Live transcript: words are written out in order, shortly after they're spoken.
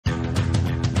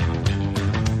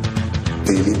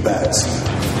David Batts.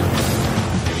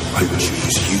 I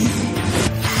choose you.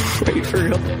 Wait, for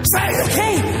real?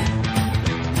 Hey!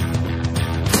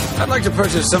 I'd like to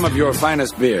purchase some of your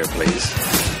finest beer, please.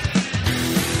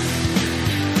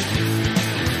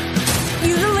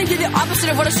 You literally did the opposite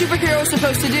of what a superhero is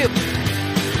supposed to do.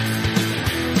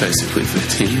 Basically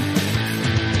 15.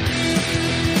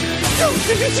 Oh,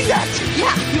 did you see that?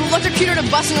 Yeah, you electrocuted a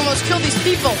bus and almost killed these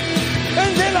people.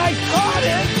 And then I caught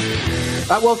it.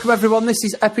 Right, welcome everyone. This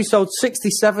is episode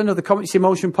 67 of the Comics in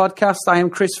Motion podcast. I am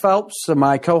Chris Phelps, and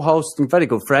my co-host and very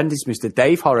good friend is Mr.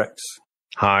 Dave Horrocks.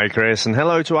 Hi, Chris, and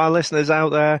hello to our listeners out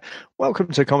there.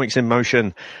 Welcome to Comics in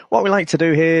Motion. What we like to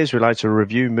do here is we like to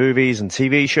review movies and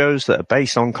TV shows that are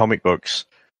based on comic books.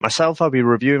 Myself, I'll be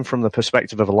reviewing from the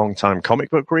perspective of a long-time comic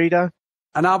book reader.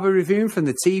 And I'll be reviewing from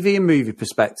the TV and movie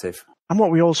perspective. And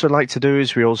what we also like to do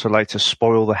is we also like to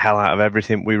spoil the hell out of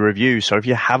everything we review. So if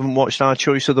you haven't watched our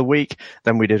choice of the week,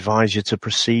 then we'd advise you to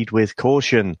proceed with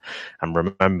caution. And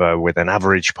remember, with an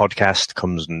average podcast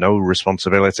comes no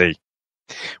responsibility.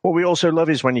 What we also love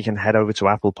is when you can head over to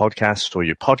Apple Podcasts or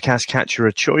your podcast catcher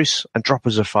of choice and drop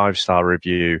us a 5-star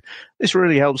review. This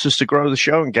really helps us to grow the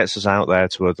show and gets us out there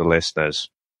to other listeners.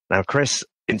 Now, Chris,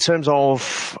 in terms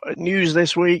of news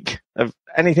this week, have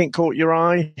anything caught your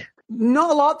eye?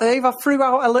 Not a lot, Dave. I threw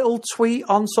out a little tweet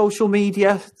on social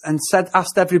media and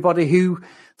asked everybody who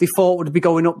they thought would be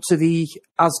going up to the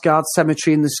Asgard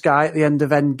cemetery in the sky at the end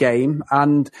of Endgame.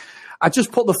 And I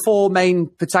just put the 4 main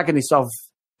protagonists of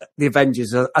the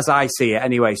Avengers, as I see it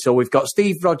anyway. So we've got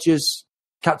Steve Rogers,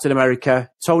 Captain America,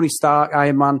 Tony Stark,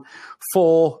 Iron Man,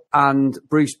 Thor, and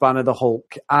Bruce Banner, the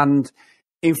Hulk. And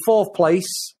in 4th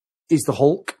place is the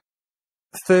Hulk.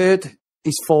 3rd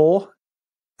is Thor.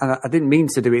 And I didn't mean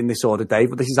to do it in this order, Dave,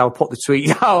 but this is how I put the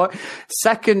tweet out.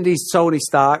 2nd is Tony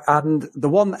Stark. And the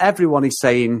one everyone is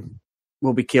saying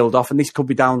will be killed off, and this could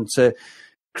be down to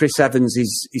Chris Evans,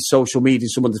 his social media,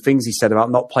 some of the things he said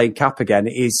about not playing Cap again,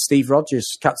 is Steve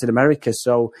Rogers, Captain America.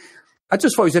 So I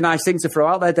just thought it was a nice thing to throw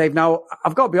out there, Dave. Now,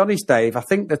 I've got to be honest, Dave, I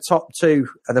think the top 2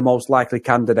 are the most likely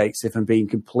candidates, if I'm being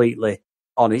completely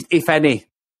honest, if any,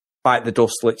 bite the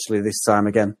dust literally this time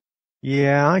again.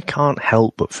 Yeah, I can't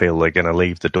help but feel they're going to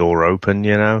leave the door open,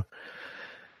 you know?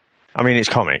 I mean, it's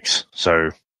comics,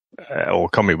 so or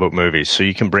comic book movies, so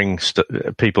you can bring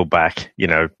people back. You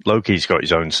know, Loki's got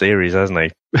his own series, hasn't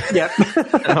he? Yeah.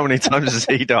 How many times has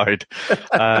he died?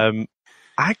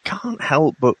 I can't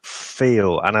help but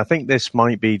feel, and I think this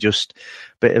might be just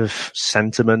a bit of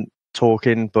sentiment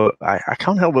talking, but I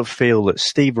can't help but feel that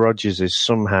Steve Rogers is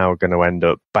somehow going to end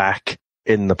up back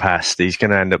in the past. He's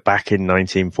going to end up back in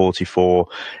 1944.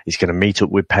 He's going to meet up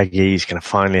with Peggy. He's going to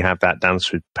finally have that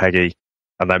dance with Peggy.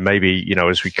 And then maybe, you know,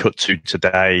 as we cut to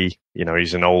today, you know,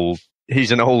 he's an old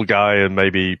guy and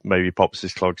maybe pops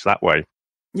his clogs that way.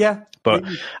 Yeah. But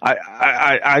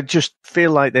I just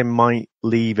feel like they might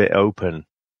leave it open.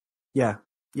 Yeah.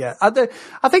 Yeah.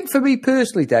 I think for me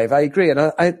personally, Dave, I agree. And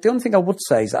the only thing I would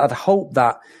say is I'd hope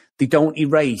that they don't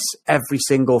erase every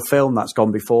single film that's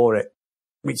gone before it,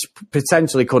 which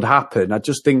potentially could happen. I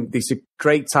just think there's a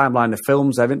great timeline of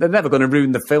films. I mean, they're never going to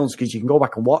ruin the films because you can go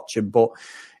back and watch them, but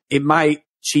it might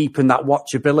cheapen that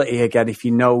watchability again if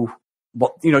you know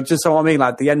what, you know, just what I mean,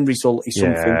 like the end result is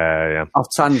something off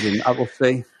tangent, I will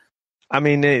see. I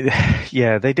mean,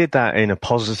 they did that in a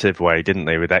positive way, didn't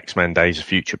they, with X-Men Days of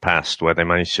Future Past, where they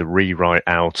managed to rewrite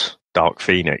out Dark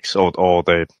Phoenix or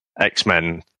the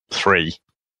X-Men 3.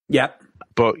 Yeah.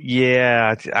 But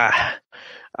yeah,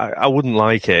 I wouldn't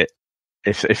like it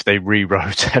if they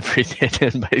rewrote everything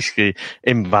and basically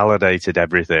invalidated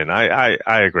everything. I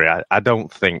agree. I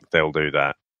don't think they'll do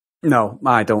that. No,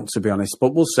 I don't, to be honest.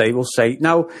 But we'll see. We'll see.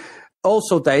 Now,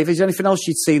 also, Dave, is there anything else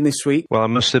you'd seen this week? Well, I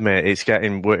must admit,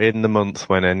 we're in the month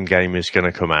when Endgame is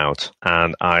going to come out,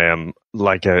 and I am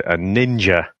like a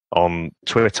ninja on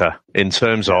Twitter in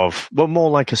terms of, well, more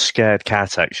like a scared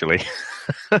cat, actually.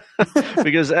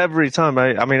 Because every time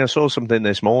I saw something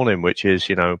this morning, which is,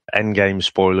 you know, Endgame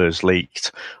spoilers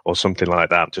leaked or something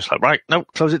like that. Just like, right, no,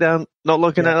 close it down. Not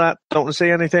looking at that. Don't want to see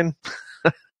anything.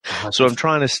 So I'm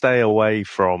trying to stay away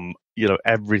from, you know,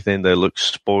 everything that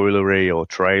looks spoilery or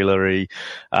trailery,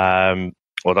 or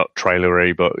not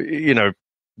trailery, but, you know,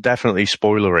 definitely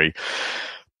spoilery.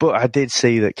 But I did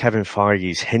see that Kevin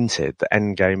Feige's hinted that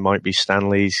Endgame might be Stan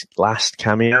Lee's last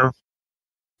cameo.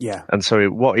 Yeah. And so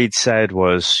what he'd said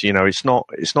was, you know, it's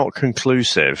not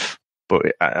conclusive, but,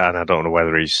 and I don't know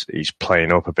whether he's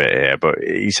playing up a bit here, but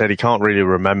he said he can't really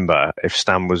remember if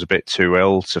Stan was a bit too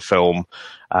ill to film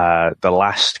the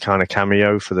last kind of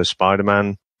cameo for the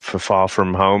Spider-Man for Far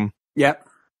From Home. Yeah.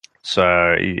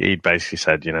 So he'd basically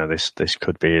said, you know, this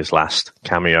could be his last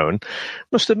cameo. And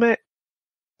must admit,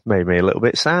 made me a little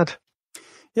bit sad.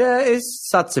 Yeah, it's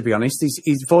sad, to be honest.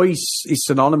 His voice is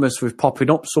synonymous with popping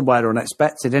up somewhere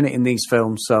unexpected, isn't it, in these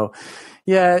films? So,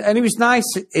 yeah, and it was nice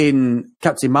in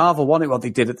Captain Marvel, wasn't it, what they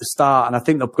did at the start? And I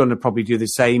think they're going to probably do the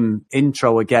same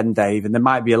intro again, Dave, and there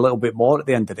might be a little bit more at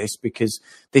the end of this, because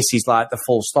this is like the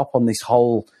full stop on this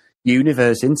whole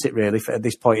universe, isn't it, really, at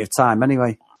this point of time,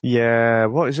 anyway? Yeah,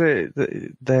 what is it?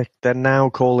 They're now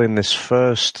calling this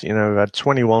first, we've had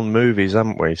 21 movies,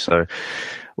 haven't we? So,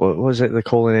 what was it? They're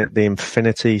calling it the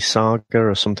Infinity Saga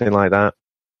or something like that.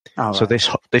 Oh, so right.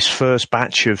 This first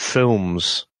batch of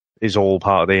films is all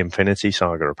part of the Infinity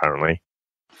Saga, apparently.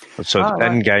 So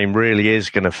Endgame really is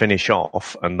going to finish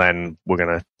off, and then we're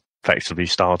going to effectively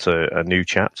start a new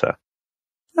chapter.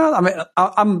 No, I mean,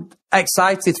 I'm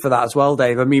excited for that as well,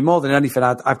 Dave. I mean, more than anything,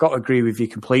 I've got to agree with you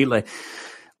completely.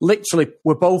 Literally,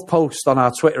 we're both post on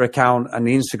our Twitter account and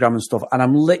the Instagram and stuff, and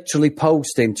I'm literally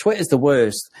posting. Twitter's the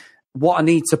worst. What I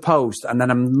need to post, and then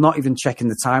I'm not even checking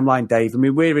the timeline, Dave. I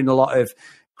mean, we're in a lot of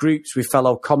groups with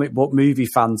fellow comic book movie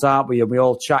fans, aren't we? And we're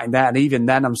all chatting there. And even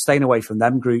then, I'm staying away from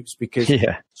them groups because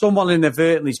someone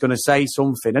inadvertently is going to say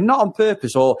something, and not on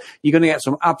purpose, or you're going to get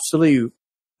some absolute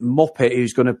muppet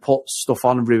who's going to put stuff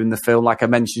on and ruin the film, like I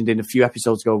mentioned in a few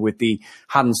episodes ago with the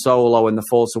Han Solo and the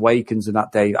Force Awakens and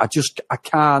that, Dave. I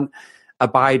can't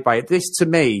abide by it. This, to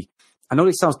me, I know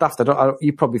it sounds daft.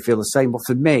 You probably feel the same, but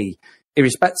for me,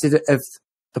 irrespective of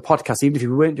the podcast, even if we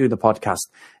weren't doing the podcast,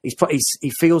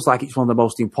 it feels like it's one of the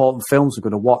most important films we're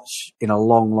going to watch in a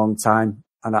long, long time.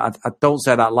 And I don't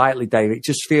say that lightly, Dave. It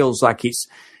just feels like it's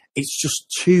just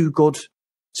too good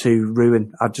to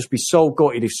ruin. I'd just be so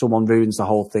gutted if someone ruins the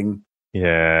whole thing.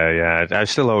 Yeah. I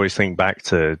still always think back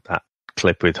to that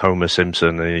clip with Homer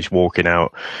Simpson, and he's walking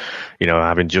out,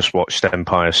 having just watched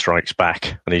Empire Strikes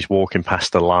Back, and he's walking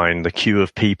past the line, the queue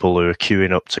of people who are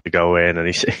queuing up to go in, and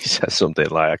he says something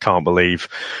like, "I can't believe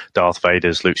Darth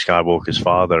Vader's Luke Skywalker's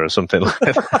father," or something like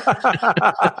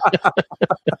that.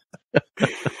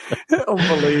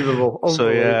 Unbelievable. So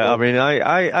yeah, I mean,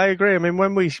 I agree. I mean,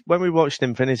 when we watched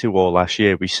Infinity War last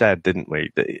year, we said, didn't we,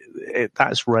 that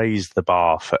that's raised the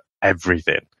bar for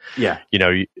everything. Yeah.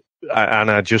 And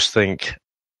I just think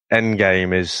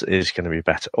Endgame is going to be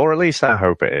better, or at least I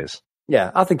hope it is.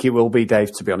 Yeah, I think it will be,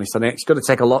 Dave, to be honest. I think it's going to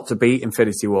take a lot to beat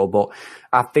Infinity War, but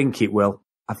I think it will.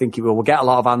 We'll get a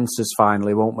lot of answers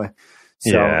finally, won't we?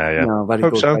 So, yeah. Very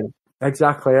hope good. So.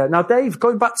 Exactly. Now, Dave,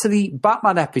 going back to the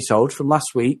Batman episode from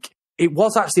last week, it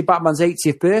was actually Batman's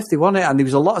 80th birthday, wasn't it? And there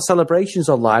was a lot of celebrations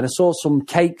online. I saw some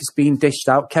cakes being dished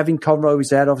out. Kevin Conroy was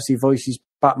there, obviously voices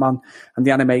Batman and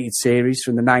the animated series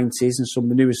from the 90s and some of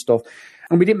the newer stuff.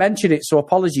 And we didn't mention it, so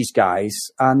apologies, guys.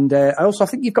 And I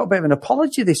think you've got a bit of an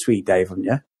apology this week, Dave, haven't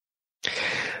you?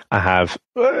 I have.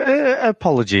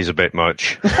 Apologies a bit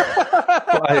much.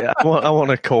 I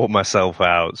want to call myself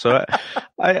out. So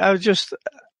I just...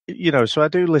 so I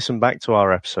do listen back to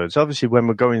our episodes. Obviously, when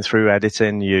we're going through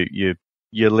editing,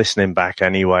 you're listening back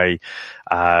anyway,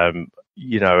 and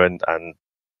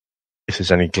if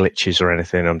there's any glitches or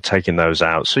anything, I'm taking those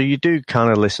out. So you do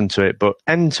kind of listen to it, but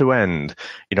end to end,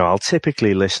 I'll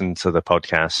typically listen to the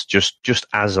podcast just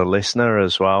as a listener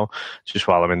as well, just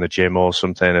while I'm in the gym or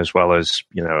something, as well as,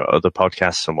 other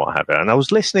podcasts and what have you. And I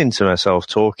was listening to myself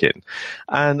talking,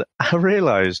 and I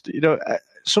realized,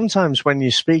 sometimes when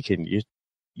you're speaking,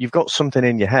 you've got something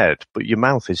in your head, but your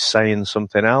mouth is saying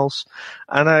something else.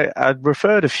 And I'd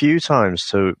referred a few times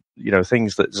to,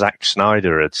 things that Zack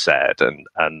Snyder had said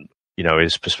and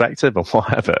his perspective and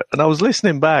whatever. And I was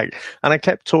listening back and I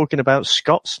kept talking about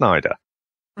Scott Snyder.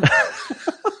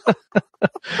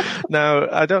 Now,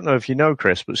 I don't know if you know,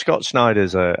 Chris, but Scott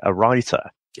Snyder's a writer.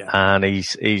 Yeah. And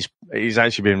he's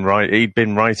actually he'd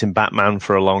been writing Batman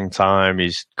for a long time.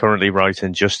 He's currently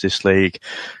writing Justice League,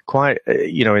 quite,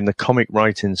 in the comic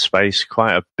writing space,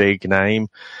 quite a big name.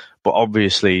 But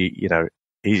obviously,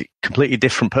 he's a completely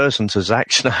different person to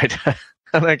Zack Snyder.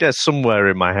 And I guess somewhere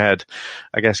in my head,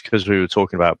 because we were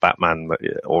talking about Batman,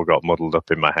 it all got muddled up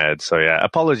in my head. So yeah,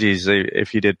 apologies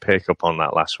if you did pick up on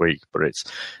that last week, but it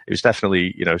was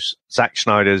definitely, Zack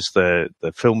Snyder's the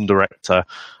film director,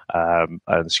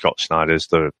 and Scott Snyder's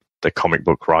the comic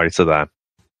book writer there.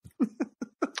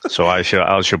 So I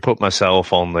should put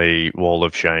myself on the wall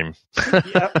of shame.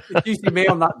 Yeah, it's usually me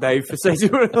on that, Dave, for saying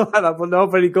something like that, but no,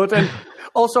 very good. And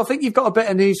also, I think you've got a bit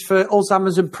of news for us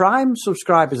Amazon Prime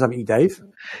subscribers, haven't you, Dave?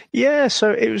 Yeah,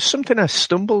 so it was something I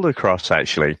stumbled across,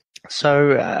 actually.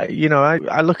 So,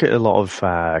 I look at a lot of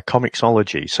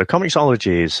Comixology. So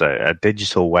Comixology is a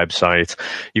digital website.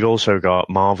 You've also got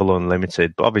Marvel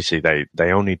Unlimited, but obviously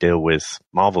they only deal with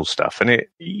Marvel stuff. And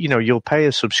you'll pay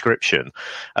a subscription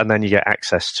and then you get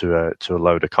access to a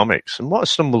load of comics. And what I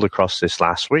stumbled across this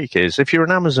last week is if you're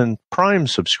an Amazon Prime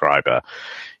subscriber,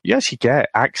 you actually get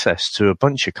access to a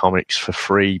bunch of comics for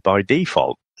free by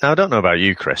default. Now, I don't know about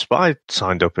you, Chris, but I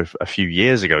signed up a few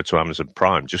years ago to Amazon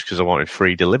Prime just because I wanted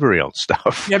free delivery on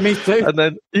stuff. Yeah, me too. And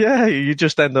then, you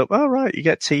just end up, oh, right, you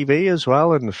get TV as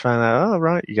well. And found out, oh,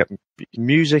 right, you get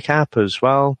music app as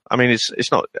well. I mean,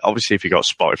 it's not, obviously, if you got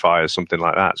Spotify or something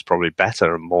like that, it's probably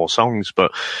better and more songs.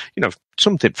 But,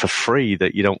 something for free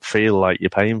that you don't feel like you're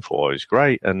paying for is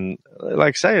great. And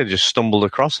like I say, I just stumbled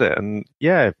across it. And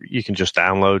you can just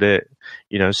download it,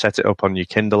 set it up on your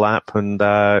Kindle app and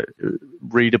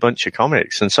read a bunch of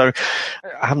comics. And so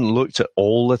I haven't looked at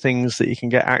all the things that you can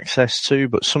get access to,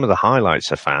 but some of the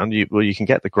highlights I found, you can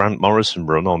get the Grant Morrison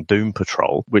run on Doom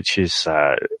Patrol, which is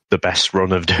the best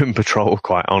run of Doom Patrol,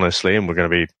 quite honestly. And we're going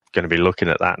to be looking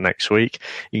at that next week.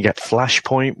 You can get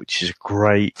Flashpoint, which is a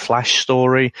great Flash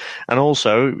story. And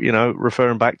also,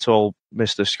 referring back to old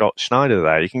Mr. Scott Snyder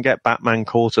there, you can get Batman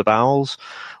Court of Owls,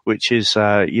 which is,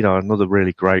 another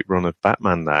really great run of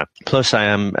Batman there. Plus,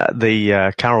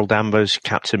 the Carol Danvers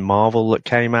Captain Marvel that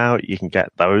came out. You can get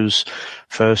those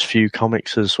first few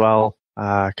comics as well.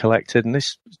 Collected, and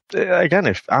this again,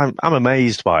 if I'm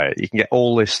amazed by it. You can get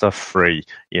all this stuff free,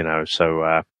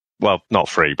 so well, not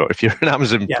free, but if you're an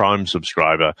Amazon Prime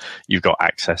subscriber, you've got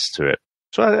access to it.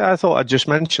 So I thought I'd just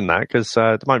mention that because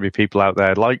there might be people out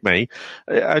there like me.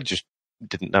 I just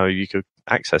didn't know you could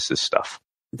access this stuff.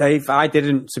 Dave, I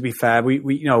didn't, to be fair. We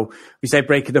say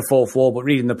breaking the fourth wall, but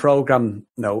reading the program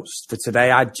notes for today,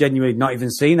 I'd genuinely not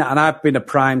even seen that. And I've been a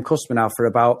Prime customer now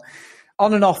for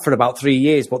on and off for about 3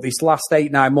 years, but these last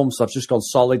 8-9 months, I've just gone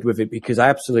solid with it because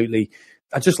I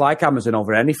just like Amazon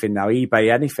over anything now,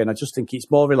 eBay, anything. I just think it's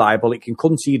more reliable. It can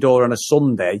come to your door on a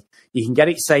Sunday. You can get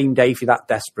it same day if you're that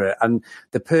desperate. And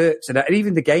the perks and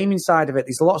even the gaming side of it,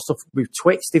 there's a lot of stuff with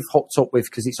Twitch they've hooked up with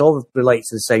because it's all related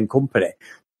to the same company.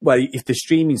 Well, if the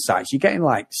streaming sites, you're getting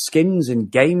like skins and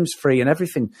games free and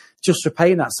everything just for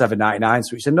paying that $7.99.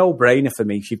 So it's a no-brainer for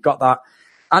me if you've got that.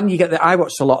 And you get I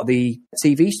watched a lot of the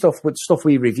TV stuff with stuff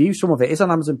we review. Some of it is on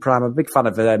Amazon Prime. I'm a big fan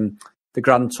of the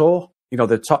Grand Tour,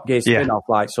 the Top Gear spin-off,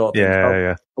 sort of thing.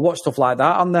 So I watch stuff like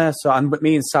that on there. So, and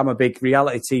me and Sam are big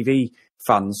reality TV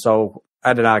fans. So I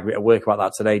had an argument at work about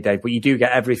that today, Dave. But you do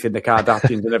get everything, the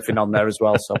Kardashians and everything on there as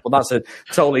well. So, but that's a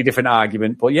totally different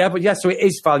argument. But so it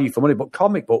is value for money. But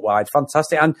comic book wide,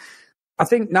 fantastic. And I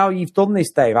think now you've done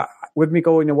this, Dave, with me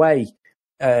going away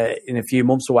in a few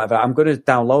months or whatever, I'm going to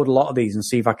download a lot of these and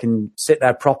see if I can sit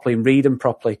there properly and read them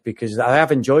properly because I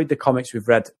have enjoyed the comics we've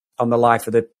read on the Life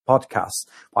of the podcast,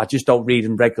 but I just don't read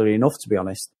them regularly enough, to be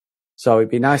honest. So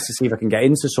it'd be nice to see if I can get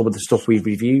into some of the stuff we've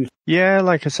reviewed. Yeah,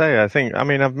 like I say,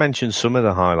 I've mentioned some of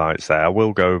the highlights there. I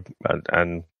will go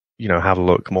and have a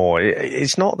look more.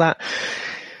 It's not that...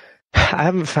 I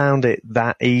haven't found it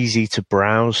that easy to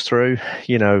browse through,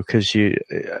 because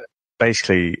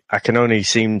basically, I can only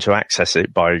seem to access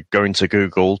it by going to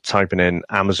Google, typing in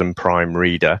Amazon Prime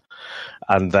Reader,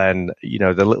 and then,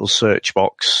 the little search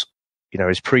box,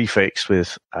 is prefixed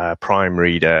with Prime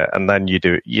Reader, and then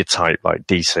you type like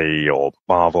DC or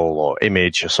Marvel or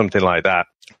Image or something like that,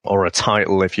 or a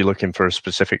title if you're looking for a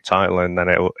specific title, and then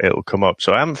it'll come up.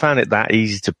 So I haven't found it that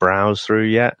easy to browse through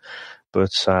yet, but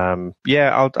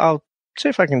I'll see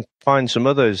if I can find some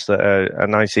others that are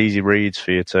nice, easy reads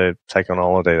for you to take on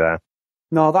holiday there.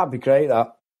 No, that'd be great.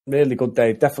 That really good,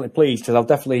 Dave. Definitely pleased because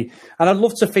and I'd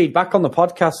love to feedback on the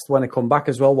podcast when I come back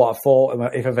as well. What I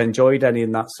thought, if I've enjoyed any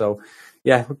in that. So,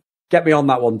 get me on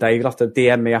that one, Dave. You'll have to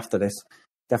DM me after this.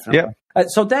 Definitely. Yeah.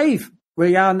 So, Dave,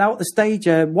 we are now at the stage.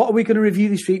 What are we going to review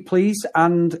this week, please?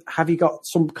 And have you got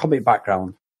some comic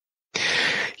background?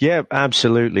 Yeah,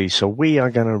 absolutely. So we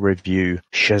are going to review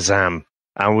Shazam.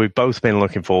 And we've both been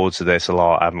looking forward to this a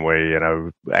lot, haven't we?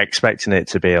 Expecting it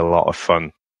to be a lot of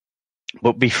fun.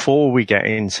 But before we get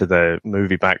into the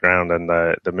movie background and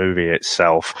the movie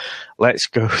itself, let's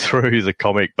go through the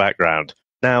comic background.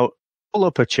 Now, pull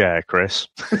up a chair, Chris.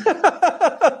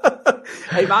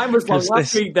 Hey, mine was long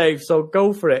last week, Dave, so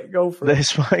go for it.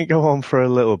 This might go on for a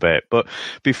little bit. But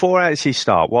before I actually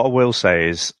start, what I will say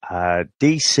is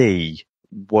DC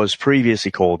was previously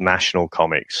called National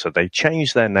Comics. So they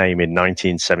changed their name in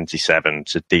 1977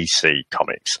 to DC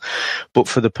Comics. But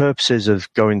for the purposes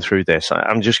of going through this,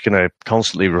 I'm just going to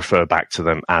constantly refer back to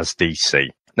them as DC.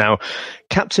 Now,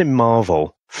 Captain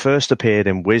Marvel first appeared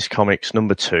in Whiz Comics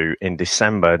 #2 in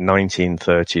December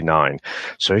 1939.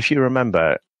 So if you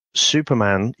remember,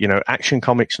 Superman, Action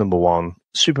Comics #1,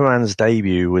 Superman's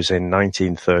debut was in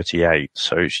 1938.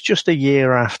 So it's just a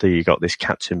year after you got this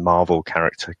Captain Marvel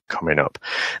character coming up.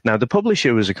 Now, the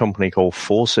publisher was a company called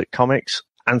Fawcett Comics.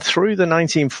 And through the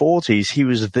 1940s, he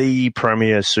was the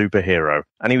premier superhero.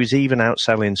 And he was even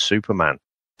outselling Superman.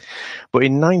 But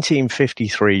in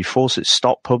 1953, Fawcett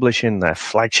stopped publishing their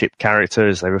flagship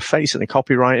characters. They were facing a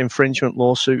copyright infringement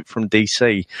lawsuit from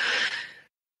DC.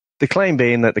 The claim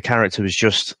being that the character was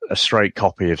just a straight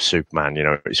copy of Superman.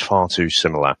 It's far too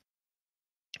similar.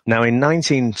 Now, in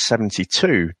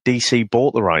 1972, DC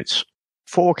bought the rights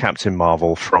for Captain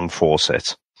Marvel from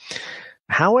Fawcett.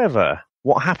 However,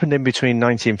 what happened in between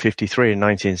 1953 and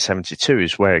 1972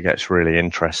 is where it gets really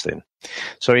interesting.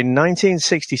 So in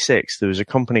 1966, there was a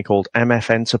company called MF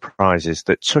Enterprises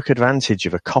that took advantage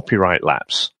of a copyright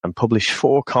lapse and published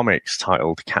 4 comics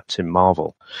titled Captain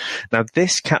Marvel. Now,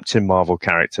 this Captain Marvel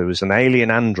character was an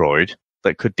alien android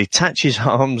that could detach his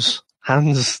arms,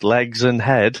 hands, legs, and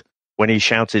head when he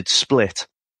shouted split.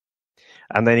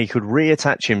 And then he could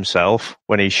reattach himself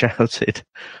when he shouted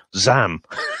Zam.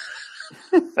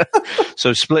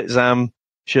 So Split Zam,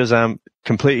 Shazam,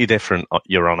 completely different,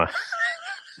 Your Honor.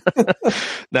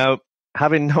 Now,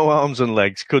 having no arms and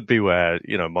legs could be where,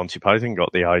 Monty Python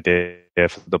got the idea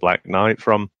for the Black Knight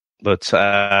from. But,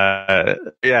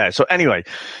 so anyway,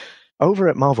 over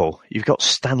at Marvel, you've got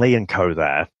Stan Lee and co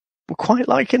there. We're quite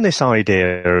liking this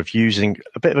idea of using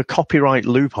a bit of a copyright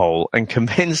loophole and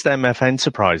convinced MF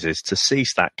Enterprises to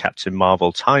cease that Captain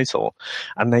Marvel title,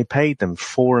 and they paid them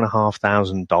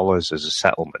 $4,500 as a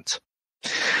settlement.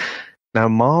 Now,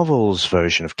 Marvel's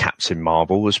version of Captain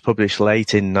Marvel was published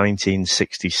late in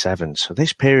 1967, so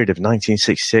this period of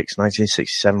 1966,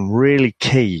 1967 really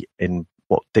key in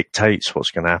what dictates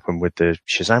what's going to happen with the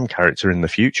Shazam character in the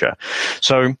future.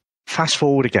 So, fast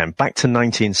forward again, back to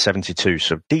 1972.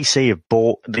 So DC have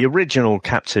bought the original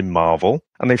Captain Marvel,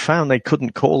 and they found they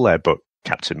couldn't call their book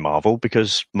Captain Marvel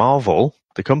because Marvel,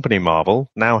 the company Marvel,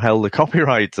 now held the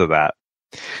copyright to that.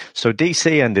 So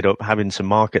DC ended up having to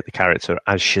market the character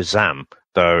as Shazam,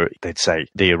 though they'd say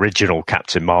the original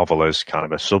Captain Marvel as kind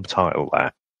of a subtitle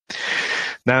there.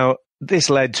 Now, this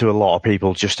led to a lot of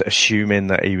people just assuming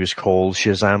that he was called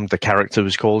Shazam, the character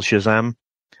was called Shazam.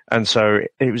 And so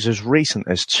it was as recent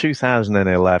as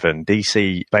 2011,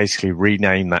 DC basically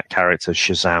renamed that character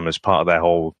Shazam as part of their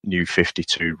whole New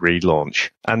 52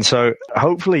 relaunch. And so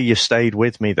hopefully you stayed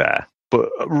with me there. But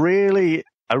really,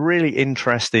 a really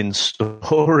interesting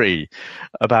story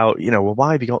about,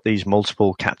 why have you got these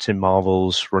multiple Captain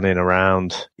Marvels running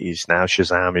around? He's now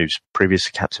Shazam, he was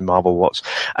previously Captain Marvel,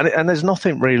 and there's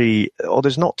nothing really, or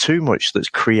there's not too much that's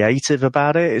creative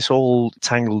about it. It's all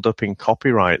tangled up in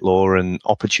copyright law and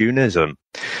opportunism.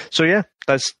 So yeah,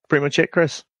 that's pretty much it,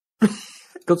 Chris.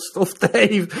 Good stuff,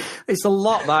 Dave. It's a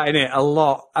lot, that, isn't it? A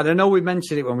lot. And I know we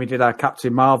mentioned it when we did our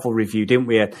Captain Marvel review, didn't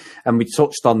we? And we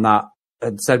touched on that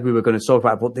and said we were going to talk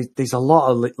about it, but there's a lot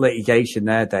of litigation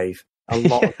there, Dave. A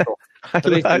lot of stuff.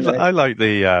 I like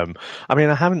the.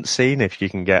 I haven't seen if you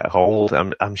can get hold.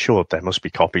 I'm sure there must be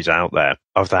copies out there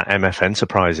of that MF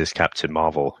Enterprises Captain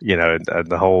Marvel. And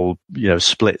the whole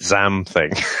Split Zam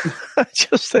thing. I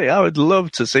just think I would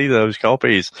love to see those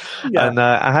copies. Yeah. And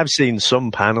I have seen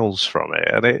some panels from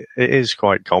it, and it is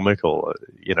quite comical.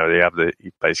 You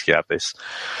basically have this.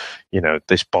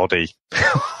 This body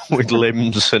with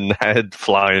limbs and head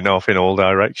flying off in all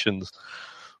directions.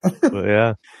 But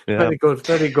yeah. Very good,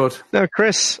 very good. Now,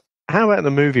 Chris, how about the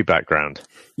movie background?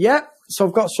 Yeah, so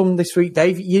I've got some this week,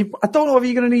 Dave. I don't know if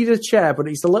you're going to need a chair, but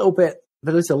there is a little bit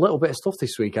of stuff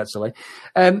this week, actually.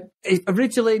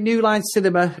 Originally, New Line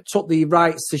Cinema took the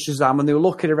rights to Shazam, and they were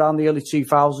looking around the early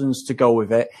 2000s to go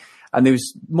with it. And there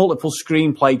was multiple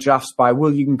screenplay drafts by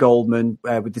William Goldman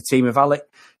with the team of Alec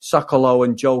Sokolow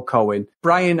and Joe Cohen,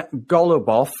 Brian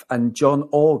Goluboff and John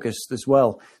August as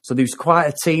well. So there was quite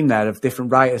a team there of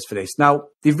different writers for this. Now,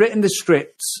 they've written the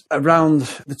scripts around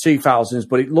the 2000s,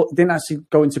 but it didn't actually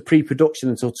go into pre-production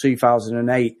until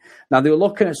 2008. Now, they were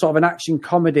looking at sort of an action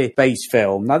comedy-based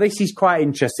film. Now, this is quite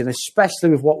interesting,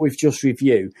 especially with what we've just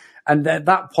reviewed. And at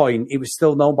that point, it was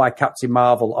still known by Captain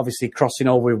Marvel, obviously crossing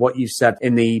over with what you said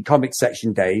in the comic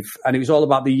section, Dave. And it was all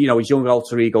about his young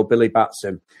alter ego, Billy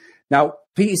Batson. Now,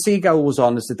 Peter Segal was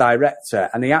on as the director,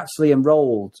 and he actually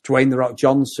enrolled Dwayne "The Rock"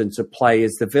 Johnson to play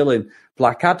as the villain,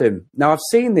 Black Adam. Now, I've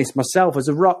seen this myself as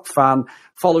a Rock fan,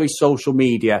 follow his social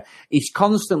media. He's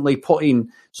constantly putting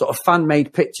sort of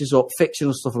fan-made pictures up,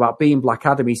 fictional stuff about being Black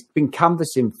Adam. He's been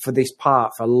canvassing for this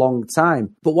part for a long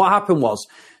time. But what happened was,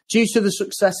 due to the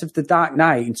success of The Dark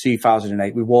Knight in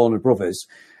 2008 with Warner Brothers,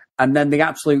 And then the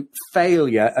absolute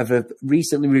failure of a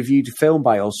recently reviewed film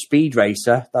by us, Speed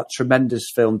Racer, that tremendous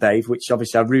film, Dave, which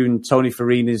obviously I ruined Tony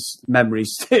Farina's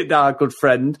memories, our good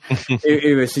friend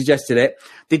who suggested it.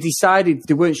 They decided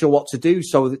they weren't sure what to do,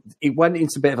 so it went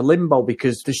into a bit of a limbo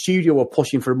because the studio were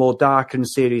pushing for a more dark and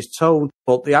serious tone,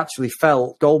 but they actually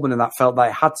felt, Goldman and that felt that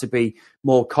it had to be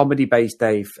more comedy-based,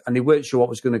 Dave, and they weren't sure what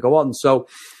was going to go on. So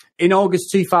in August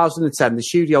 2010, the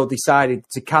studio decided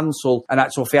to cancel an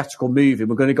actual theatrical movie.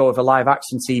 We're going to go with a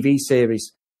live-action TV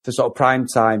series for sort of prime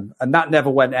time, and that never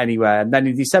went anywhere. And then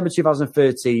in December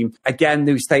 2013, again,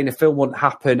 they were saying the film wouldn't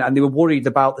happen, and they were worried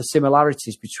about the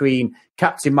similarities between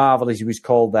Captain Marvel, as he was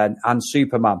called then, and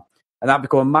Superman. And that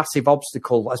became a massive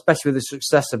obstacle, especially with the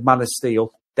success of Man of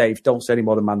Steel. Dave, don't say any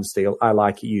more than Man of Steel. I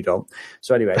like it, you don't.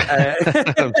 So anyway.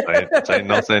 Say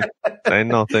nothing. Say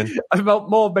nothing.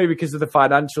 More maybe because of the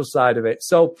financial side of it.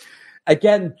 So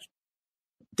again,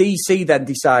 DC then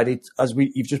decided, as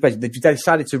you've just mentioned, they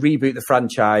decided to reboot the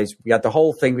franchise. We had the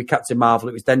whole thing with Captain Marvel.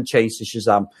 It was then changed to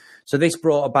Shazam. So this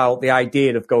brought about the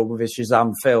idea of going with a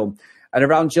Shazam film. And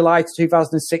around July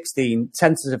 2016,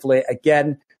 tentatively,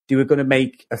 again, they were going to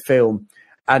make a film.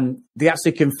 And they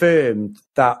actually confirmed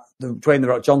that Dwayne "The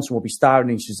Rock" Johnson will be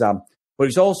starring in Shazam. But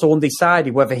it's also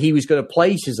undecided whether he was going to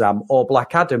play Shazam or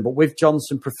Black Adam, but with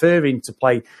Johnson preferring to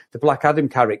play the Black Adam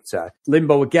character.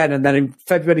 Limbo again. And then in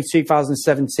February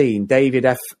 2017, David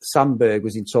F. Sandberg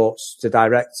was in talks to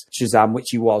direct Shazam, which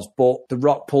he was. But The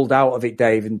Rock pulled out of it,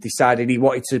 Dave, and decided he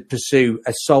wanted to pursue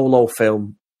a solo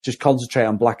film, just concentrate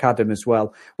on Black Adam as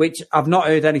well, which I've not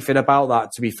heard anything about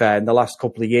that, to be fair, in the last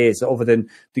couple of years, other than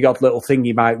the odd little thing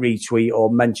he might retweet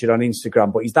or mention on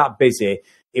Instagram. But he's that busy,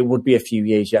 it would be a few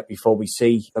years yet before we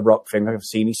see a Rock thing. I've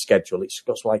seen his schedule. It's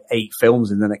got like 8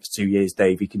 films in the next 2 years,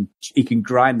 Dave. He can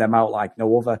grind them out like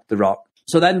no other, The Rock.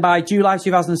 So then by July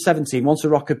 2017, once The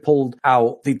Rock had pulled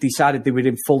out, they decided they were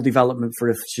in full development for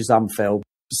a Shazam film.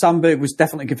 Sandberg was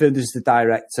definitely confirmed as the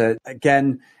director.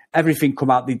 Again, everything come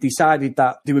out. They decided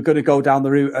that they were going to go down the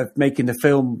route of making the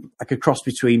film like a cross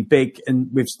between Big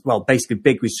and basically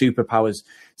Big with superpowers.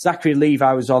 Zachary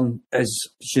Levi was on as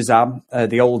Shazam,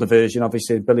 the older version,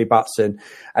 obviously, Billy Batson,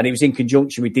 and he was in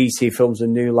conjunction with DC Films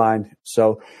and New Line.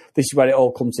 So this is where it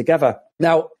all comes together.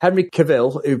 Now, Henry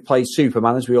Cavill, who plays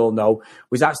Superman, as we all know,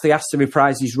 was actually asked to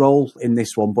reprise his role in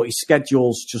this one, but his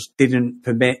schedules just didn't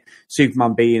permit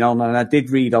Superman being on. And I did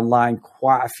read online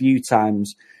quite a few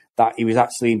times that he was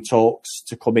actually in talks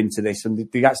to come into this. And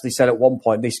they actually said at one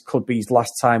point, this could be his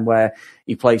last time where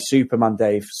he plays Superman,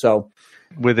 Dave. So,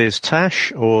 with his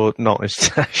tash or not his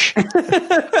tash?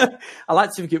 I like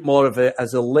to think it more of it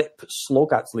as a lip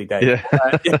slug, actually, Dave.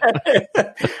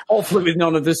 Yeah. Hopefully with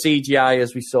none of the CGI,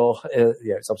 as we saw.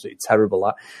 It's absolutely terrible,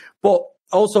 that. But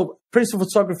also, principal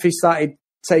photography started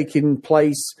taking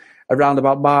place around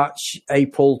about March,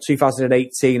 April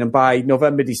 2018. And by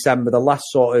November, December, the last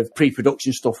sort of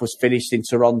pre-production stuff was finished in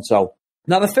Toronto.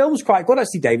 Now, the film's quite good,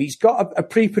 actually, Dave. It's got a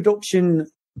pre-production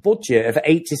budget of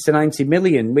 80 to 90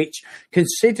 million, which,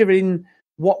 considering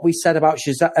what we said about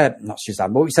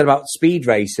what we said about Speed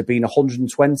Racer being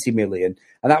 120 million,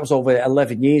 and that was over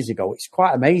 11 years ago, it's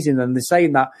quite amazing. And they're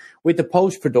saying that with the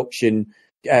post-production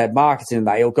marketing and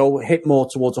that, it'll hit more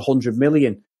towards 100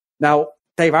 million. Now,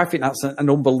 Dave, I think that's an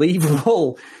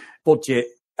unbelievable budget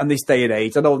in this day and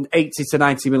age. I know 80 to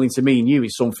 90 million to me and you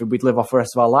is something we'd live off the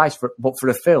rest of our lives, but for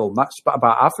a film, that's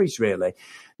about average, really.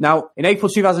 Now, in April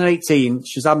 2018,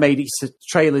 Shazam made its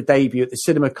trailer debut at the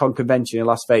CinemaCon convention in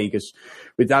Las Vegas,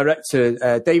 with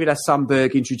director David S.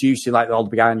 Sandberg introducing like all the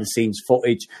behind-the-scenes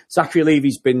footage. Zachary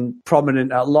Levi's been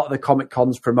prominent at a lot of the Comic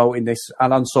Cons promoting this,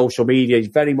 and on social media, he's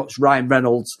very much Ryan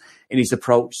Reynolds in his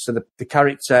approach to the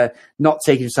character, not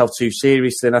taking himself too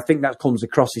seriously, and I think that comes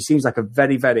across. He seems like a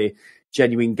very, very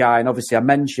genuine guy. And obviously, I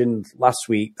mentioned last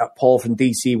week that Paul from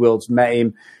DC World's met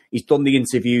him. He's done the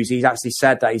interviews. He's actually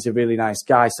said that he's a really nice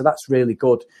guy. So that's really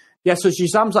good. Yeah, so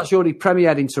Shazam's actually already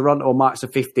premiered in Toronto on March the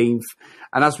 15th.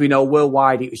 And as we know,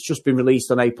 worldwide, it was just been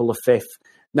released on April the 5th.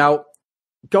 Now,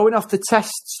 going off the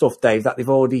test stuff, Dave, that they've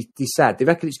already said, they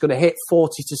reckon it's going to hit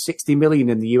 40 to 60 million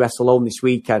in the US alone this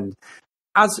weekend.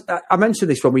 As I mentioned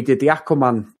this when we did the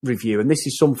Aquaman review, and this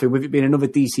is something, with it being another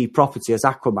DC property as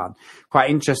Aquaman, quite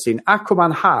interesting.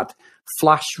 Aquaman had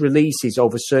flash releases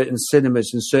over certain cinemas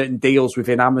and certain deals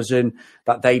within Amazon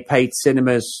that they paid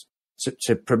cinemas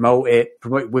to promote it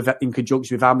in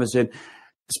conjunction with Amazon,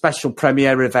 special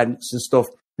premiere events and stuff.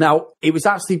 Now, it was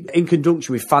actually in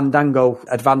conjunction with Fandango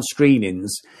advanced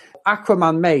screenings.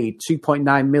 Aquaman made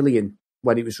 2.9 million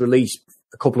when it was released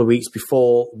a couple of weeks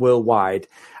before worldwide.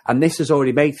 And this has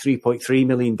already made 3.3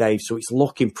 million, Dave. So it's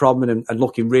looking prominent and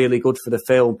looking really good for the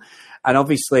film. And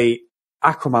obviously,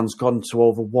 Aquaman's gone to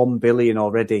over 1 billion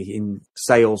already in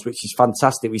sales, which is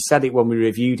fantastic. We said it when we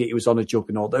reviewed it. It was on a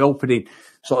juggernaut. The opening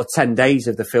sort of 10 days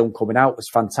of the film coming out was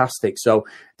fantastic. So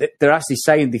they're actually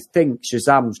saying they think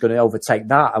Shazam's going to overtake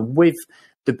that. And with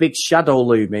the big shadow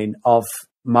looming of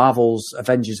Marvel's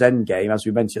Avengers Endgame, as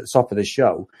we mentioned at the top of the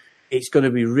show, it's going to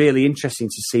be really interesting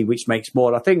to see which makes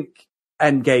more. I think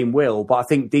Endgame will, but I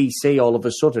think DC all of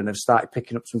a sudden have started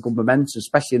picking up some good momentum,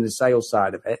 especially in the sales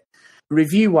side of it.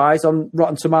 Review-wise, on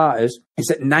Rotten Tomatoes, it's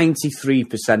at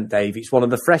 93%, Dave. It's one of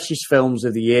the freshest films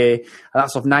of the year, and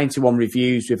that's of 91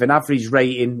 reviews with an average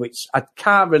rating, which I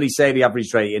can't really say the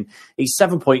average rating. It's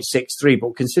 7.63,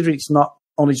 but considering it's not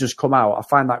only just come out, I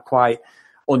find that quite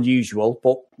unusual,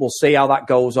 but we'll see how that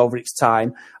goes over its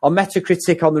time. On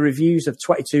Metacritic, on the reviews of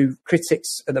 22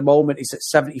 critics at the moment, it's at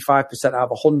 75% out of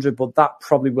 100, but that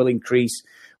probably will increase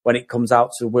when it comes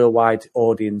out to a worldwide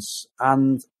audience.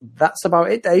 And that's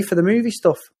about it, Dave, for the movie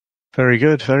stuff. Very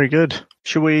good, very good.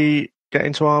 Shall we get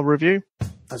into our review?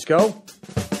 Let's go.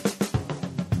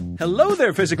 Hello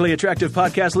there, physically attractive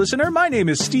podcast listener. My name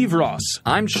is Steve Ross.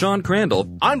 I'm Sean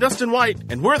Crandall. I'm Dustin White,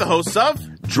 and we're the hosts of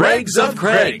Dregs of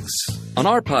Craigs. On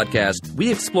our podcast,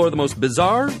 we explore the most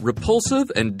bizarre,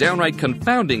 repulsive, and downright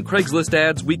confounding Craigslist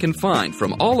ads we can find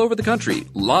from all over the country,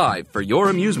 live for your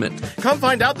amusement. Come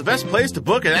find out the best place to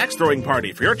book an axe-throwing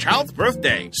party for your child's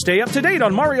birthday. Stay up to date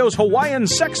on Mario's Hawaiian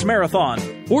Sex Marathon.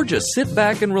 Or just sit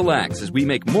back and relax as we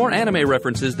make more anime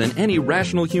references than any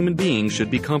rational human being should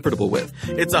be comfortable with.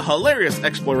 It's a hilarious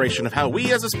exploration of how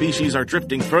we as a species are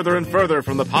drifting further and further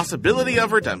from the possibility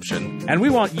of redemption. And we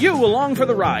want you along for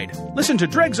the ride. Listen to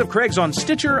Dregs of Craigs on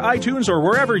Stitcher, iTunes, or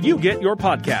wherever you get your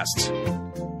podcasts.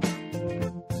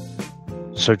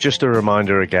 So just a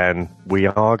reminder again, we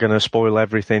are going to spoil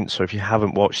everything. So if you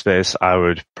haven't watched this, I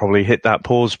would probably hit that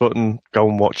pause button, go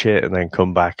and watch it, and then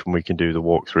come back and we can do the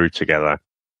walkthrough together.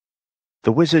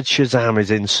 The wizard Shazam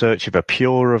is in search of a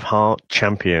pure of heart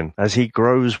champion as he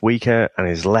grows weaker and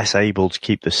is less able to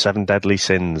keep the 7 deadly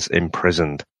sins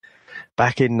imprisoned.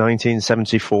 Back in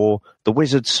 1974, the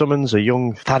wizard summons a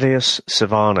young Thaddeus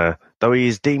Savannah, though he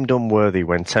is deemed unworthy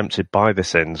when tempted by the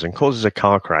sins and causes a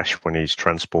car crash when he's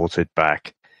transported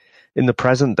back. In the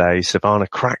present day, Savannah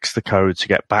cracks the code to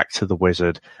get back to the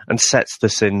wizard and sets the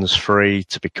sins free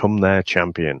to become their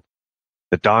champion.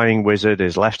 The dying wizard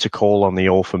is left to call on the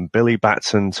orphan Billy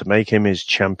Batson to make him his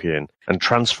champion and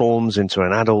transforms into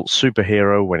an adult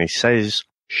superhero when he says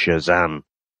Shazam.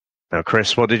 Now,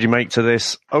 Chris, what did you make to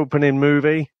this opening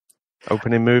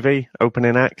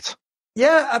act?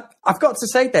 Yeah, I've got to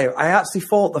say, Dave, I actually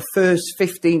thought the first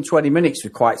 15, 20 minutes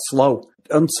were quite slow.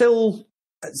 Until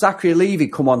Zachary Levi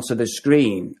come onto the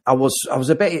screen, I was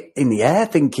a bit in the air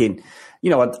thinking, you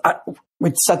know,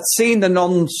 I'd seen the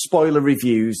non-spoiler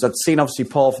reviews. I'd seen, obviously,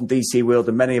 Paul from DC World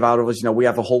and many of our others. You know, we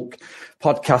have a Hulk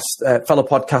podcast, fellow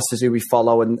podcasters who we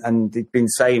follow, and they've been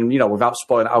saying, you know, without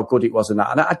spoiling how good it was and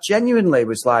that. And I genuinely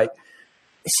was like,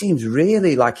 it seems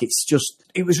really like it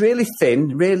was really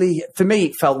thin, really, for me,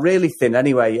 it felt really thin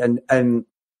anyway. And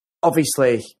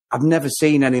obviously, I've never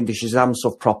seen any of the Shazam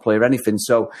stuff properly or anything,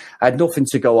 so I had nothing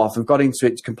to go off. I've got into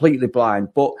it completely blind.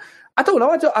 But I don't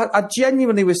know, I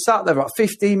genuinely was sat there about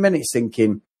 15 minutes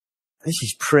thinking, this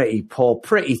is pretty poor,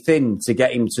 pretty thin to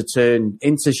get him to turn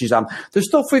into Shazam. The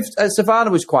stuff with Savannah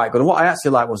was quite good. And what I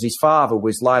actually liked was his father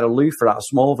was Lionel Luthor out of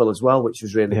Smallville as well, which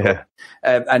was really good.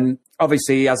 And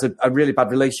obviously he has a really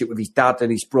bad relationship with his dad and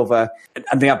his brother.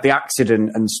 And they have the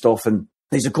accident and stuff. And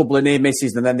there's a couple of near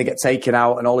misses and then they get taken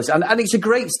out and all this. And it's a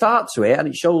great start to it. And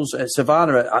it shows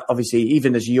Savannah, obviously,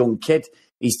 even as a young kid,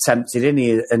 he's tempted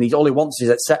in, and all he wants is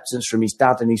acceptance from his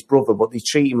dad and his brother, but they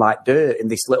treat him like dirt in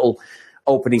this little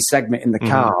opening segment in the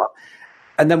car.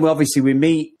 And then we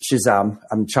meet Shazam.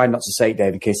 I'm trying not to say it,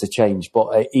 Dave, in case I change,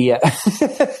 but yeah.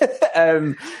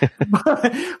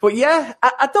 But yeah,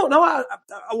 I don't know. I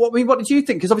mean, what did you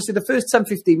think? Because obviously the first 10,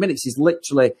 15 minutes is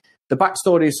literally the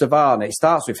backstory of Savannah. It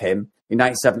starts with him in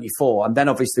 1974. And then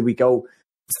obviously we go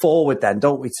forward then,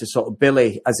 don't we, to sort of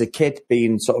Billy as a kid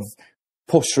being sort of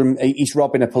pushed from, he's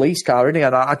robbing a police car, isn't he?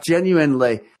 And I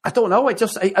genuinely, I don't know,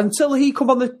 until he come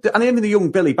on the, and even the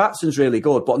young Billy Batson's really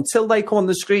good, but until they come on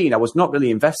the screen, I was not really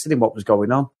invested in what was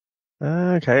going on.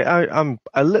 Okay, I'm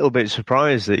a little bit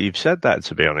surprised that you've said that,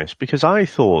 to be honest, because I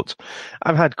thought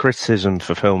I've had criticism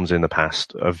for films in the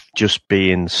past of just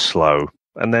being slow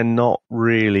and then not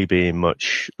really being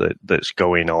much that's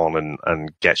going on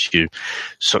and gets you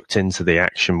sucked into the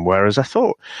action, whereas I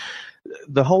thought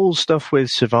the whole stuff with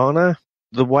Savannah,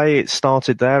 the way it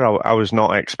started there, I was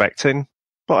not expecting.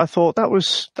 But I thought that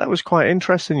was quite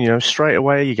interesting. You know, straight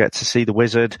away you get to see the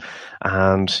wizard,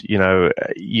 and you know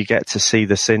you get to see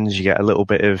the sins. You get a little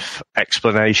bit of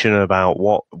explanation about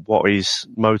what his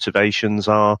motivations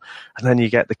are, and then you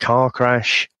get the car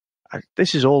crash.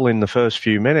 This is all in the first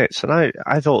few minutes, and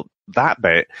I thought that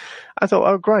bit, I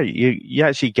thought, oh great, you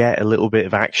actually get a little bit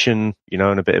of action, you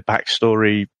know, and a bit of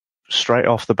backstory straight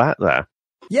off the bat there.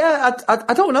 Yeah,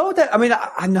 I don't know that. I mean,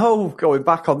 I know going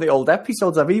back on the old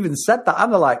episodes, I've even said that.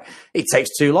 And like, it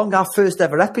takes too long. Our first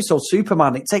ever episode,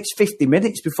 Superman, it takes 50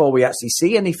 minutes before we actually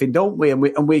see anything, don't we?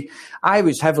 And I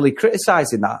was heavily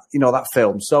criticising that, you know, that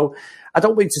film. So I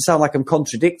don't mean to sound like I'm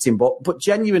contradicting, but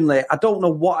genuinely, I don't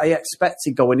know what I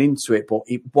expected going into it, but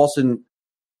it wasn't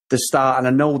the start. And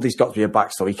I know there's got to be a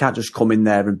backstory. You can't just come in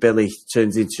there and Billy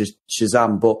turns into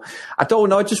Shazam. But I don't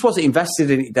know. I just wasn't invested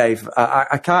in it, Dave.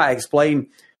 I can't explain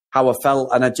how I felt.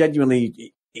 And I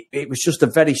genuinely, it was just a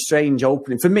very strange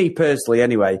opening for me personally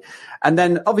anyway. And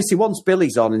then obviously once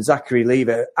Billy's on and Zachary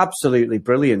Levi, absolutely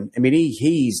brilliant. I mean,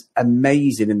 he's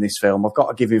amazing in this film. I've got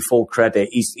to give him full credit.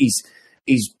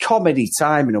 His comedy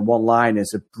timing and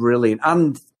one-liners are brilliant.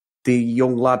 And the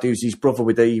young lad who's his brother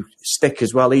with the stick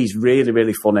as well, he's really,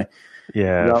 really funny.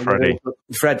 Yeah, you know,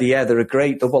 Freddie. Yeah, they're a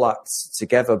great double act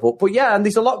together. But yeah, and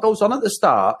there's a lot goes on at the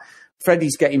start.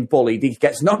 Freddie's getting bullied. He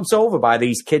gets knocked over by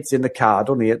these kids in the car,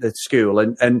 doesn't he, at the school?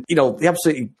 And you know, they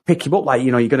absolutely pick him up like,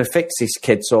 you know, you're going to fix this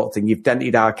kid sort of thing. You've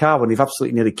dented our car when they've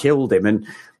absolutely nearly killed him. And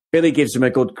Billy gives him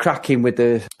a good cracking with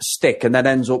the stick and then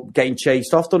ends up getting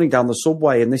chased off, doesn't he, down the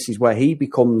subway. And this is where he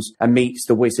becomes and meets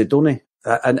the wizard, doesn't he?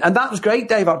 And that was great,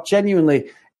 Dave. I genuinely,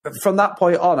 from that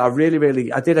point on,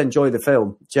 I did enjoy the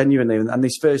film, genuinely. And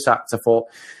this first act, I thought,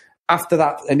 after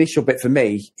that initial bit for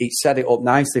me, it set it up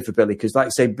nicely for Billy. Because like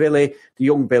I say, Billy, the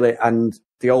young Billy and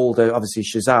the older, obviously,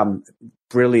 Shazam,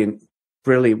 brilliant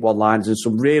one-liners and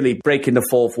some really breaking the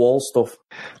fourth wall stuff.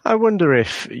 I wonder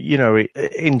if, you know,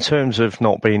 in terms of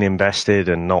not being invested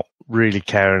and not really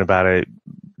caring about it,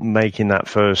 making that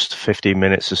first 15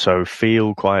 minutes or so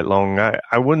feel quite long,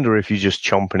 I wonder if you're just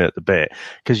chomping at the bit,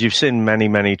 because you've seen many,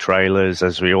 many trailers,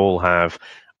 as we all have,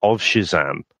 of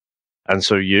Shazam. And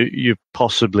so you're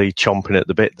possibly chomping at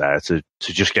the bit there to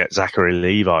just get Zachary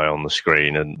Levi on the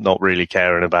screen and not really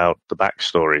caring about the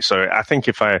backstory. So I think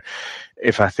if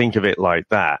I think of it like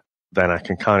that, then I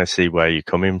can kind of see where you're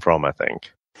coming from, I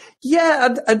think.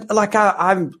 Yeah, and like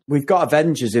we've got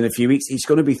Avengers in a few weeks. It's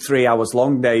going to be 3 hours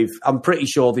long, Dave. I'm pretty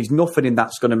sure there's nothing in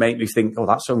that's going to make me think, oh,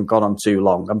 that's gone on too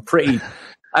long. I'm pretty...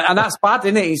 And that's bad,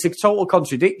 isn't it? It's a total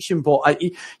contradiction. But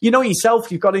you know yourself,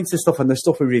 you've got into stuff, and the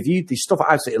stuff we reviewed, there's stuff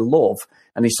I absolutely love,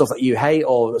 and there's stuff that you hate,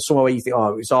 or somewhere where you think,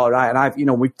 oh, it's all right.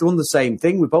 And we've done the same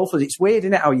thing with both of us. It's weird,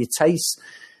 isn't it, how your tastes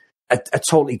are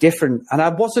totally different. And I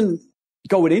wasn't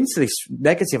going into this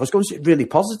negative. I was going to really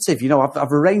positive. You know,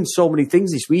 I've arranged so many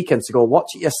things this weekend to go watch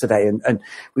it yesterday, and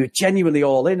we were genuinely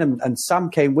all in, and Sam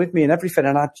came with me and everything.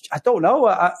 And I don't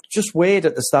know, just weird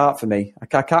at the start for me.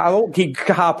 I won't keep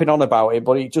harping on about it,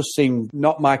 but it just seemed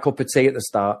not my cup of tea at the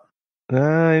start.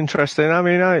 Interesting. I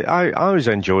mean, I was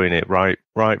enjoying it right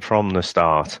from the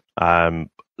start.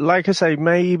 Like I say,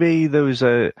 maybe there was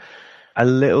a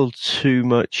little too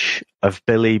much of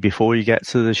Billy before you get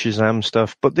to the Shazam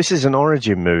stuff, but this is an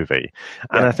origin movie.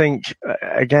 And I think,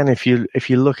 again, if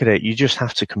you look at it, you just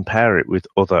have to compare it with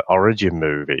other origin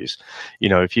movies. You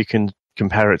know, if you can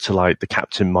compare it to like the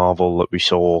Captain Marvel that we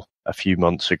saw a few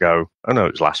months ago. I know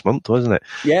it was last month, wasn't it?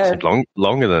 Yeah. It's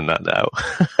longer than that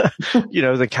now. You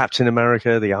know, the Captain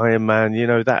America, the Iron Man, you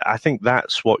know, that I think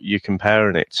that's what you're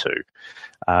comparing it to.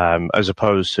 As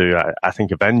opposed to, I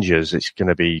think Avengers, it's going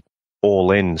to be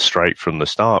all in straight from the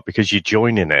start because you're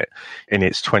joining it in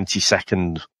its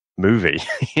 20-second movie,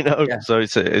 you know, so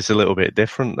it's a little bit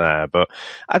different there. But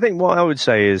I think what I would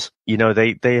say is, you know,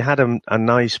 they had a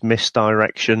nice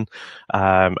misdirection.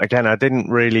 Again, I didn't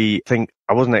really think,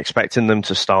 I wasn't expecting them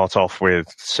to start off with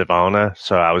Sivana,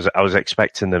 so I was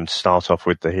expecting them to start off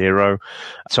with the hero.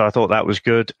 So I thought that was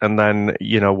good. And then,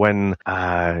 you know, when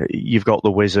you've got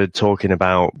the wizard talking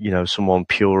about, you know, someone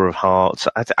pure of heart,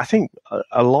 I think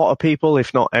a lot of people,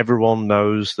 if not everyone,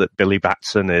 knows that Billy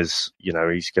Batson is, you know,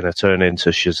 he's going to turn into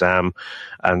Shazam.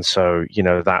 And so, you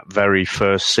know, that very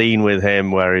first scene with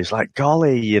him where he's like,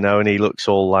 golly, you know, and he looks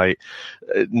all like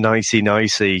nicey,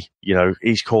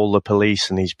 he's called the police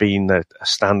and he's been a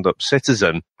stand-up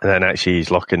citizen. And then actually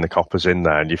he's locking the coppers in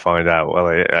there, and you find out, well,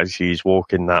 actually he's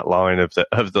walking that line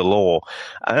of the law.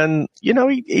 And,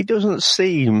 he doesn't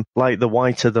seem like the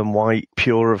whiter-than-white,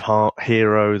 pure-of-heart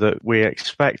hero that we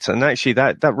expect. And actually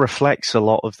that reflects a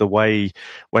lot of the way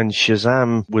when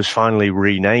Shazam was finally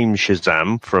renamed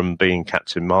Shazam from being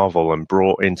Captain Marvel and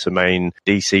brought into main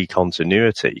DC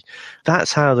continuity.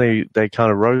 That's how they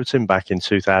kind of wrote him back in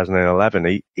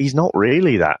 2011. He's not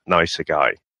really that nice a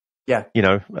guy. Yeah.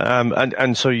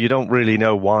 And so you don't really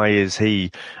know, why is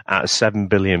he, at 7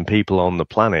 billion people on the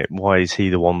planet, why is he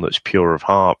the one that's pure of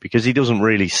heart? Because he doesn't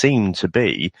really seem to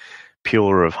be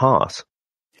pure of heart.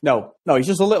 No, he's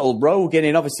just a little rogue.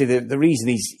 And obviously the reason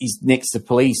he's nixed the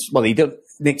police, well, he don't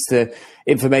nix the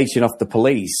information off the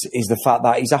police, is the fact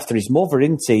that he's after his mother,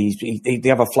 isn't he? They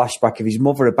have a flashback of his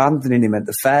mother abandoning him at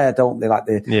the fair, don't they?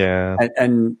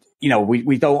 And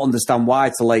we don't understand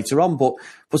why till later on. But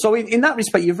so in that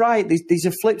respect, you're right. There's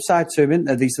a flip side to him, isn't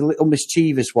there? There's a little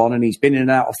mischievous one, and he's been in and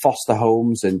out of foster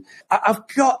homes. And I've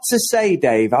got to say,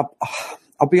 Dave,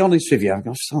 I'll be honest with you, I'm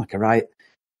going to sound like a right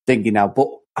thingy now, but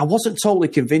I wasn't totally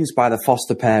convinced by the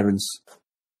foster parents.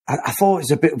 I thought it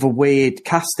was a bit of a weird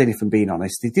casting, if I'm being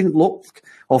honest. They didn't look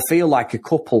or feel like a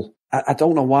couple. I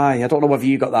don't know why. I don't know whether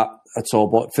you got that at all,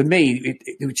 but for me,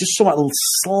 it was just somewhat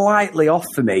slightly off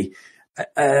for me.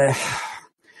 I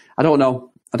don't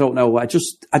know.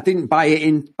 I didn't buy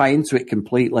into it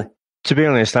completely. To be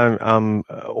honest, I'm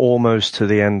almost to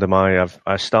the end of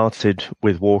I started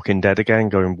with Walking Dead again,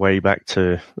 going way back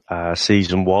to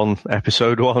season 1,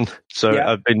 episode 1. So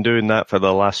yeah. I've been doing that for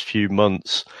the last few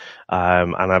months,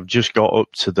 and I've just got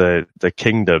up to the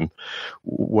kingdom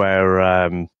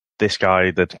where this guy,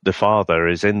 the father,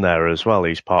 is in there as well.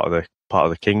 He's part of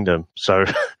the kingdom. So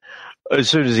as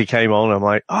soon as he came on, I'm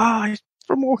like, he's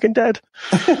from Walking Dead.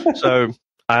 So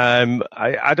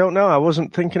I don't know. I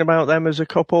wasn't thinking about them as a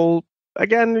couple.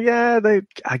 Again, yeah, they,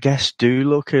 I guess, do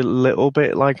look a little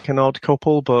bit like an odd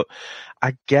couple, but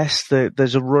I guess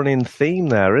there's a running theme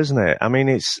there, isn't it? I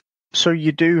mean, so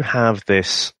you do have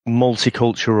this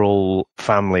multicultural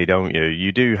family, don't you?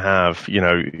 You do have,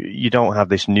 you don't have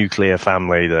this nuclear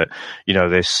family that,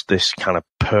 this kind of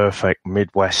perfect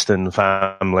Midwestern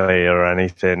family or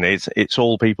anything. It's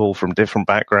all people from different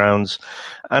backgrounds.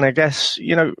 And I guess,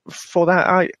 for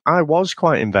that, I was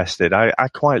quite invested. I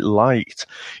quite liked,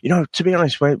 to be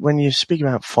honest, when you speak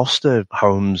about foster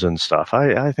homes and stuff,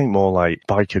 I think more like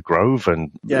Biker Grove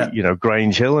and,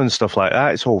 Grange Hill and stuff like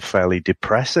that. It's all fairly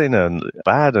depressing and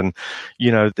bad. And,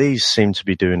 these seem to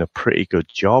be doing a pretty good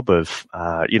job of,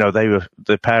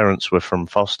 the parents were from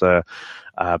foster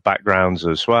backgrounds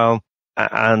as well.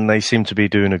 And they seem to be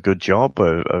doing a good job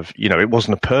of it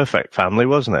wasn't a perfect family,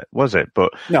 wasn't it? Was it?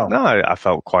 But no, I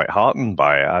felt quite heartened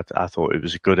by it. I thought it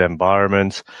was a good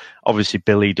environment. Obviously,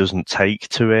 Billy doesn't take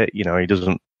to it. He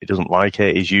doesn't like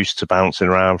it. He's used to bouncing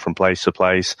around from place to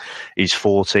place. He's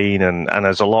 14, and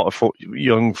as a lot of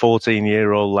young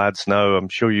 14-year-old lads know, I'm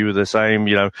sure you were the same.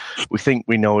 We think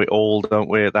we know it all, don't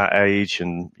we, at that age?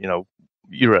 And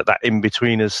you're at that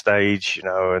in-betweener stage,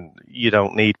 and you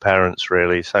don't need parents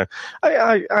really. So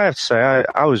I have to say,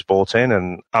 I was bought in,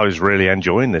 and I was really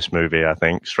enjoying this movie, I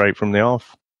think, straight from the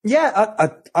off. Yeah,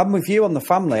 I'm with you on the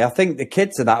family. I think the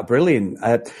kids are that brilliant.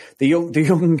 The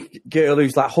young girl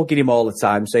who's like hugging him all the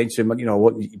time, saying to him,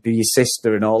 what, be your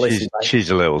sister and all this. She's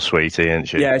a little sweetie, isn't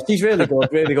she? Yeah, she's really good,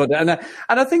 really good. And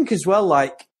I think as well,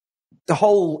 like the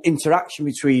whole interaction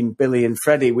between Billy and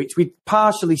Freddie, which we'd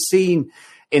partially seen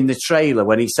in the trailer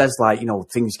when he says, like,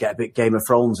 things get a bit Game of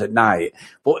Thrones at night.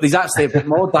 But there's actually a bit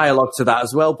more dialogue to that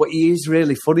as well. But he is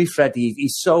really funny, Freddie.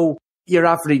 He's so your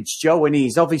average Joe, and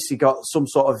he's obviously got some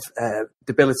sort of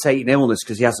debilitating illness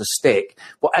because he has a stick.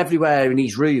 But everywhere in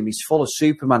his room, he's full of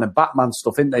Superman and Batman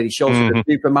stuff, isn't there? He shows the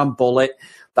Superman bullet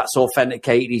that's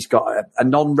authenticated. He's got a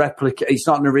non-replica. It's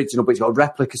not an original, but he's got a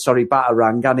replica,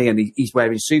 Batarang, and he's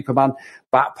wearing Superman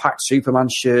backpack, Superman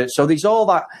shirt. So there's all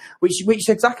that, which is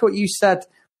exactly what you said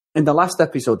in the last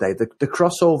episode, Dave. The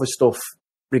crossover stuff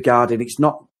regarding it's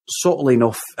not subtle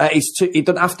enough. It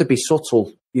doesn't have to be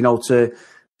subtle,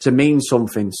 to mean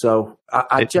something. So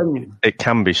I genuinely... It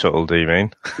can be subtle, do you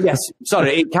mean? Yes,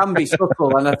 sorry, it can be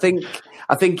subtle. And I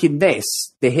think in this,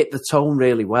 they hit the tone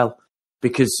really well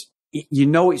because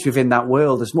it's within that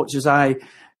world. As much as I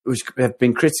have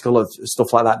been critical of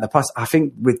stuff like that in the past, I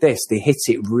think with this, they hit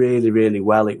it really, really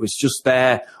well. It was just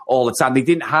there all the time. They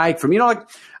didn't hide from, like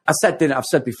I've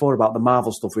said before about the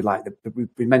Marvel stuff we like.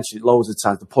 We mentioned it loads of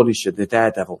times, the Punisher, the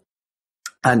Daredevil.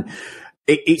 And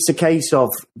it's a case of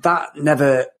that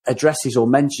never addresses or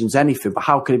mentions anything, but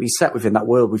how can it be set within that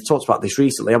world? We've talked about this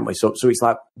recently, haven't we? So it's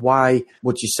like, why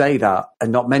would you say that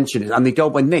and not mention it? And they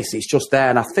don't win this, it's just there.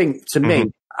 And I think, to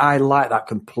me, I like that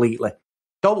completely.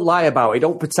 Don't lie about it.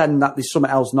 Don't pretend that there's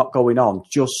something else not going on.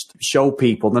 Just show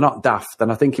people they're not daft.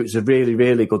 And I think it was a really,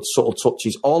 really good subtle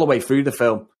touches all the way through the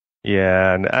film.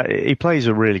 Yeah, and he plays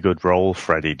a really good role,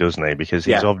 Freddy, doesn't he? Because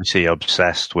he's obviously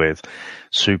obsessed with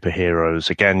superheroes.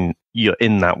 Again, you're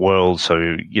in that world,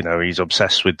 so, you know, he's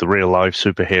obsessed with the real-life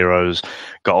superheroes,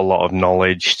 got a lot of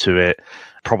knowledge to it,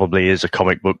 probably is a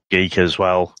comic book geek as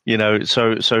well. You know,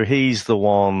 so he's the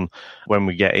one, when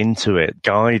we get into it,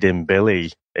 guiding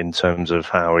Billy in terms of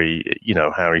how he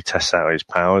tests out his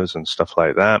powers and stuff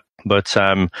like that. But,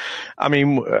 I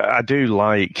mean, I do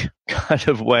like kind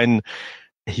of when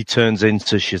he turns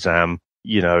into Shazam,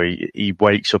 you know, he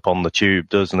wakes up on the tube,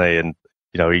 doesn't he? And,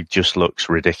 you know, he just looks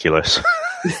ridiculous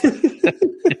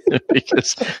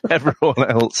because everyone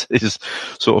else is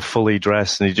sort of fully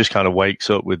dressed and he just kind of wakes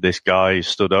up with this guy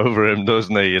stood over him,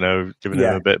 doesn't he? You know, giving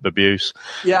him a bit of abuse.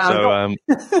 Yeah. So,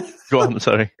 go on,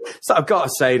 sorry. So I've got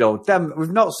to say, though,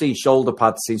 we've not seen shoulder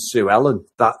pads since Sue Ellen,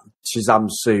 that Shazam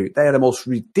suit. They are the most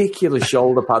ridiculous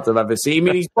shoulder pads I've ever seen. I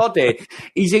mean, his body,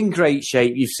 he's in great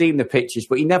shape. You've seen the pictures,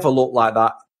 but he never looked like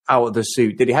that out of the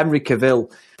suit, did he? Henry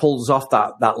Cavill pulls off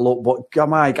that look, but oh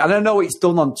my, and I know it's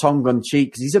done on tongue-in-cheek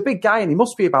because he's a big guy and he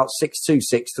must be about 6'2",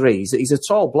 6'3". He's a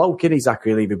tall bloke, isn't he,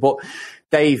 Zachary Levi? But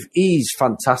Dave, he's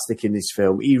fantastic in this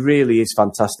film. He really is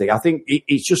fantastic. I think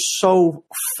it's just so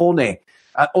funny,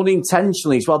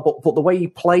 unintentionally as well, but the way he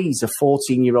plays a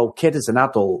 14-year-old kid as an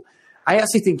adult, I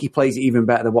actually think he plays it even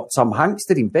better than what Tom Hanks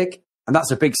did in Big, and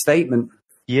that's a big statement.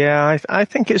 Yeah, I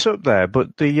think it's up there,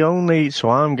 but so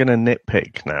I'm going to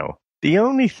nitpick now. The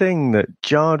only thing that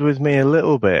jarred with me a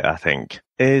little bit, I think,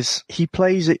 is he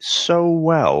plays it so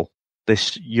well,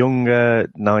 this younger,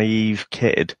 naive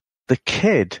kid. The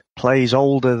kid plays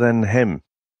older than him.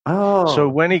 Oh. So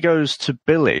when he goes to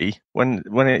Billy, when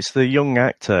it's the young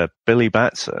actor, Billy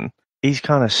Batson, he's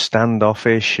kind of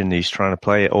standoffish and he's trying to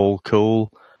play it all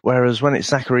cool. Whereas when it's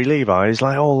Zachary Levi, he's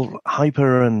like all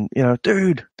hyper and, you know,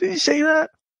 dude, did you see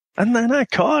that? And then I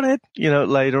caught it, you know,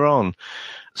 later on.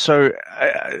 So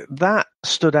that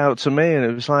stood out to me, and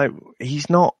it was like, he's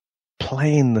not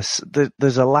playing this.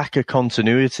 There's a lack of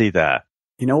continuity there.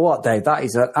 You know what, Dave? That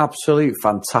is an absolute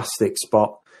fantastic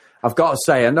spot. I've got to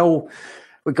say, I know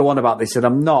we go on about this, and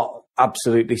I'm not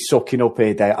absolutely sucking up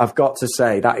here, Dave. I've got to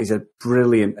say, that is a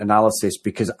brilliant analysis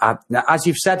because, as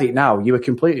you've said it now, you were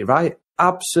completely right.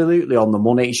 Absolutely on the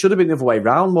money. It should have been the other way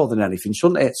around more than anything,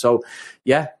 shouldn't it? So,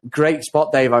 yeah, great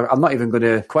spot, Dave. I'm not even going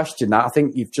to question that. I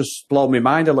think you've just blown my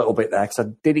mind a little bit there because I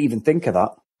didn't even think of that.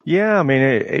 Yeah, I mean,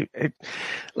 it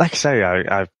like I say,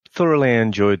 I've thoroughly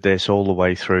enjoyed this all the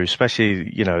way through,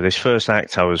 especially, you know, this first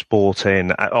act I was brought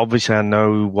in. Obviously, I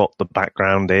know what the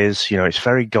background is. You know, it's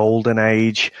very golden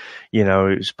age. You know,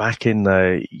 it was back in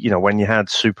the, you know, when you had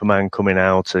Superman coming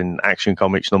out in Action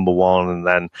Comics #1, and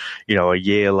then, you know, a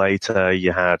year later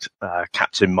you had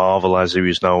Captain Marvel, as he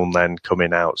was known then,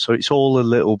 coming out. So it's all a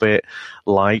little bit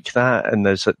like that. And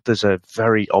there's a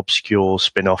very obscure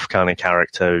spin-off kind of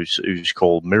character who's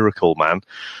called Miracle Man,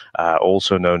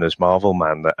 also known as Marvel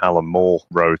Man, that Alan Moore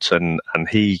wrote. And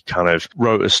he kind of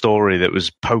wrote a story that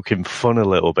was poking fun a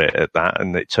little bit at that.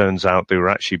 And it turns out they were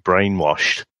actually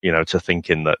brainwashed, you know, to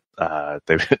thinking that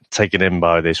they were taken in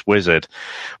by this wizard.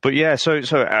 But yeah, so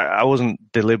I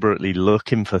wasn't deliberately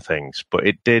looking for things, but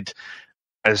it did,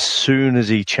 as soon as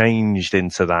he changed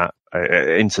into that,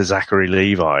 into Zachary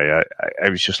Levi, I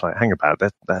was just like, hang about,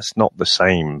 that's not the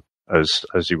same as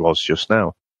he was just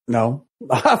now. No,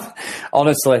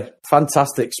 honestly,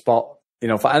 fantastic spot. You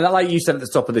know, and like you said at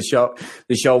the top of the show,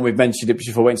 and we've mentioned it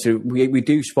before we went to, we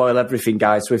do spoil everything,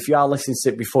 guys. So if you are listening to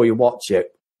it before you watch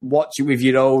it with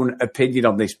your own opinion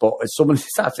on this. But as someone,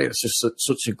 it's just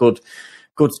such a good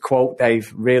quote,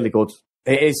 Dave. Really good.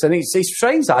 It is, and it's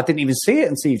strange that I didn't even see it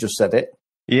until you just said it.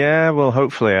 Yeah, well,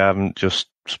 hopefully I haven't just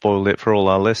spoiled it for all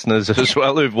our listeners as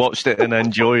well who've watched it and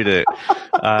enjoyed it.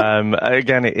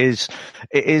 Again, it is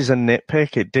a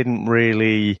nitpick. It didn't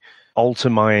really alter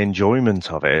my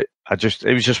enjoyment of it.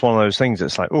 It was just one of those things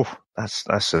that's like, oh,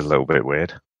 that's a little bit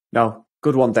weird. No,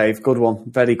 good one, Dave. Good one.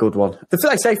 Very good one. Like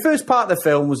I say, first part of the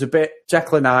film was a bit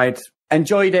Jekyll and Hyde.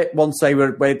 Enjoyed it once they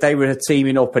were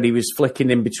teaming up and he was flicking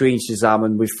in between Shazam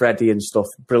and with Freddy and stuff.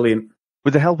 Brilliant.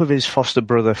 With the help of his foster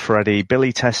brother Freddy,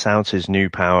 Billy tests out his new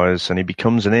powers and he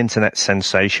becomes an internet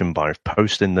sensation by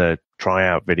posting the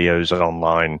tryout videos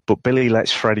online. But Billy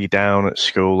lets Freddy down at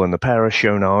school and the pair are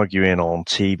shown arguing on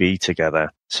TV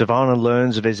together. Savannah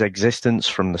learns of his existence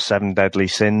from the 7 deadly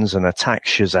sins and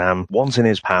attacks Shazam, wanting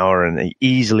his power, and he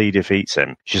easily defeats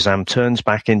him. Shazam turns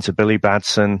back into Billy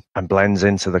Batson and blends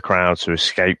into the crowd to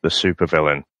escape the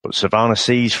supervillain. But Savannah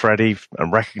sees Freddy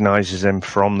and recognizes him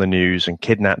from the news and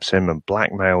kidnaps him and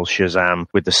blackmails Shazam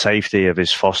with the safety of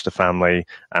his foster family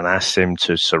and asks him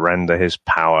to surrender his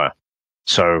power.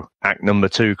 So, act number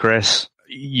 2, Chris.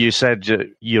 You said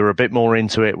you're a bit more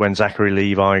into it when Zachary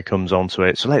Levi comes onto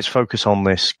it. So let's focus on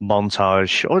this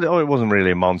montage. Oh, it wasn't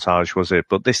really a montage, was it?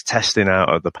 But this testing out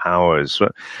of the powers.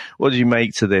 What do you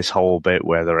make to this whole bit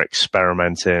where they're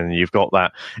experimenting? You've got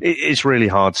that. It's really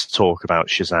hard to talk about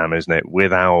Shazam, isn't it,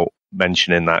 without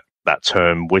mentioning that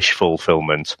term wish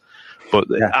fulfillment. But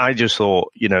yeah. I just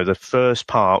thought, the first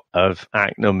part of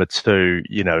act number 2,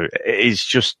 is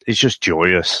just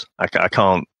joyous. I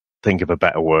can't think of a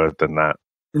better word than that.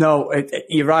 No,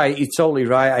 you're right. You're totally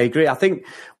right. I agree. I think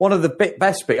one of the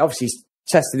best bit, obviously, he's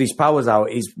testing his powers out,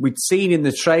 is we'd seen in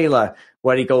the trailer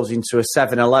where he goes into a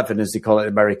 7-Eleven, as they call it in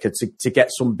America, to get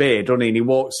some beer, doesn't he? And he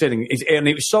walks in, and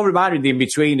it was so reminding the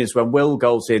In-Betweeners when Will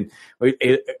goes in, and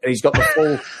he's got the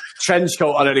full trench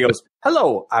coat on, and he goes,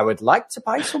 "Hello, I would like to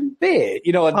buy some beer."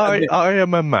 I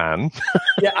am a man.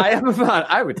 Yeah, I am a man.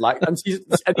 I would like, and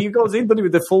he goes in,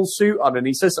 with the full suit on, and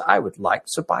he says, "I would like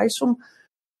to buy some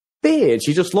beer."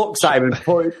 She just looks at him and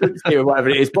points to him, whatever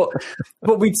it is. But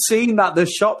we'd seen that the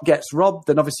shop gets robbed,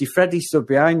 and obviously Freddy stood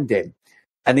behind him.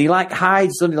 And he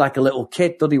hides, doesn't he, like a little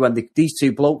kid, doesn't he, when these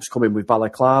 2 blokes come in with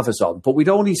balaclavas on. But we'd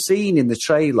only seen in the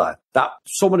trailer that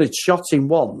someone had shot him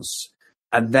once,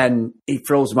 and then he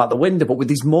throws him out the window. But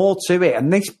there's more to it,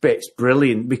 and this bit's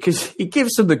brilliant, because he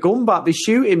gives them the gun back. They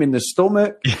shoot him in the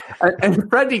stomach, and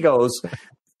Freddy goes,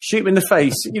 "Shoot him in the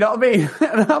face." You know what I mean?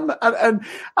 And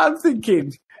I'm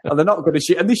thinking, oh, they're not going to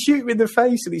shoot. And they shoot him in the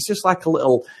face, and it's just like a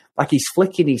little, like he's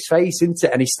flicking his face into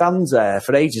it, and he stands there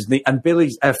for ages. And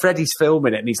Freddy's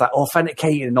filming it, and he's like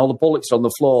authenticating, and all the bullets are on the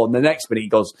floor. And the next minute he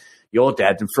goes, "You're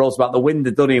dead," and throws him out the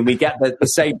window, doesn't he? And we get the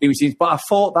same news. But I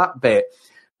thought that bit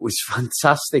was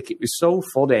fantastic. It was so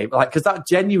funny, because that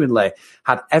genuinely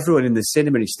had everyone in the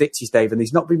cinema in stitches, Dave. And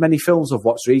there's not been many films I've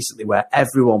watched recently where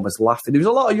everyone was laughing. There was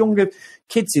a lot of younger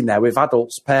kids in there with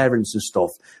adults, parents, and stuff.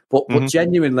 But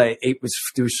genuinely, there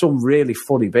was some really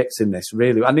funny bits in this,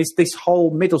 really. And this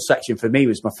whole middle section for me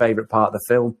was my favourite part of the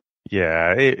film.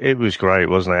 Yeah, it was great,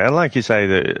 wasn't it? And like you say,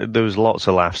 there was lots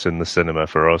of laughs in the cinema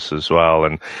for us as well.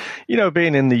 And,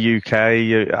 being in the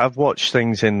UK, I've watched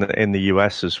things in the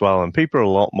US as well, and people are a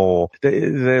lot more,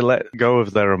 they let go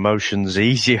of their emotions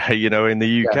easier. In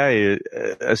the UK,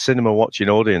 a cinema watching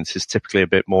audience is typically a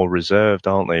bit more reserved,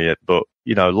 aren't they? But,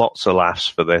 lots of laughs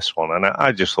for this one. And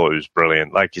I just thought it was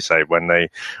brilliant. Like you say, when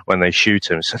they shoot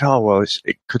him, said, "Oh, well,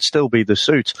 it could still be the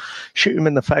suit. Shoot him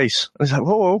in the face." And he's like,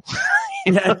 "Whoa."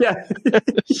 Yeah.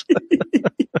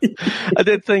 I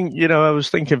did think, I was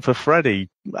thinking for Freddy,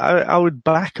 I would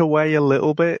back away a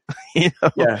little bit.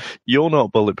 You're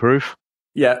not bulletproof.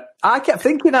 Yeah, I kept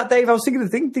thinking that, Dave. I was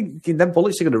thinking them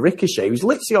bullets are going to ricochet. He was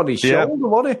literally on his shoulder,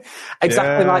 wasn't he?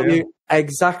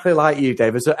 Exactly like you,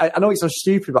 Dave. So I know it's so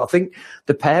stupid, but I think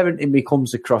the parent in me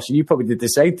comes across, and you probably did the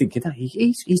same, thinking,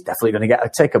 he's definitely going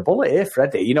to take a bullet here,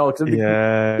 Freddy. They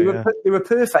were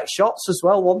perfect shots as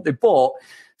well, weren't they? But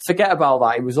forget about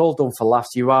that. It was all done for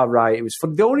laughs. You are right. It was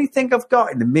fun. The only thing I've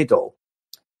got in the middle,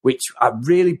 which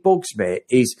really bugs me,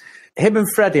 is him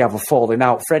and Freddy have a falling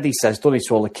out. Freddy says, doesn't he,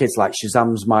 to all the kids, like,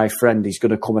 "Shazam's my friend, he's going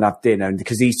to come and have dinner." And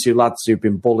because these 2 lads who've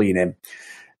been bullying him,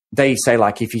 they say,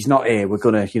 like, "If he's not here, we're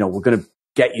going to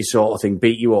get you," sort of thing,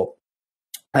 beat you up.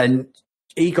 And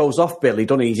he goes off Billy,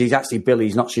 doesn't he? He's actually Billy,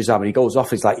 he's not Shazam. And he goes off,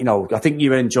 he's like, "I think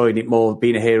you're enjoying it more,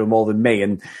 being a hero more than me."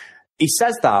 And he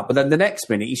says that, but then the next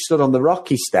minute he stood on the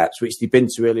Rocky steps, which they'd been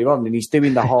to earlier on, and he's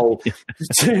doing the whole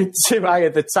to Eye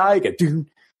of the Tiger. Doom,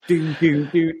 doom, doom,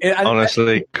 doom.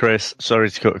 Honestly, Chris,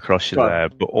 sorry to cut across you there,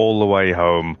 but all the way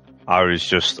home, I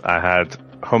had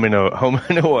humming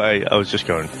away. I was just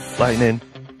going, lightning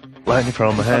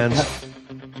from my hands.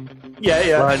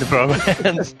 Yeah. Lightning from my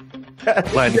hands.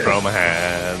 Lightning from my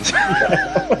hands.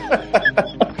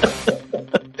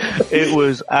 It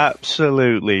was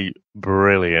absolutely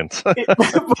brilliant. Well,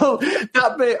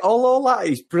 that bit, all that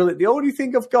is brilliant. The only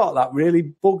thing I've got that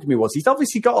really bugged me was he's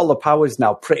obviously got all the powers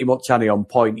now pretty much on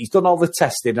point. He's done all the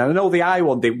testing. And I know the eye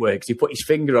one didn't work because he put his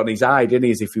finger on his eye, didn't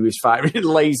he, as if he was firing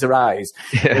laser eyes.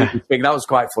 Yeah. That was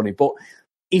quite funny. But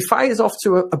he fires off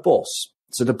to a bus.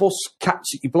 So the bus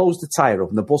he blows the tyre up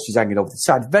and the bus is hanging over the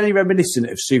side. Very reminiscent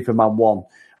of Superman 1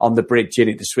 on the bridge in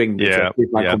it, the swing. Yeah.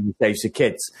 Superman comes and saves the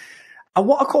kids. And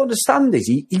what I can't understand is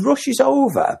he rushes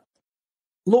over,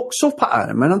 looks up at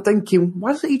him, and I'm thinking,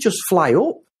 why doesn't he just fly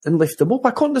up and lift him up?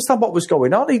 I couldn't understand what was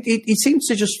going on. He seems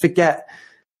to just forget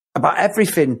about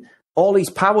everything, all his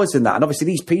powers and that. And obviously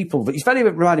these people, he's very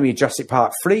reminding me of Jurassic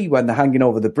Park 3 when they're hanging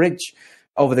over the bridge,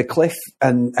 over the cliff,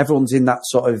 and everyone's in that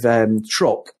sort of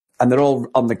truck, and they're all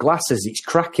on the glasses, it's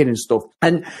cracking and stuff.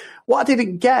 And what I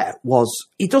didn't get was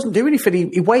he doesn't do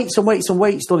anything. He waits and waits and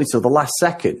waits until the last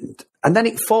second, and then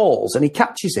it falls and he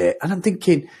catches it. And I'm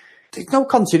thinking, there's no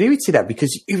continuity there,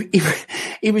 because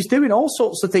he was doing all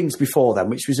sorts of things before then,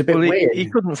 which was a bit weird. He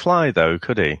couldn't fly, though,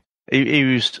 could he? He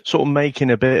was sort of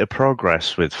making a bit of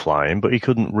progress with flying, but he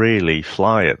couldn't really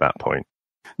fly at that point.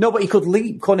 No, but he could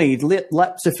leap, couldn't he? He'd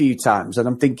leapt a few times, and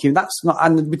I'm thinking, that's not...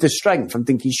 And with the strength, I'm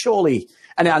thinking, surely...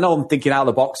 And I know I'm thinking out of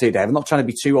the box here, Dave. I'm not trying to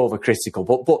be too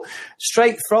overcritical, but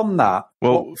straight from that...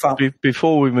 Well,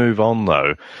 before we move on,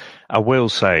 though, I will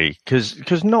say,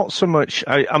 because not so much...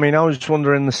 I mean, I was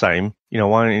wondering the same. You know,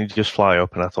 why don't you just fly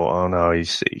up? And I thought, oh, no,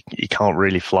 he can't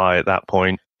really fly at that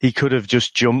point. He could have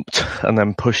just jumped and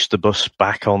then pushed the bus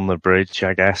back on the bridge,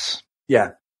 I guess.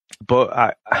 Yeah.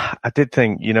 But I did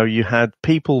think, you know, you had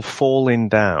people falling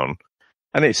down,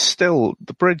 and it's still...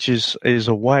 The bridge is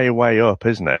a way up,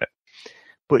 isn't it?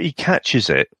 But he catches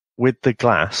it with the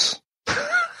glass.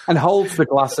 And holds the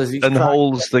glass as he's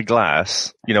holds the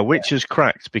glass, you know, which is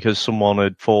cracked because someone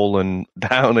had fallen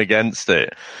down against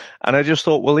it. And I just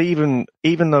thought, well, even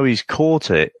though he's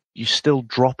caught it, you're still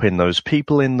dropping those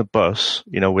people in the bus,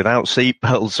 you know, without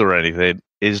seatbelts or anything,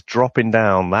 is dropping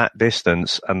down that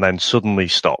distance and then suddenly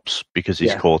stops because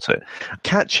he's caught it.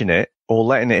 Catching it or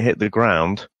letting it hit the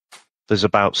ground, there's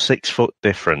about 6 foot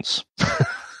difference.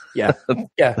 Yeah.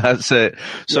 That's it.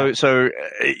 So,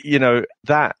 you know,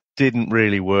 that didn't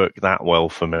really work that well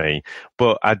for me,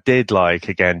 but I did like,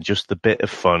 again, just the bit of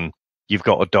fun. You've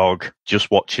got a dog just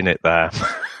watching it there.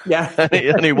 Yeah.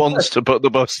 and he wants to put the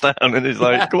bus down, and he's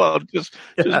like, come on, just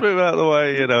move out of the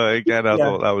way. You know, again, I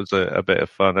thought that was a bit of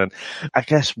fun. And I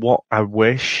guess what I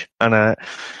wish, and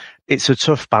it's a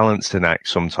tough balancing act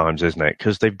sometimes, isn't it?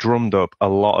 Because they've drummed up a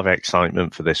lot of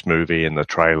excitement for this movie in the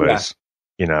trailers,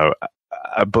 you know,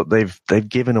 but they've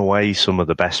given away some of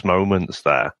the best moments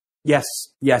there. Yes.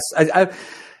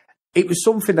 It was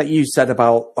something that you said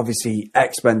about, obviously,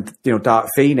 X-Men, you know, Dark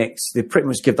Phoenix. They pretty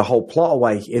much give the whole plot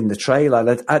away in the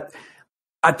trailer.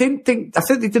 I think they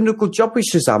did a good job with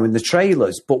Shazam in the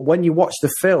trailers, but when you watch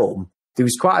the film, there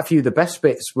was quite a few of the best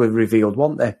bits were revealed,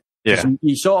 weren't there? Yeah.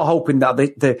 You're sort of hoping that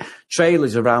the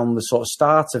trailers around the sort of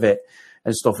start of it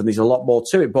and stuff, and there's a lot more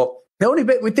to it. But the only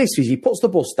bit with this is he puts the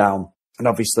bus down, and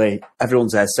obviously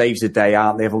everyone's there, saves the day,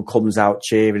 aren't they? Everyone comes out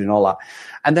cheering and all that.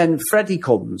 And then Freddy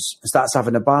comes and starts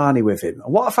having a Barney with him.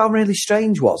 And what I found really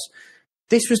strange was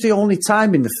this was the only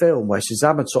time in the film where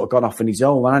Shazam had sort of gone off on his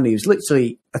own, and he was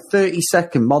literally a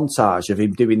 30-second montage of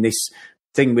him doing this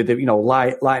thing with the, you know,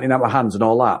 lightning out my hands and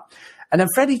all that. And then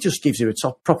Freddy just gives him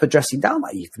a proper dressing down,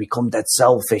 like, you've become dead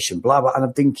selfish and blah, blah. And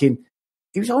I'm thinking,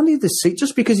 he was only the seat,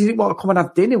 just because he didn't want to come and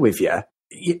have dinner with you.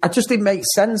 I just didn't make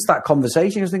sense, that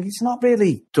conversation. I was thinking, he's not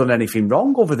really done anything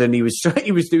wrong other than he was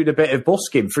doing a bit of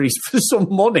busking for some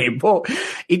money, but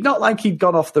he'd not like he'd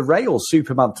gone off the rails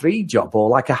Superman 3 job or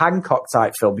like a Hancock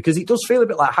type film, because it does feel a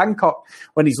bit like Hancock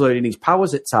when he's learning his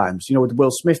powers at times, you know, with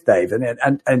Will Smith, Dave. And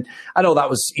I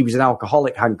know he was an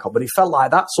alcoholic, Hancock, but it felt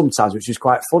like that sometimes, which was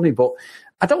quite funny. But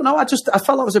I don't know. I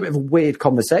felt that was a bit of a weird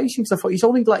conversation, because I thought he's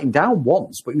only let him down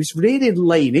once, but he was really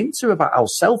laying into about how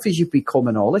selfish you've become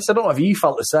and all this. I don't know if you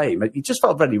felt the same. It just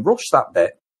felt very rushed, that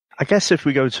bit. I guess if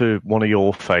we go to one of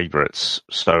your favourites,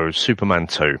 so Superman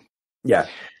 2. Yeah.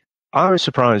 I was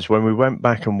surprised when we went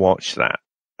back and watched that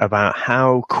about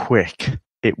how quick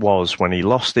it was when he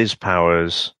lost his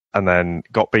powers and then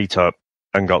got beat up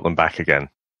and got them back again.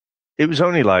 It was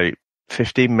only like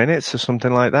 15 minutes or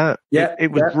something like that. Yeah,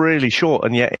 it was really short,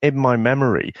 and yet in my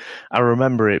memory, I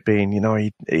remember it being, you know,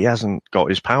 he hasn't got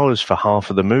his powers for half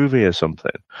of the movie or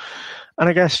something. And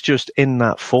I guess just in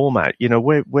that format, you know,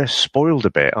 we're spoiled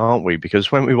a bit, aren't we?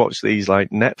 Because when we watch these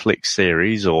like Netflix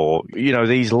series or, you know,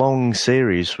 these long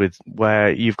series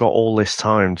where you've got all this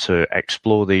time to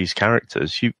explore these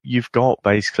characters, you've got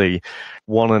basically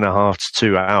 1.5 to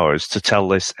 2 hours to tell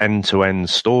this end-to-end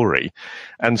story.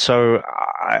 And so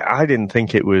I didn't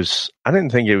think it was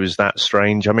that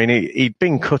strange. I mean, he'd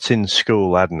been cut in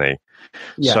school, hadn't he?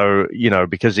 Yeah. So, you know,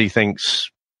 because he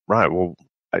thinks, right, well,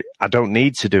 I don't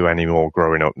need to do any more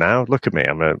growing up now. Look at me.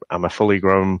 I'm a fully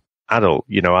grown adult.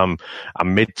 You know, I'm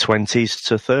mid-20s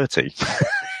to 30.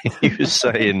 He was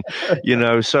saying, you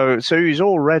know, so he's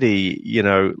already, you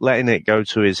know, letting it go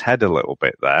to his head a little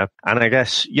bit there. And I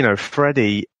guess, you know,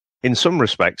 Freddy, in some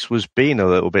respects, was being a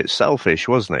little bit selfish,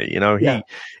 wasn't he? You know,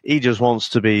 he just wants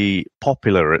to be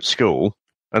popular at school,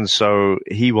 and so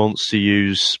he wants to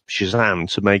use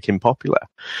Shazam to make him popular.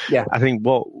 Yeah. I think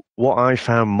what I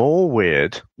found more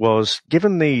weird was,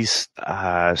 given these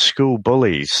school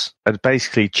bullies had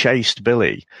basically chased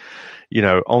Billy, you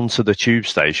know, onto the tube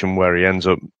station where he ends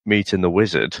up meeting the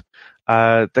wizard,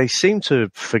 they seem to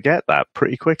forget that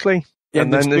pretty quickly. Yeah,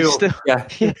 and then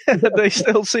they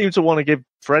still seem to want to give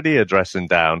Freddy a dressing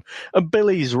down, and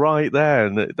Billy's right there,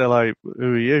 and they're like,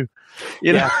 "Who are you?"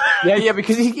 You know? Yeah,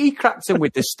 because he cracked him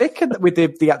with the stick and with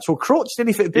the actual crutch. Didn't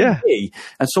he? If it had been me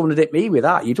and someone had hit me with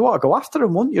that, you'd want to go after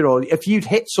him, wouldn't you? Or if you'd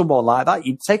hit someone like that,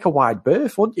 you'd take a wide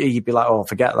berth, wouldn't you? You'd be like, "Oh,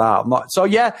 forget that." I'm not. So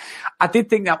yeah, I did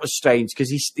think that was strange because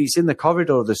he's in the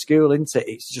corridor of the school, isn't it?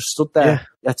 It's just stood there.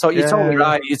 You're totally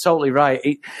right. You're totally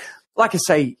right. Like I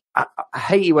say, I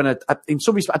hate it when in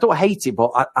some respects, I don't hate it,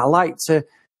 but I like to,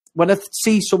 when I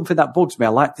see something that bugs me,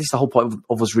 this is the whole point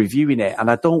of us reviewing it,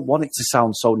 and I don't want it to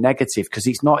sound so negative, because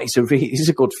it's not, it's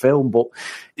a good film, but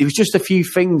it was just a few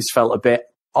things felt a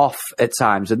bit off at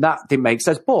times, and that didn't make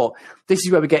sense. But this is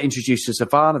where we get introduced to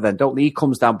Savannah then, don't we? He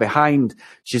comes down behind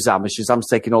Shazam, and Shazam's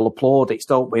taking all the plaudits,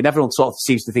 don't we? And everyone sort of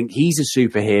seems to think he's a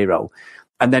superhero.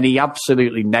 And then he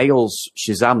absolutely nails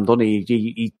Shazam, doesn't he?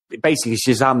 He basically,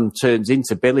 Shazam turns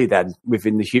into Billy then,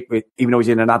 even though he's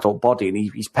in an adult body, and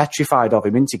he's petrified of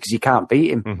him, isn't he? Because he can't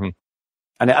beat him. Mm-hmm.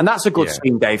 And that's a good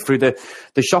scene, Dave, through the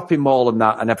shopping mall and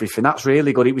that and everything. That's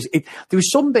really good. There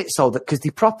was some bits though that, because they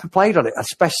proper played on it,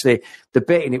 especially the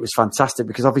bit in it was fantastic,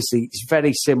 because obviously it's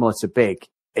very similar to Big.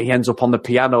 He ends up on the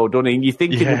piano, doesn't he? And you're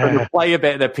thinking he's going to play a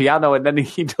bit of the piano, and then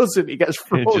he doesn't. He gets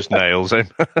thrown. He just nails him.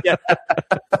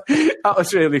 That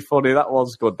was really funny. That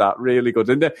was good. That really good.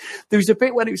 And there was a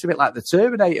bit when it was a bit like the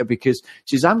Terminator, because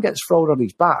Shazam gets thrown on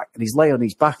his back and he's lay on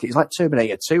his back. It's like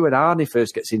Terminator 2 when Arnie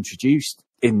first gets introduced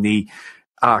in the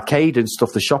arcade and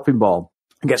stuff, the shopping mall,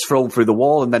 and gets thrown through the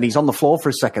wall, and then he's on the floor for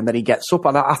a second, then he gets up.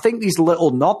 And I think these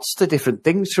little nods to different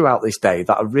things throughout this day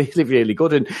that are really, really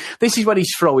good. And this is when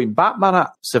he's throwing Batman at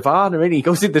Savannah, and he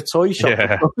goes in the toy shop.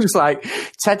 Yeah. It's like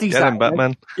Teddy's get him,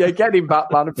 Batman. Yeah, get him,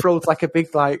 Batman, and throws like a big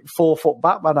 4-foot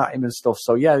Batman at him and stuff.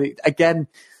 So yeah, again,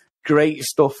 great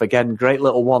stuff. Again, great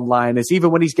little one-liners. Even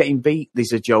when he's getting beat,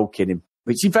 there's a joke in him,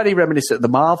 which is very reminiscent of the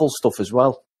Marvel stuff as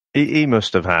well. He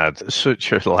must have had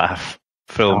such a laugh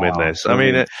filming this. I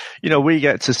mean, we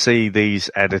get to see these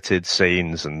edited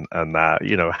scenes and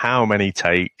that, how many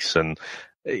takes, and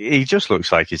he just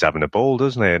looks like he's having a ball,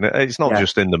 doesn't he? And it's not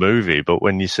just in the movie, but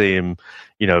when you see him,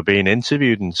 being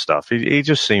interviewed and stuff, he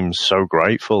just seems so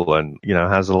grateful and,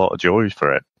 has a lot of joy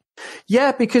for it.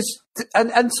 Yeah, because,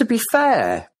 and to be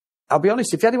fair, I'll be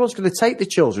honest, if anyone's going to take the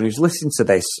children who's listened to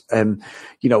this,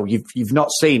 you've not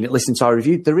seen it, listen to our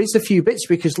review, there is a few bits,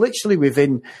 because literally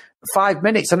within 5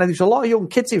 minutes, and there's a lot of young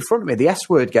kids in front of me, the S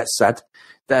word gets said,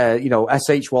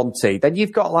 SH1T. Then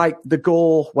you've got like the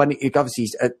gore when it obviously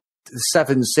the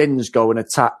 7 sins go and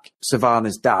attack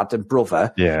Savannah's dad and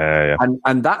brother. Yeah.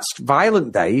 And that's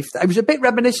violent, Dave. It was a bit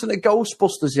reminiscent of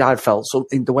Ghostbusters, I felt, so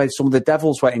in the way some of the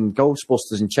devils went in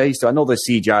Ghostbusters and chased her. I know the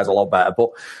CGI is a lot better, but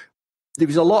there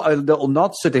was a lot of little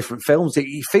nods to different films. It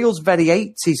feels very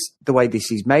 80s the way this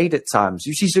is made at times,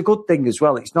 which is a good thing as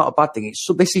well. It's not a bad thing.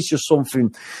 This is just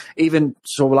something, even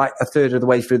so, like two-thirds of the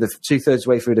way through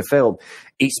the film,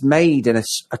 it's made in a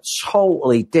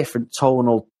totally different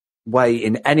tonal way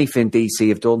in anything DC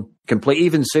have done.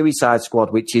 Even Suicide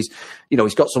Squad, which is,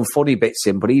 it's got some funny bits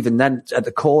in, but even then, at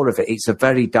the core of it, it's a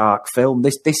very dark film.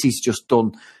 This is just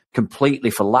done completely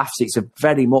for laughs. It's a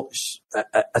very much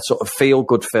a sort of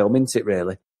feel-good film, isn't it,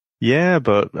 really? Yeah,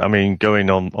 but, I mean, going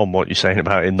on what you're saying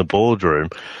about in the boardroom,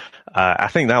 I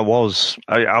think that was...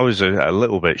 I was a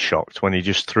little bit shocked when he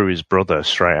just threw his brother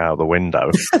straight out the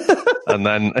window. And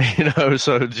then,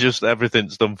 so just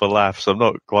everything's done for laughs. I'm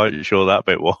not quite sure that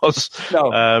bit was.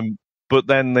 No. But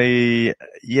then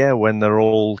when they're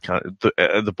all at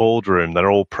the boardroom, they're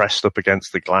all pressed up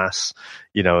against the glass,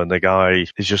 and the guy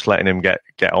is just letting him get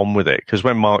on with it. Because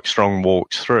when Mark Strong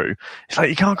walks through, it's like,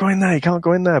 you can't go in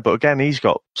there. But again, he's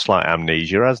got slight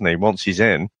amnesia, hasn't he? Once he's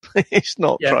in, he's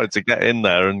not trying to get in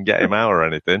there and get him out or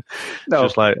anything. No. It's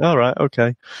just like, all right,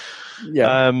 okay.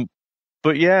 Yeah.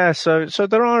 But yeah, so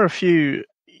there are a few,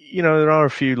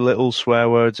 little swear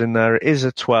words in there. It is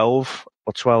a 12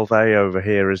 or 12A over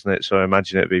here, isn't it? So I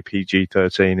imagine it'd be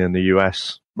PG-13 in the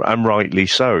US, and rightly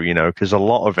so, because a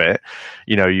lot of it,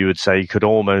 you would say could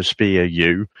almost be a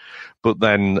U, but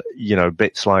then,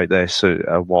 bits like this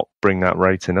are what bring that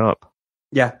rating up.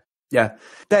 Yeah. Yeah.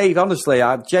 Dave, honestly,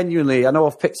 I know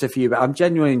I've picked a few, but I'm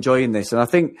genuinely enjoying this. And I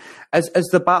think as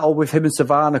the battle with him and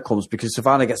Savannah comes, because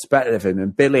Savannah gets better of him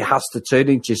and Billy has to turn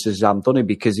into Shazam, doesn't he?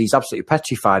 Because he's absolutely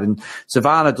petrified and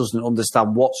Savannah doesn't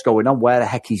understand what's going on, where the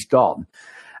heck he's gone.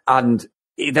 And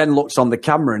he then looks on the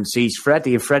camera and sees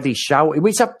Freddy, and Freddy's shouting,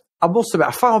 which I must admit,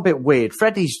 I found a bit weird.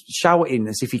 Freddy's shouting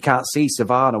as if he can't see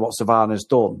Savannah, what Savannah's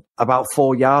done, about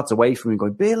 4 yards away from him,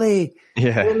 going, Billy,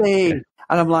 Billy.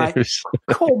 And I'm like,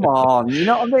 come on, you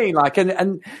know what I mean? Like,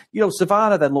 and you know,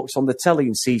 Savannah then looks on the telly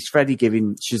and sees Freddy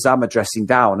giving Shazam a dressing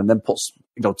down, and then puts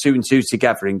 2 and 2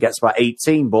 together and gets about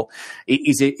 18. But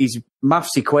his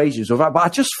maths equations were right. But I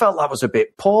just felt that was a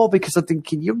bit poor because I'm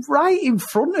thinking, you're right in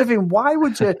front of him. Why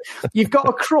would you? You've got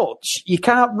a crutch. You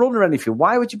can't run or anything.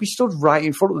 Why would you be stood right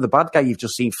in front of the bad guy you've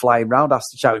just seen flying around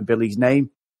after shouting Billy's name?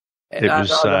 It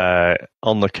was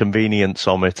on the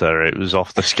convenience-ometer. It was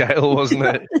off the scale, wasn't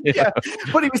it? Yeah,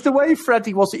 but it was the way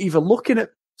Freddy wasn't even looking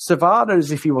at Savannah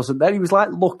as if he wasn't there. He was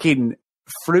like looking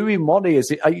through him,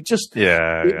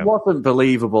 it wasn't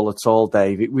believable at all,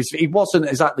 Dave. It wasn't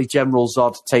exactly General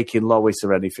Zod taking Lois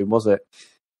or anything, was it?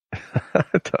 I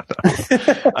don't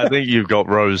know. I think you've got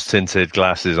rose-tinted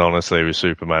glasses, honestly, with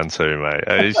Superman 2, mate.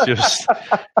 It's just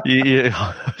you're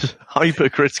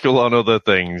hypercritical on other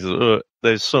things.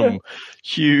 There's some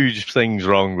huge things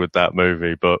wrong with that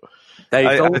movie, but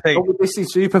I think this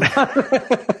is Superman.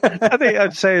 I think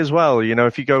I'd say as well,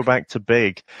 if you go back to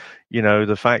Big,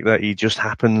 the fact that he just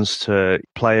happens to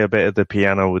play a bit of the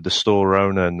piano with the store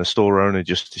owner, and the store owner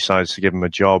just decides to give him a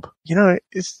job.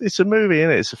 It's a movie,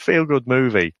 isn't it? It's a feel-good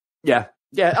movie. Yeah.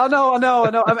 Yeah, I know.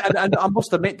 And I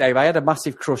must admit, Dave, I had a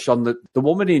massive crush on the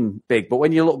woman in Big, but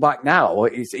when you look back now,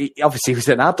 obviously he was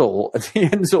an adult and he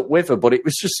ends up with her, but it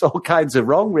was just all kinds of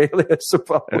wrong, really, I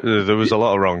suppose. There was a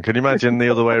lot of wrong. Can you imagine the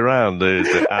other way around,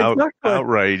 the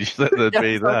outrage that there'd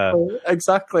be there?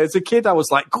 Exactly. As a kid, I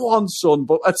was like, go on, son,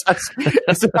 but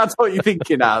as an adult, you're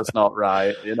thinking, that's not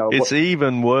right. It's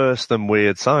even worse than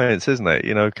Weird Science, isn't it?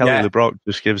 Kelly LeBrock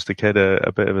just gives the kid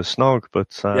a bit of a snog,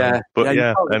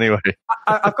 anyway.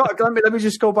 I've got. Let me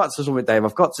just go back to something, Dave.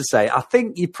 I've got to say, I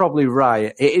think you're probably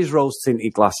right. It is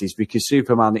rose-tinted glasses because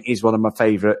Superman is one of my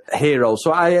favourite heroes.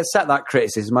 So I accept that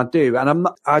criticism. I do, and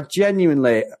I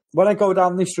genuinely, when I go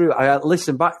down this route, I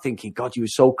listen back thinking, God, you were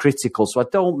so critical. So I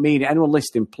don't mean it. Anyone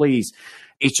listening, please.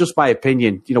 It's just my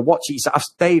opinion. Watch it.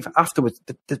 Dave, afterwards,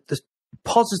 the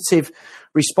positive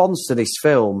response to this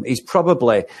film is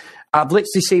probably, I've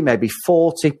literally seen maybe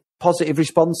 40 positive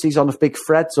responses on big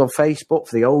threads on Facebook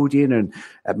for the Odeon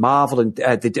and Marvel and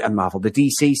the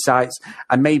DC sites,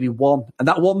 and maybe one. And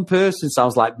that one person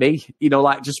sounds like me,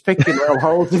 like just picking little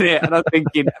holes in it. And I'm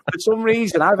thinking, for some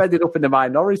reason, I've ended up in the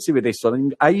minority with this one.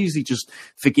 And I usually just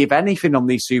forgive anything on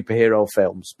these superhero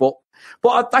films. But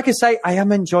like I say, I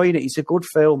am enjoying it. It's a good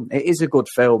film. It is a good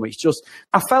film. It's just,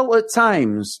 I felt at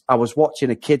times I was watching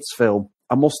a kid's film,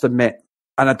 I must admit.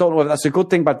 And I don't know if that's a good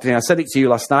thing, bad thing. I said it to you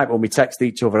last night when we texted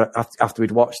each other after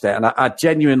we'd watched it. And I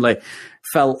genuinely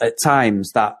felt at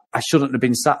times that I shouldn't have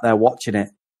been sat there watching it.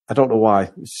 I don't know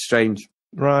why. It's strange.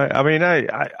 Right. I mean,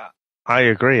 I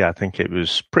agree. I think it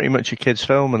was pretty much a kid's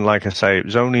film. And like I say, it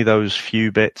was only those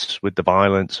few bits with the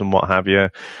violence and what have you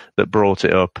that brought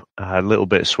it up. A little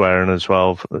bit of swearing as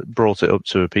well, brought it up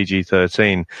to a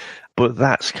PG-13. But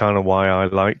that's kind of why I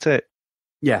liked it.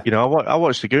 Yeah. I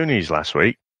watched The Goonies last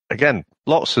week. Again,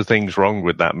 lots of things wrong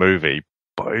with that movie,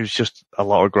 but it was just a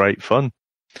lot of great fun.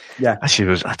 Yeah.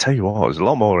 Actually, I tell you what, it was a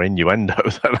lot more innuendo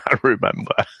than I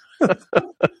remember.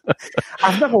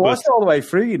 I've never watched it all the way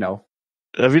through,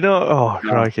 Have you not? Oh,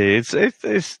 crikey.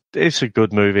 It's a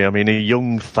good movie. I mean, a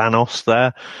young Thanos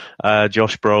there.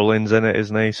 Josh Brolin's in it,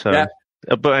 isn't he? So, yeah.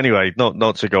 But anyway,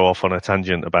 not to go off on a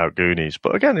tangent about Goonies.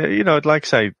 But again, I'd like to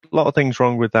say, a lot of things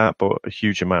wrong with that, but a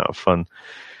huge amount of fun.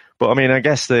 But I mean, I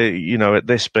guess at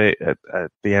this bit, at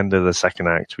the end of the second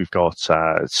act, we've got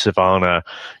Savannah.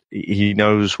 He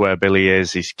knows where Billy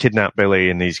is. He's kidnapped Billy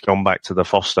and he's gone back to the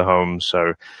foster home.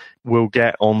 So we'll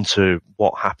get on to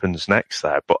what happens next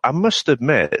there. But I must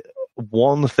admit,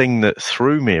 one thing that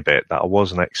threw me a bit that I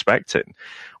wasn't expecting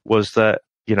was that,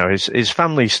 his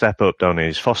family step up, don't they?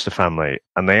 His foster family,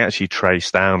 and they actually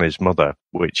trace down his mother,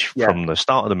 which from the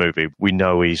start of the movie, we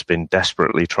know he's been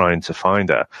desperately trying to find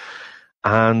her.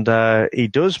 And he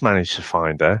does manage to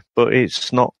find her, but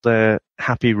it's not the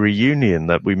happy reunion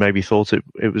that we maybe thought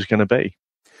it was going to be.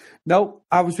 No,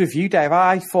 I was with you, Dave.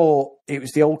 I thought it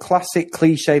was the old classic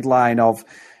cliched line of,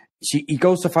 he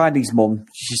goes to find his mum.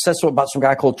 She says something about some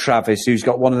guy called Travis, who's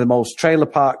got one of the most trailer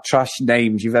park trash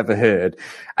names you've ever heard.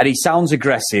 And he sounds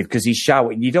aggressive because he's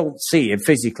shouting. You don't see him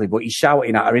physically, but he's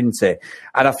shouting at her, isn't he?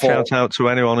 And I thought, shout out to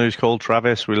anyone who's called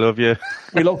Travis. We love you.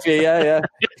 We love you, yeah.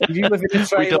 If you live in a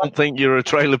trailer, we don't think you're a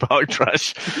trailer park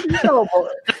trash. No,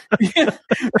 but...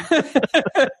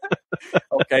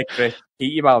 Okay, Chris,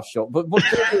 keep your mouth shut. But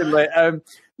genuinely,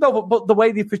 but the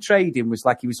way they portrayed him was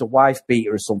like he was a wife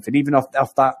beater or something, even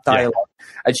off that dialogue. Yeah.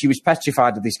 And she was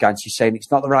petrified of this guy, and she's saying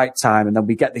it's not the right time. And then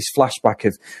we get this flashback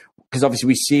of, because obviously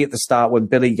we see at the start when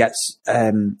Billy gets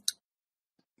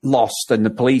lost and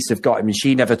the police have got him, and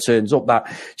she never turns up,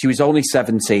 that she was only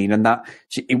 17 and that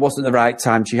it wasn't the right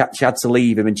time. She had to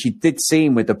leave him, and she did see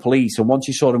him with the police. And once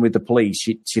she saw him with the police,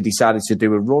 she decided to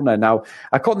do a runner. Now,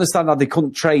 I couldn't understand how they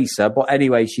couldn't trace her, but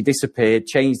anyway, she disappeared,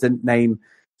 changed the name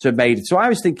to Maiden. So I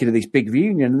was thinking of this big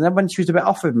reunion, and then when she was a bit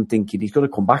off of him, thinking he's going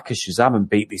to come back as Shazam and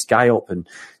beat this guy up and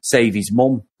save his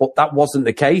mum. But that wasn't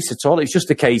the case at all. It's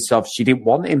just a case of she didn't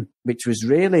want him, which was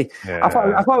really... Yeah. I thought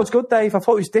it was good, Dave. I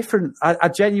thought it was different. I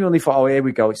genuinely thought, oh, here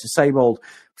we go. It's the same old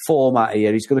format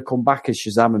here. He's going to come back as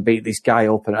Shazam and beat this guy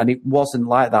up. And it wasn't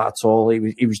like that at all.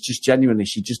 It was just genuinely,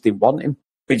 she just didn't want him,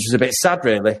 which was a bit sad,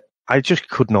 really. I just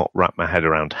could not wrap my head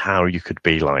around how you could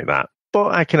be like that.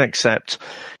 But I can accept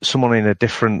someone in a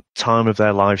different time of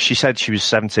their life. She said she was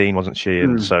 17, wasn't she?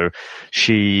 And so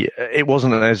it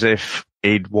wasn't as if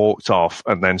he'd walked off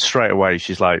and then straight away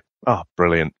she's like, oh,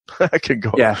 brilliant. I can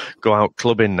go out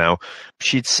clubbing now.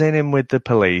 She'd seen him with the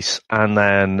police and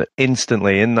then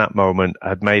instantly in that moment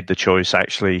had made the choice,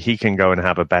 actually, he can go and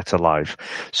have a better life.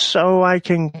 So I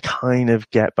can kind of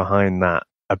get behind that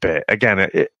a bit. Again,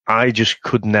 I just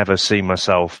could never see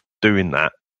myself doing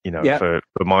that. For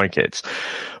my kids.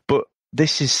 But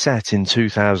this is set in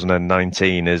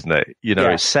 2019, isn't it?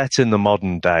 It's set in the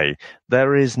modern day.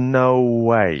 There is no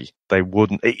way they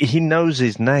wouldn't. He knows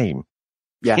his name.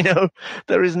 Yeah.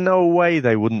 There is no way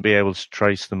they wouldn't be able to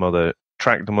track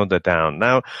the mother down.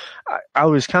 Now, I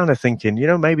was kind of thinking,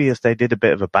 maybe if they did a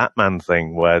bit of a Batman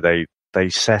thing where they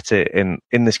set it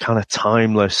in this kind of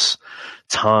timeless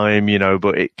time,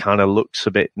 but it kind of looks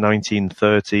a bit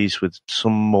 1930s with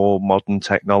some more modern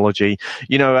technology.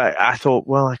 I thought,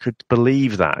 well, I could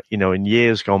believe that, in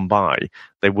years gone by,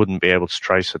 they wouldn't be able to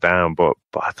trace her down. But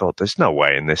I thought there's no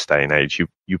way in this day and age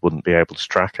you wouldn't be able to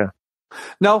track her.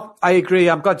 No, I agree.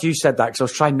 I'm glad you said that because I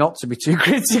was trying not to be too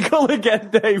critical again,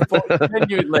 Dave. But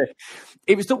genuinely,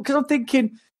 it was because I'm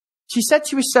thinking, she said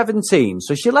she was 17,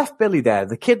 so she left Billy there.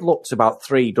 The kid looks about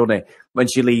 3, doesn't he, when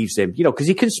she leaves him? Because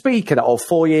he can speak at all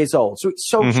 4 years old. So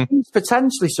she's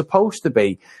potentially supposed to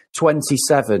be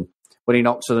 27 when he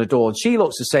knocks on the door. And she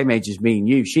looks the same age as me and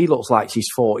you. She looks like she's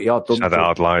 40-odd, doesn't she? She's had a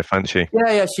hard life, hasn't she?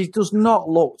 Yeah, she does not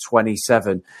look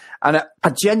 27. And I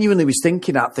genuinely was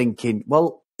thinking,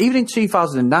 well, even in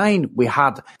 2009, we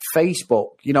had Facebook,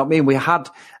 you know what I mean? We had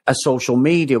a social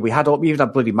media. We even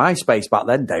had bloody MySpace back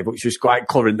then, Dave, which was quite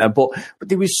current then. But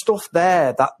there was stuff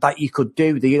there that you could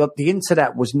do. The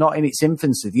internet was not in its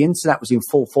infancy. The internet was in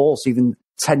full force even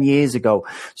 10 years ago.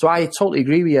 So I totally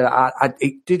agree with you.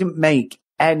 It didn't make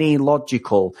any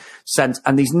logical sense.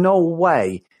 And there's no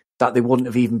way that there wouldn't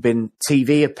have even been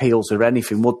TV appeals or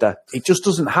anything, would there? It just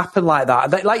doesn't happen like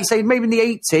that. Like you say, maybe in the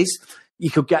 80s, you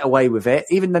could get away with it.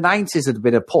 Even the 90s had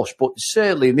been a push, but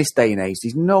certainly in this day and age,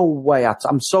 there's no way.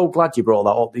 I'm so glad you brought that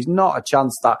up. There's not a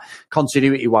chance that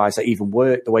continuity-wise that even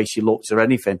worked the way she looks or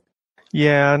anything.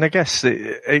 Yeah, and I guess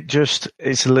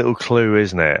it's a little clue,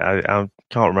 isn't it? I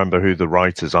can't remember who the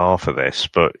writers are for this,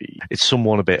 but it's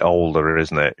someone a bit older,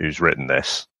 isn't it, who's written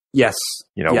this? Yes.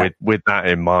 With that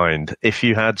in mind, if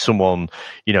you had someone,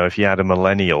 if you had a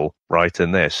millennial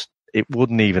writing this, it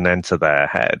wouldn't even enter their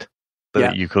head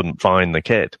that you couldn't find the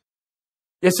kid.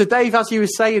 Yeah, so Dave, as you were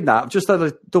saying that, I've just had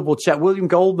a double check. William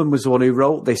Goldman was the one who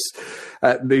wrote this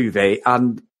movie,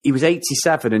 and he was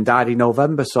 87 and died in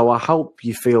November, so I hope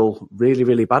you feel really,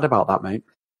 really bad about that, mate.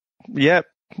 Yep,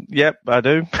 I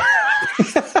do.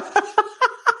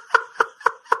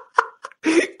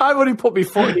 I've only put my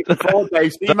foot in it before,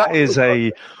 Dave.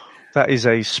 That is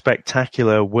a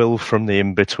spectacular Will from the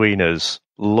In-Betweeners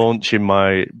launching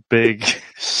my big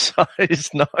size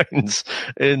 9s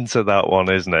into that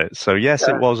one, isn't it? So yes,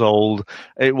 It was old.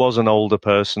 It was an older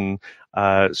person,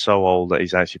 so old that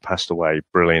he's actually passed away.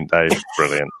 Brilliant, Dave.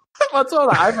 Brilliant. That's all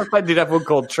right. I've offended everyone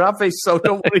called Travis, so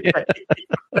don't worry.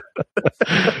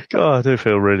 God, I do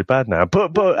feel really bad now.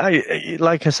 But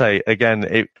like I say,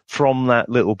 again, from that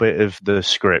little bit of the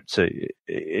script,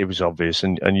 it was obvious,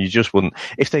 and you just wouldn't.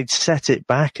 If they'd set it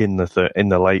back in the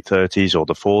late 30s or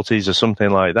the 40s or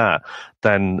something like that,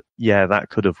 then yeah, that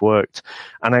could have worked.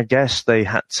 And I guess they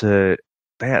had to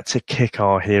to kick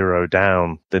our hero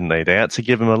down, didn't they? They had to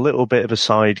give him a little bit of a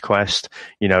side quest.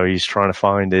 You know, he's trying to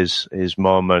find his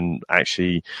mum, and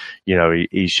actually, you know,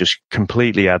 he's just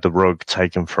completely had the rug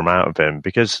taken from out of him,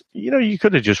 because, you know, you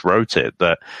could have just wrote it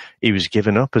that he was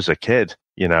given up as a kid,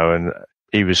 you know, and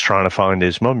he was trying to find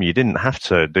his mum. You didn't have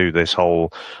to do this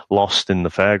whole lost in the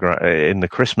fairground, in the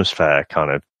Christmas fair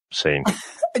kind of scene.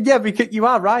 Yeah, because you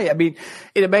are right. I mean,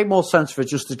 it'd make more sense for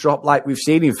just to drop like we've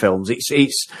seen in films.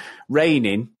 It's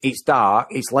raining, it's dark,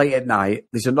 it's late at night,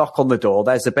 there's a knock on the door,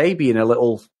 there's a baby in a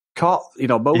little cot, you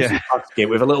know, Moses basket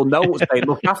with a little note saying,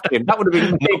 look after him. That would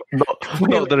have been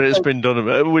not that it's been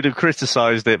done. We'd have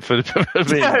criticised it for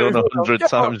being done 100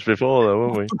 times before, though,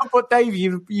 wouldn't we? But Dave,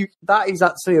 you that is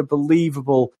actually a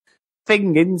believable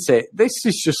thing, isn't it? This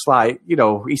is just like, you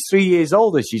know, he's 3 years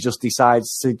older. She just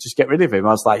decides to just get rid of him. I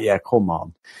was like, yeah, come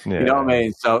on. Yeah. You know what I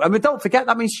mean? So, I mean, don't forget,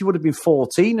 that means she would have been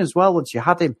 14 as well when she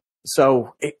had him.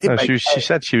 So it did she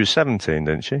said she was 17,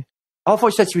 didn't she? I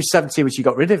thought she said she was 17 when she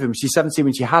got rid of him. She's 17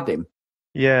 when she had him.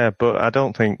 Yeah, but I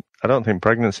don't think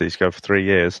pregnancies go for 3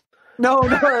 years. No.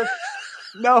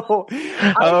 No.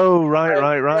 Oh,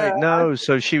 right. No,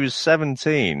 so she was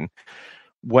 17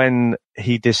 when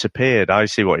he disappeared. I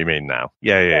see what you mean now.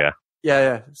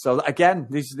 Yeah. So again,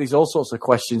 there's all sorts of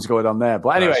questions going on there. But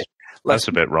anyway, that's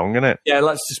a bit wrong, isn't it? Yeah,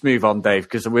 let's just move on, Dave,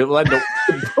 because we'll end up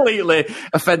completely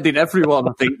offending everyone,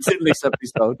 I think, in this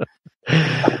episode.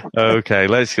 Okay,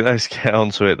 let's get on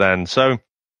to it then. So,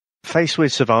 faced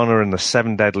with Savannah and the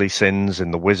 7 deadly sins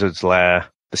in the wizard's lair,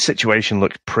 the situation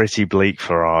looked pretty bleak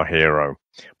for our hero.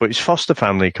 But his foster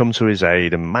family come to his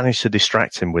aid and manage to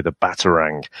distract him with a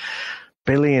batarang.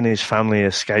 Billy and his family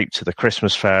escape to the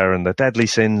Christmas fair, and the deadly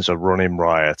sins are running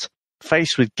riot.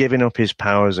 Faced with giving up his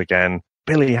powers again,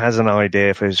 Billy has an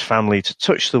idea for his family to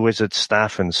touch the wizard's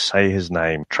staff and say his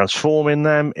name, transforming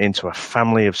them into a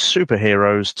family of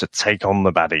superheroes to take on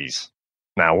the baddies.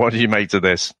 Now, what do you make of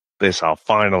this our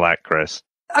final act, Chris?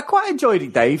 I quite enjoyed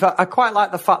it, Dave. I quite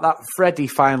like the fact that Freddie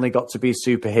finally got to be a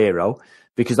superhero,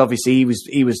 because obviously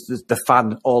he was the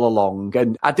fan all along.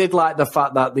 And I did like the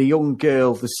fact that the young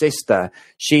girl, the sister,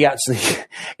 she actually,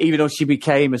 even though she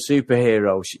became a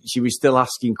superhero, she was still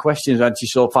asking questions when she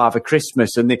saw Father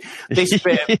Christmas. And this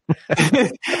bit,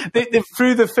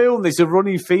 through the film, there's a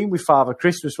running theme with Father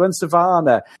Christmas. When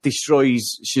Savannah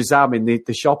destroys Shazam in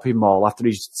the shopping mall after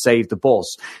he's saved the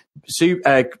bus,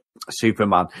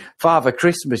 Superman, Father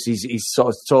Christmas, he's sort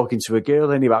of talking to a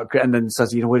girl and then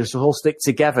says, you know, we'll all stick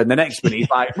together. And the next minute he's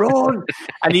like, run!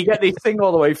 And you get this thing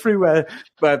all the way through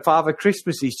where Father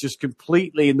Christmas is just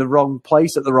completely in the wrong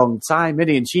place at the wrong time, isn't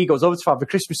he? And she goes over to Father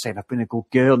Christmas saying, I've been a good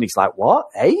girl. And he's like, what?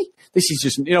 Hey? This is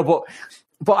just, you know,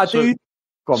 but I do.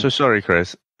 So sorry,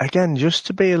 Chris. Again, just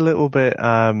to be a little bit,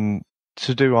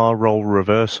 to do our role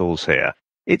reversals here.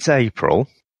 It's April.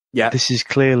 Yeah. This is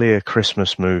clearly a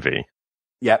Christmas movie.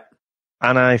 Yep.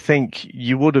 And I think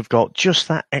you would have got just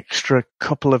that extra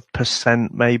couple of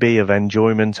 % maybe of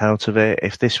enjoyment out of it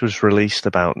if this was released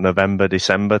about November,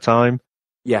 December time.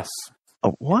 Yes.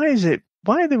 Why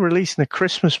are they releasing a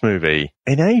Christmas movie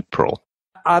in April?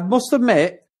 I must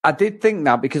admit, I did think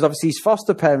that, because obviously his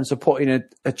foster parents are putting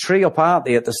a tree up, aren't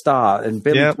they, at the start, and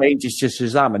Billy changes to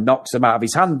Shazam and knocks him out of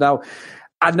his hand. Now,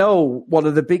 I know one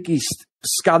of the biggest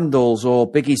scandals or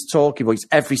biggest talking points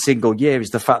every single year is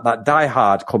the fact that Die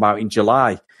Hard come out in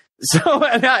July. So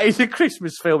that is a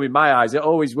Christmas film in my eyes. It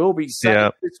always will be.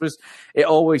 Christmas. It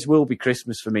always will be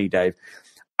Christmas for me, Dave.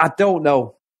 I don't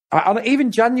know.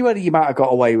 Even January, you might have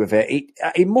got away with it.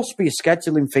 It must be a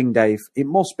scheduling thing, Dave. It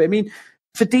must be. I mean,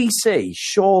 for DC,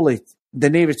 surely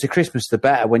the nearer to Christmas, the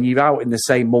better, when you're out in the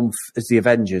same month as the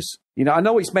Avengers. You know, I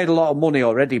know it's made a lot of money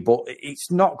already, but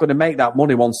it's not going to make that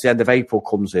money once the end of April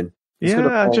comes in.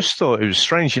 I just thought it was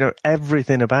strange. You know,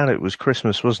 everything about it was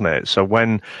Christmas, wasn't it? So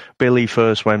when Billy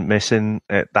first went missing,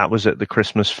 that was at the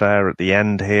Christmas fair. At the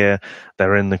end here,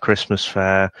 they're in the Christmas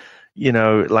fair. You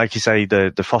know, like you say,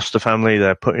 the foster family,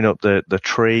 they're putting up the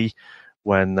tree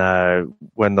when the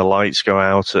lights go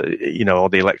out, you know, or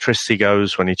the electricity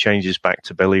goes when he changes back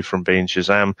to Billy from being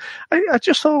Shazam. I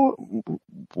just thought,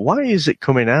 why is it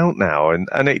coming out now?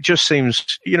 And it just seems,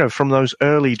 you know, from those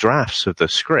early drafts of the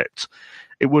script,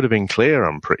 it would have been clear,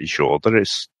 I'm pretty sure, that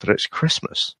it's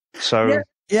Christmas. So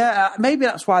yeah, maybe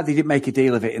that's why they didn't make a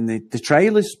deal of it in the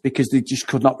trailers, because they just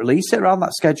could not release it around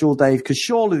that schedule, Dave, because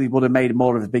surely they would have made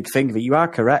more of a big thing of it. You are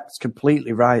correct,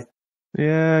 completely right.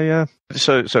 Yeah.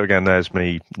 So again, there's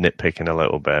me nitpicking a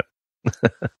little bit.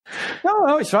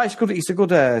 No, it's right. It's good. It's a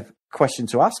good question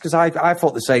to ask, because I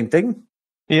thought the same thing.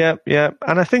 Yeah.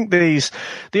 And I think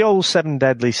the old 7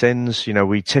 deadly sins, you know,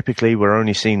 we're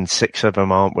only seeing 6 of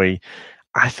them, aren't we?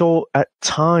 I thought at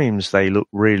times they looked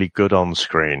really good on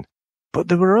screen, but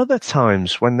there were other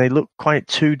times when they looked quite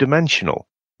two-dimensional.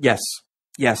 Yes,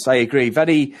 I agree.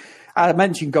 I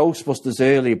mentioned Ghostbusters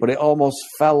earlier, but it almost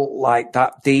felt like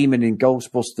that demon in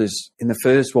Ghostbusters in the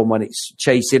first one when it's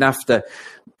chasing after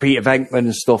Peter Venkman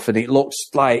and stuff, and it looks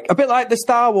like a bit like the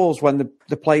Star Wars when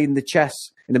they're playing the chess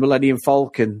in the Millennium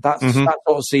Falcon. That's that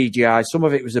sort of CGI. Some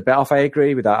of it was a bit off. I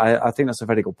agree with that. I think that's a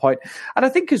very good point. And I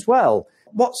think as well,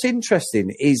 what's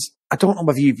interesting is, I don't know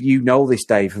whether you know this,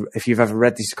 Dave, if you've ever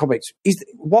read these comics, is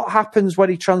what happens when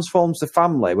he transforms the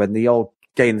family when they all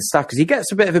gain the staff, because he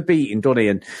gets a bit of a beating, doesn't he?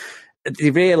 And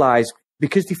they realise,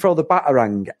 because they throw the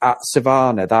batarang at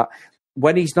Savannah, that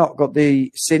when he's not got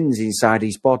the sins inside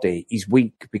his body, he's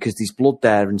weak because there's blood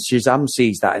there. And Shazam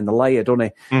sees that in the layer,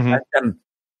 doesn't he? And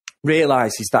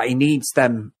realises that he needs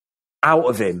them out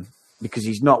of him because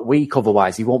he's not weak,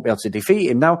 otherwise he won't be able to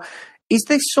defeat him. Now, is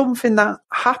this something that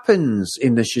happens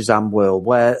in the Shazam world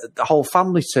where the whole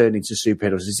family turn into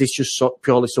superheroes? Is this just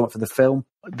purely something for the film?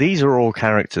 These are all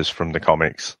characters from the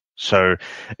comics, so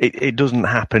it doesn't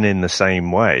happen in the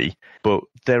same way, but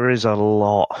there is a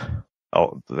lot.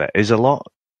 Oh, there is a lot.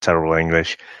 Terrible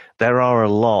English. There are a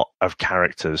lot of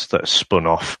characters that are spun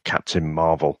off Captain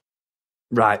Marvel.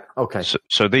 Right. Okay.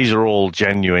 So these are all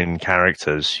genuine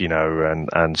characters,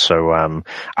 and so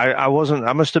I wasn't.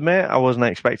 I must admit, I wasn't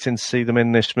expecting to see them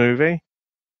in this movie,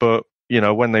 but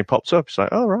when they popped up, it's like,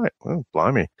 oh right, well,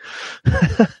 blimey,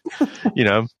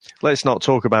 let's not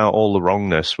talk about all the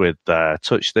wrongness with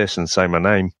touch this and say my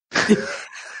name.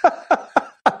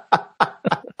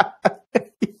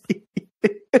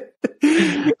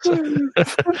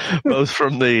 Both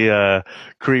from the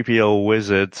creepy old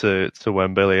wizard to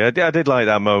when Billy. I did like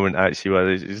that moment actually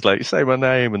where he's like, say my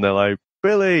name, and they're like,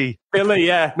 Billy,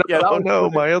 yeah. No,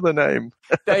 my other name.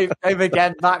 Dave,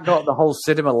 again, that got the whole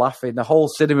cinema laughing. The whole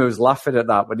cinema was laughing at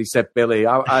that when he said Billy.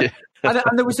 And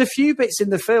there was a few bits in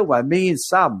the film where me and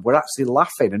Sam were actually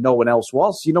laughing and no one else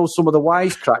was. Some of the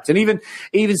wisecracks. And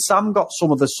even Sam got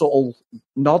some of the subtle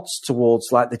nods towards,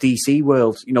 like, the DC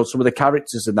world, some of the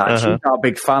characters and that. And she's not a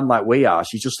big fan like we are.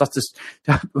 She just has to,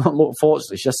 look,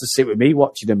 fortunately, she has to sit with me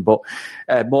watching them, but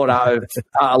more out of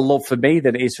love for me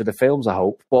than it is for the films, I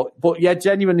hope. But yeah,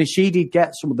 genuinely, she did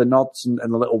get some of the nods and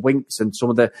the little winks and some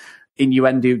of the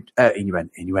innuendo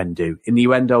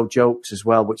jokes as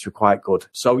well, which were quite good.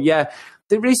 So yeah,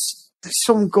 there's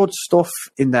some good stuff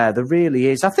in there. There really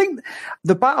is. I think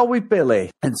the battle with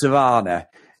Billy and Savannah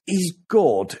is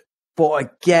good,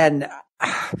 but again,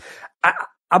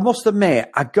 I must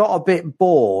admit, I got a bit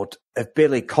bored of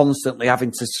Billy constantly having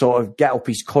to sort of get up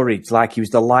his courage like he was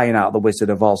the lion out of the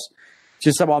Wizard of Oz.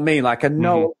 Just what I mean? Like, I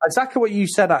know exactly what you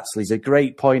said, actually, is a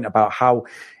great point about how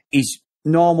his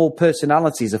normal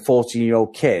personality as a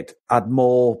 14-year-old kid had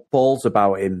more balls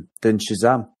about him than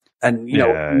Shazam. And, you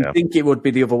think it would be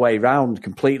the other way around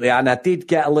completely. And I did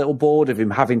get a little bored of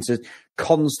him having to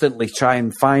constantly try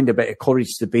and find a bit of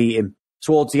courage to beat him.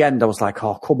 Towards the end, I was like,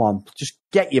 oh, come on, just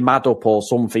get your mad up or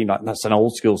something. Like, that's an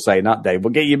old school saying that, Dave,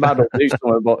 but get your mad up, do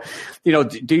something. But,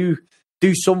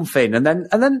 do something. And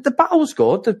then the battle was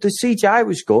good. The CGI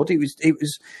was good. It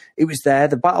was there.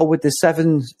 The battle with the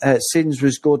seven sins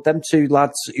was good. Them two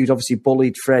lads who'd obviously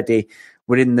bullied Freddy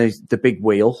were in the big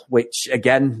wheel, which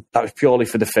again, that was purely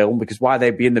for the film, because why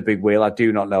they'd be in the big wheel, I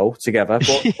do not know, together.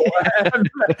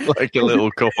 But like a little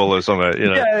couple or something,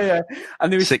 Yeah.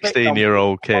 And they were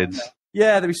 16-year-old kids.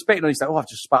 Yeah, they were spitting on it. He's like, oh, I've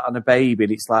just spat on a baby.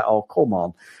 And it's like, oh, come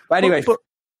on. But anyway.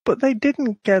 But they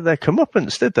didn't get their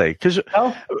comeuppance, did they? Because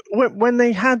when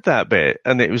they had that bit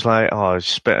and it was like, oh,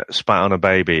 spat on a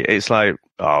baby, it's like,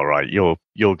 all right, you're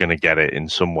going to get it in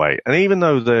some way. And even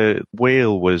though the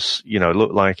wheel was,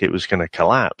 looked like it was going to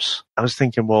collapse, I was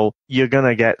thinking, well, you're going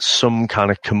to get some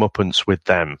kind of comeuppance with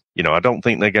them. I don't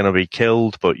think they're going to be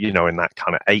killed, but, in that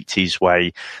kind of 80s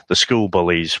way, the school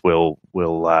bullies will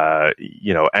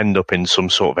end up in some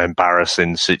sort of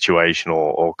embarrassing situation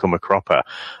or come a cropper.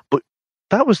 But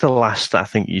that was the last I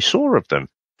think you saw of them.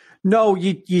 No,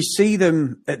 you see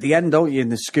them at the end, don't you, in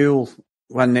the school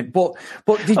when they, but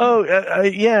but not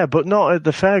at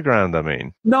the fairground. I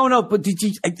mean, no. But did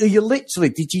you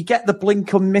get the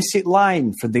blink and miss it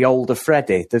line from the older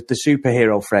Freddy, the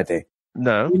superhero Freddy?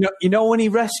 No. You know when he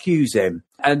rescues him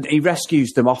and he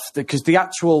rescues them off because the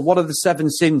actual one of the seven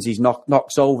sins he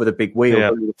knocks over the big wheel,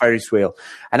 the Ferris wheel,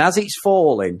 and as it's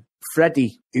falling,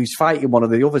 Freddy, who's fighting one of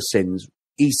the other sins,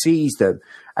 he sees them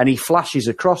and he flashes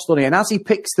across, doesn't he? And as he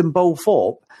picks them both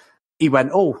up, he went,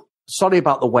 oh, sorry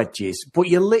about the wedges. But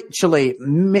you literally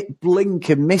blink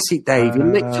and miss it, Dave.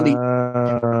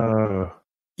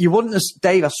 You you wouldn't have,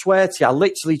 Dave, I swear to you, I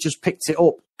literally just picked it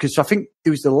up because I think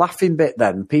there was the laughing bit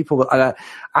then.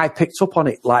 I picked up on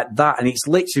it like that, and it's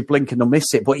literally blink and you'll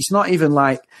miss it. But it's not even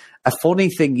like a funny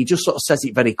thing. He just sort of says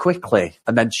it very quickly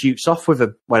and then shoots off with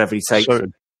him whenever he takes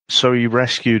him. So he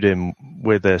rescued him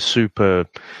with a super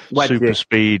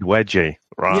speed wedgie.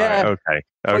 Right, yeah.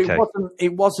 Okay.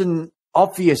 It wasn't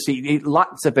obvious. It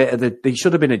lacked a bit of the... There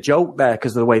should have been a joke there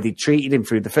because of the way they treated him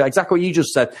through the film. Exactly what you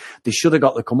just said. They should have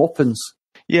got the comeuppance.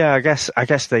 Yeah, I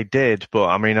guess they did, but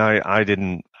I mean, I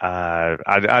didn't.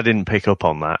 I didn't pick up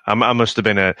on that. I must have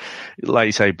been like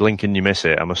you say, blink and you miss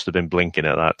it. I must have been blinking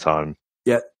at that time.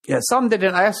 Yeah. Sam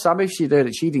didn't. I asked Sam if she did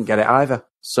it. She didn't get it either.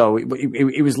 So it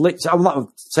was literally. I'm not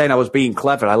saying I was being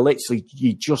clever. I literally,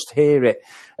 you just hear it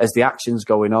as the action's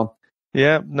going on.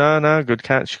 Yeah. No. Good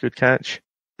catch.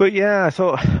 But yeah, I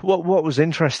thought what was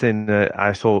interesting.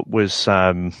 I thought was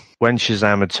when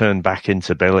Shazam had turned back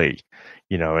into Billy.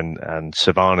 And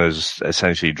Savannah's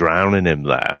essentially drowning him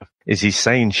there. Is he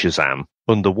saying Shazam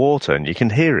underwater? And you can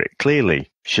hear it clearly.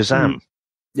 Shazam.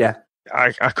 Yeah.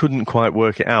 I couldn't quite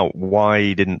work it out why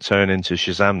he didn't turn into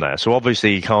Shazam there. So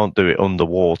obviously he can't do it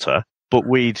underwater. But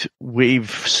we've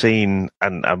seen,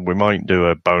 and we might do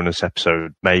a bonus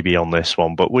episode maybe on this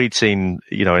one, but we'd seen,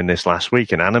 in this last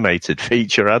week, an animated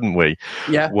feature, hadn't we?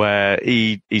 Yeah. Where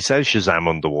he says Shazam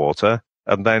underwater.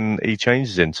 And then he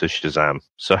changes into Shazam.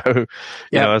 So,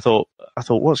 I thought,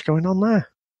 what's going on there?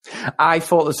 I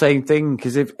thought the same thing,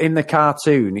 because if in the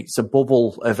cartoon, it's a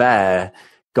bubble of air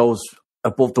goes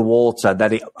above the water,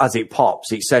 then as it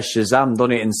pops, it says Shazam,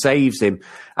 doesn't it, and saves him.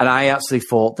 And I actually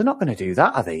thought, they're not going to do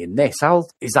that, are they, in this? How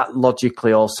is that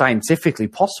logically or scientifically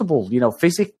possible?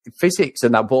 Physics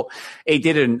and that, but it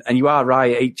didn't. And you are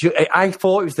right. I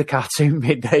thought it was the cartoon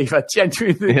bit, Dave. I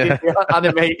genuinely did the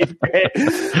animated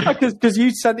bit. Because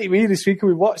you sent it to me this week and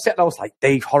we watched it, and I was like,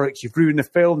 Dave Horrocks, you've ruined the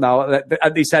film now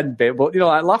at this end bit. But,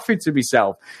 like laughing to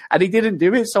myself. And he didn't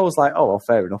do it, so I was like, oh, well,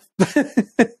 fair enough.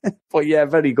 But yeah,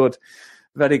 very good.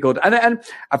 Very good. And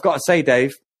I've got to say,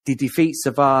 Dave, they defeat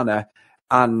Savannah,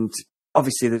 and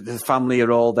obviously the family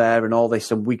are all there and all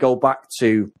this, and we go back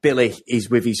to Billy is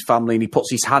with his family, and he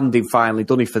puts his hand in finally,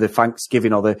 doesn't he, for the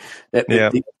Thanksgiving or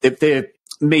the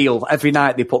meal. Every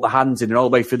night they put the hands in, and all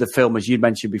the way through the film, as you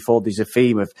mentioned before, there's a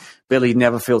theme of Billy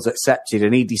never feels accepted,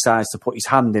 and he decides to put his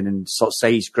hand in and sort of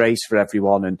say his grace for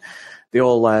everyone, and they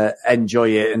all enjoy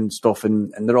it and stuff,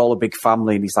 and they're all a big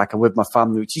family, and he's like, I'm with my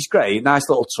family, which is great, nice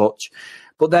little touch.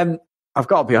 But then, I've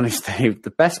got to be honest, Dave,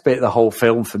 the best bit of the whole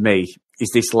film for me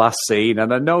is this last scene,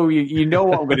 and I know you know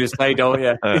what I'm going to say, don't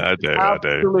you? I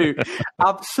do.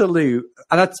 Absolute.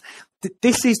 And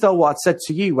this is, though, what I'd said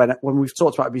to you when we've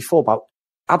talked about it before, about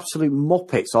absolute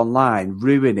muppets online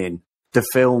ruining the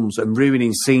films and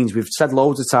ruining scenes. We've said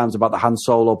loads of times about the Han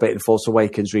Solo bit in Force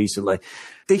Awakens recently.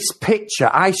 This picture,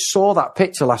 I saw that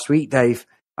picture last week, Dave,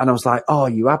 and I was like, oh,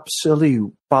 you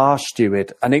absolute bar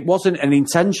steward. And it wasn't an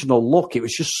intentional look. It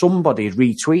was just somebody had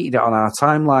retweeted it on our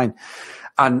timeline.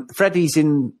 And Freddie's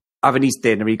in having his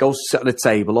dinner. He goes to sit at the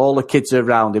table. All the kids are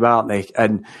around him, aren't they?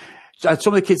 And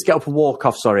some of the kids get up and walk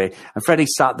off, And Freddie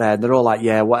sat there, and they're all like,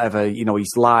 yeah, whatever.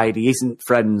 He's lied. He isn't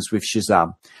friends with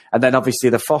Shazam. And then obviously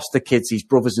the foster kids, his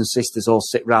brothers and sisters, all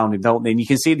sit round him, don't they? And you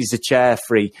can see there's a chair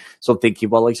free. So I'm thinking,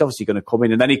 well, he's obviously going to come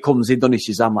in. And then he comes in, doesn't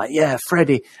he, Shazam? Like, yeah,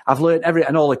 Freddie, I've learned everything.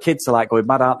 And all the kids are like going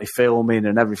mad, aren't they, filming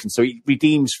and everything. So he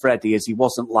redeems Freddie as he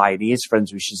wasn't lying. He is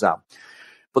friends with Shazam.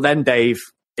 But then, Dave,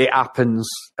 it happens,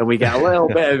 and we get a little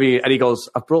bit of it, and he goes,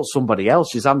 I've brought somebody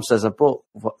else. Shazam says, I've brought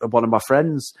one of my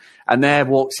friends. And there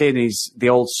walks in is the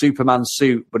old Superman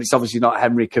suit, but it's obviously not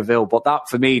Henry Cavill. But that,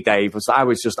 for me, Dave, I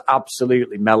was just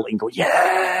absolutely melting, going,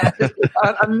 yeah!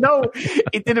 I know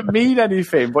it didn't mean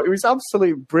anything, but it was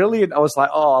absolutely brilliant. I was like,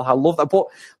 oh, I love that. But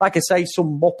like I say,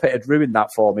 some muppet had ruined that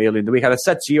for me earlier in the week. And I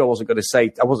said to you, I wasn't going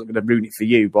to ruin it for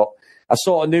you, but I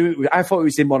sort of knew. I thought it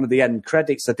was in one of the end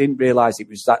credits. I didn't realise it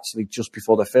was actually just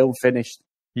before the film finished.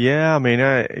 Yeah, I mean,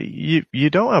 you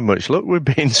don't have much luck with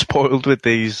being spoiled with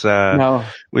these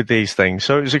with these things.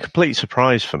 So it was a complete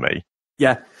surprise for me.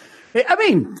 Yeah, I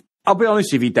mean, I'll be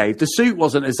honest with you, Dave. The suit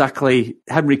wasn't exactly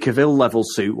Henry Cavill level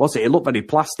suit, was it? It looked very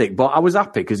plastic, but I was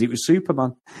happy because it was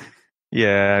Superman.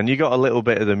 Yeah, and you got a little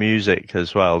bit of the music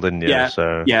as well, didn't you? Yeah,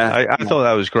 so yeah. I thought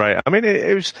that was great. I mean,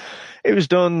 it was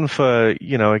done for,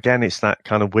 again, it's that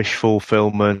kind of wish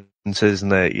fulfillment.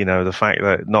 isn't it? You know, the fact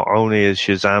that not only is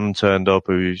Shazam turned up,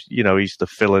 who's, you know, he's the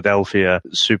Philadelphia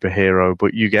superhero,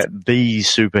 but you get the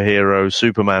superhero,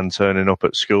 Superman, turning up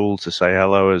at school to say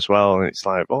hello as well. And it's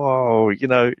like, oh, you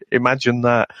know, imagine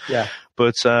that. Yeah.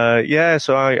 But, so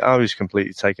I was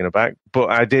completely taken aback.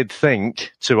 But I did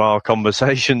think to our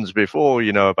conversations before,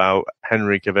 you know, about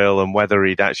Henry Cavill and whether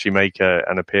he'd actually make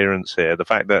an appearance here. The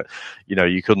fact that, you know,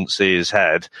 you couldn't see his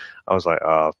head, I was like,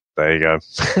 oh, there you go.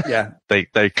 Yeah.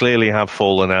 They clearly have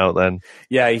fallen out then.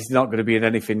 Yeah, he's not going to be in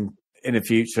anything in the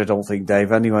future, I don't think,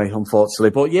 Dave, anyway,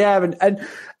 unfortunately. But yeah,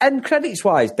 and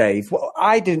credits-wise, Dave,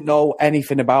 I didn't know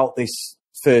anything about this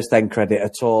first end credit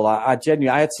at all. I genuinely,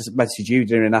 I had to message you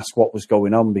during and ask what was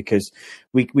going on, because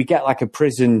we get like a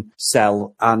prison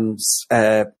cell and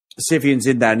Sivian's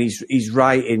in there and he's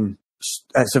writing,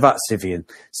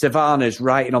 Savannah's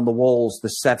writing on the walls the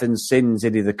 7 sins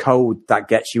in the code that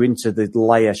gets you into the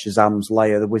lair, Shazam's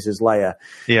lair, the wizard's lair.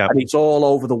 Yeah. And it's all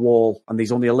over the wall and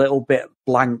there's only a little bit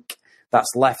blank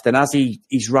that's left. And as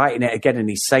he's writing it again and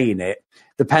he's saying it,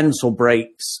 the pencil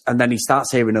breaks and then he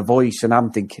starts hearing a voice and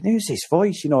I'm thinking, who's this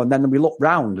voice? You know, and then we look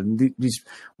round and there's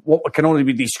what can only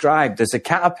be described as a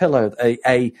caterpillar,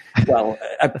 a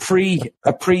pre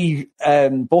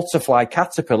butterfly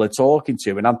caterpillar talking to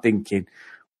him. And I'm thinking,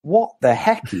 what the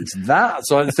heck is that?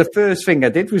 So it's the first thing I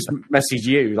did was message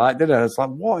you, like, did I was like,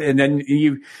 what? And then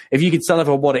if you could tell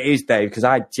everyone what it is, Dave, because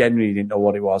I genuinely didn't know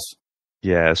what it was.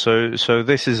 Yeah, so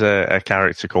this is a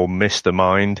character called Mr.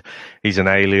 Mind. He's an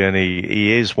alien.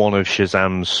 He is one of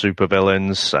Shazam's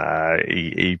supervillains.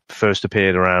 He first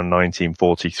appeared around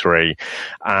 1943,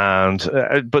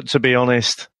 but to be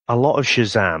honest, a lot of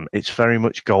Shazam, it's very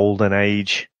much golden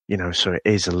age. You know, so it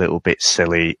is a little bit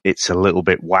silly. It's a little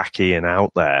bit wacky and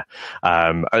out there.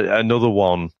 Another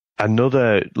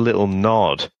little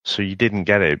nod. So you didn't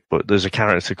get it, but there's a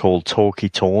character called Talkie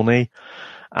Tawny.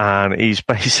 And he's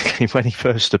basically, when he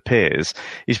first appears,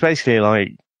 he's basically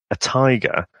like a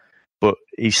tiger, but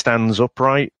he stands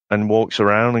upright and walks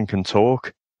around and can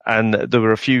talk. And there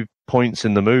were a few points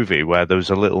in the movie where there was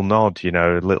a little nod, you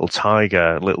know, a little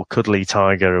tiger, a little cuddly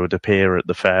tiger who would appear at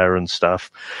the fair and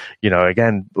stuff. You know,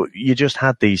 again, you just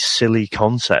had these silly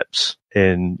concepts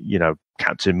in, you know,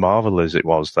 Captain Marvel as it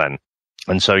was then.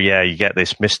 And so, yeah, you get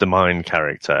this Mr. Mind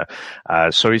character.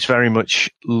 So it's very much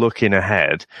looking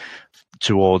ahead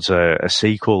towards a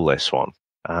sequel, this one.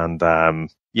 And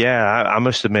I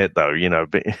must admit, though, you know,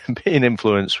 being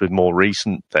influenced with more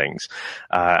recent things,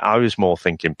 I was more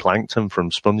thinking Plankton from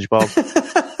SpongeBob.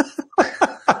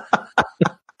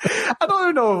 I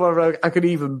don't know if I could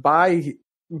even buy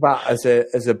that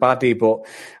as a baddie, but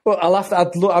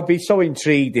I'd be so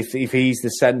intrigued if he's the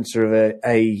centre of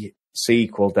a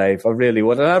sequel, Dave. I really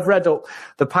would. And I've read up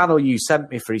the panel you sent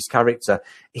me for his character.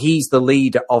 He's the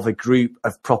leader of a group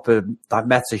of proper like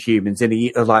metahumans, and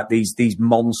he like these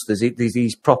monsters,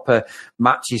 these proper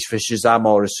matches for Shazam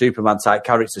or a Superman type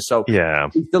character. So yeah,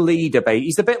 he's the leader.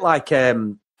 He's a bit like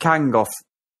Kang off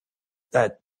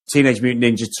Teenage Mutant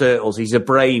Ninja Turtles. He's a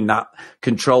brain that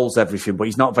controls everything, but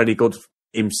he's not very good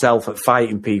himself at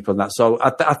fighting people and that. So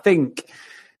I think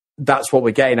that's what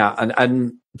we're getting at.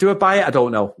 And do I buy it? I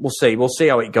don't know. We'll see. We'll see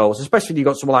how it goes. Especially when you've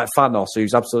got someone like Thanos,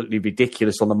 who's absolutely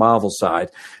ridiculous on the Marvel side,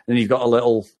 and you've got a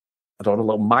little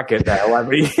maggot there.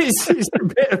 Whatever he is. It's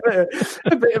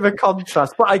a bit of a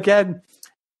contrast. But again,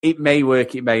 it may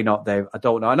work. It may not, Dave. I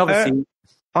don't know. And obviously,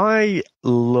 I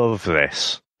love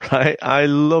this. Right? I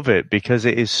love it because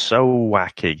it is so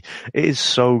wacky. It is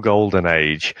so golden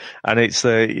age. And it's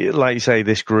like you say,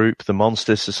 this group, the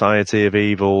Monster Society of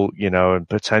Evil, you know, and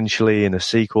potentially in a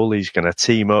sequel, he's going to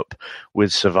team up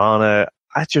with Savannah.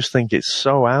 I just think it's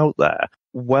so out there.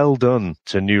 Well done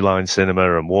to New Line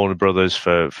Cinema and Warner Brothers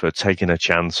for taking a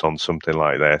chance on something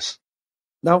like this.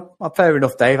 No, fair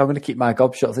enough, Dave. I'm going to keep my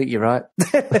gob shut. I think you're right.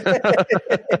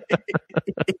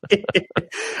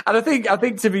 And I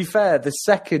think to be fair, the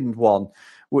second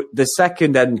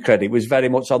end credit was very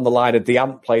much on the line of the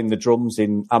ant playing the drums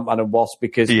in Ant-Man and Wasp,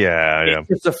 because it's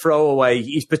just a throwaway.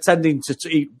 He's pretending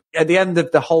at the end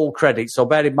of the whole credit. So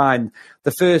bear in mind,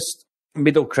 the first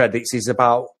middle credits is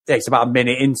about a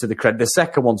minute into the credit. The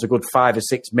second one's a good 5 or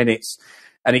 6 minutes.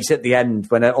 And it's at the end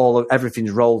when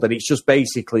everything's rolled, and it's just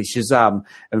basically Shazam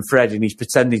and Freddy, and he's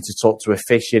pretending to talk to a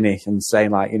fish in it and saying,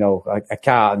 like, you know, I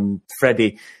can't. And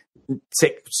Freddy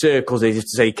circles it to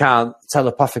say he can't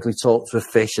telepathically talk to a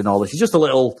fish and all this. It's just a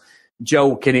little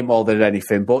joke in it more than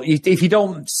anything. But if you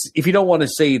don't want to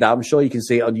see that, I'm sure you can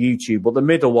see it on YouTube. But the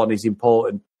middle one is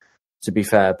important, to be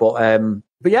fair.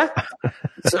 But yeah,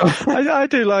 so. I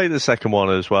do like the second one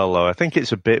as well, though. I think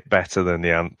it's a bit better than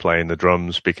the ant playing the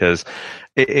drums, because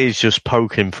it is just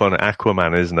poking fun at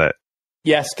Aquaman, isn't it?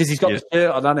 Yes, because he's got the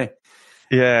shirt on, hasn't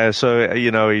he? Yeah, so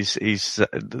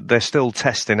they're still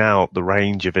testing out the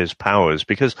range of his powers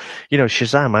because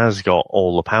Shazam has got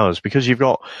all the powers because you've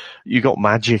got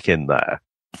magic in there.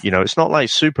 It's not like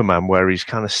Superman where he's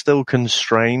kind of still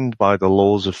constrained by the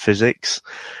laws of physics.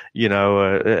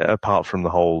 Apart from the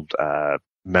whole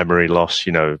memory loss.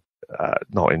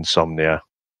 Not insomnia.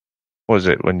 What is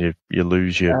it when you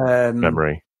lose your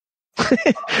memory?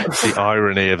 The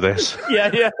irony of this.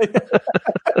 Yeah.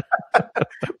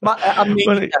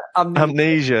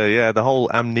 Amnesia, yeah, the whole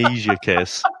amnesia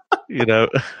kiss. You're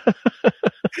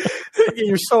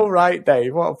so right,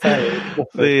 Dave. What a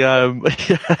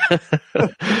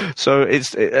So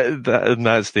that's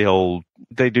the whole.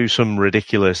 They do some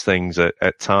ridiculous things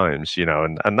at times,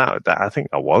 and that I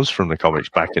think that was from the comics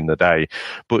back in the day.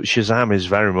 But Shazam is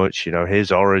very much,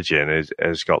 his origin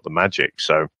has got the magic.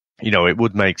 So it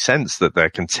would make sense that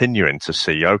they're continuing to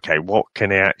see, okay, what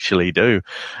can he actually do?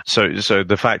 So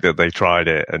the fact that they tried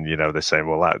it and, they're saying,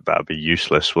 well, that'd be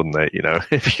useless, wouldn't it?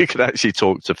 If you could actually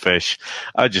talk to fish,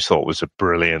 I just thought it was a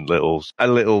brilliant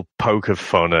little poke of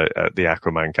fun at the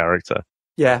Aquaman character.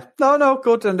 Yeah, no,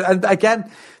 good. And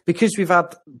again, because we've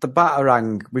had the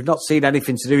Batarang, we've not seen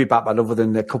anything to do with Batman other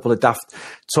than a couple of daft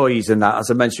toys and that,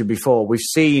 as I mentioned before. We've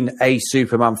seen a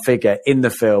Superman figure in the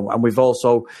film, and we've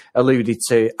also alluded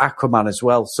to Aquaman as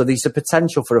well. So there's a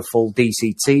potential for a full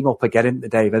DC team-up again, isn't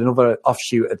there, Dave? Another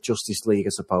offshoot of Justice League,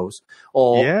 I suppose.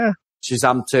 Or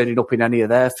Shazam turning up in any of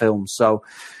their films. So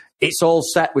it's all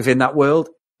set within that world.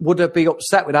 Would I be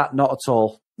upset with that? Not at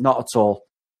all. Not at all.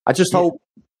 I just hope...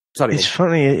 Sorry. It's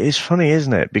funny,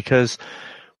 isn't it? Because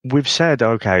we've said,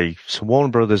 okay, so Warner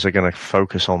Brothers are going to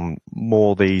focus on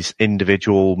more these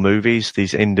individual movies,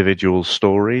 these individual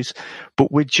stories. But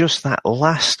with just that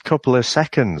last couple of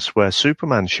seconds where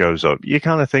Superman shows up, you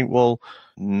kind of think, well,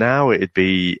 now it'd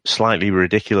be slightly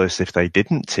ridiculous if they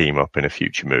didn't team up in a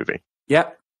future movie.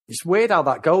 Yeah. It's weird how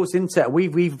that goes, isn't it?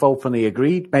 We've openly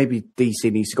agreed maybe DC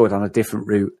needs to go down a different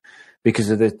route because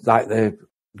of the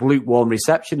lukewarm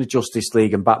reception of Justice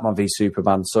League and Batman v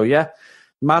Superman. So yeah,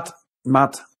 mad.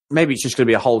 Maybe it's just going to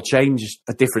be a whole change,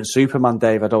 a different Superman,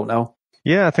 Dave. I don't know.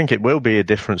 Yeah, I think it will be a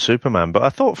different Superman. But I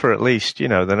thought for at least, the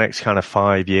next kind of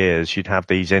 5 years, you'd have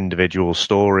these individual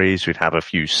stories. We'd have a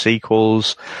few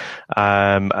sequels.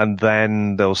 And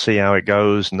then they'll see how it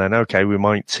goes. And then, okay, we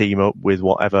might team up with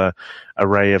whatever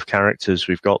array of characters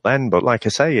we've got then. But like I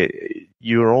say,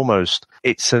 you're almost,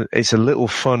 it's a little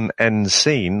fun end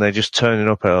scene. They're just turning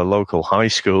up at a local high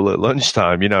school at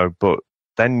lunchtime, but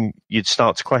then you'd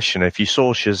start to question if you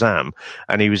saw Shazam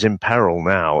and he was in peril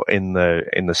now in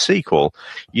the sequel,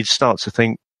 you'd start to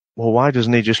think, well, why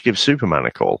doesn't he just give Superman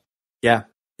a call? Yeah,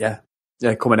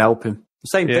 come and help him.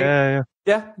 Same thing. Yeah,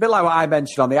 a bit like what I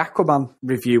mentioned on the Aquaman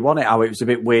review, wasn't it? How it was a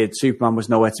bit weird. Superman was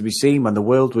nowhere to be seen when the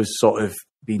world was sort of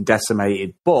being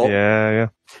decimated. But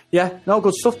yeah, no,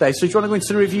 good stuff, Dave. So do you want to go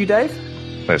into the review, Dave?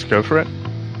 Let's go for it.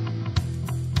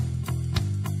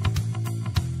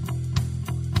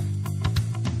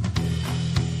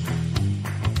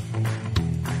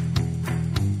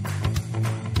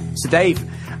 So, Dave,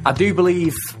 I do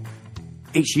believe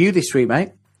it's you this week,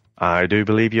 mate. I do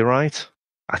believe you're right.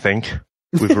 I think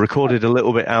we've recorded a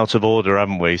little bit out of order,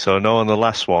 haven't we? So I know on the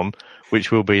last one,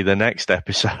 which will be the next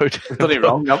episode. We've done it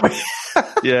wrong, haven't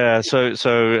we? Yeah. So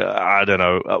I don't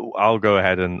know. I'll go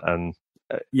ahead and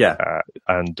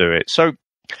do it. So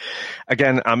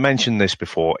again, I mentioned this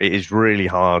before. It is really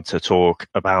hard to talk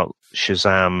about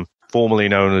Shazam, formerly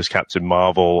known as Captain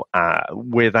Marvel,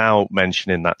 without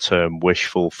mentioning that term wish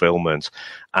fulfillment.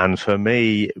 And for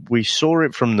me, we saw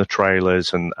it from the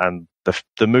trailers, and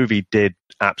the movie did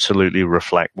absolutely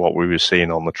reflect what we were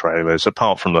seeing on the trailers,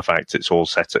 apart from the fact it's all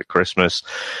set at Christmas.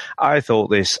 I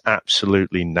thought this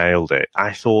absolutely nailed it.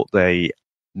 I thought they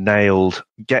nailed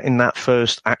getting that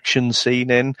first action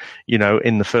scene in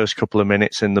the first couple of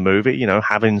minutes in the movie,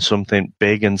 having something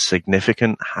big and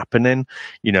significant happening,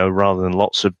 rather than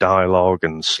lots of dialogue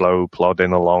and slow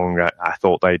plodding along. I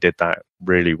thought they did that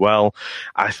really well.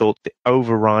 I thought the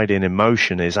overriding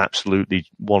emotion is absolutely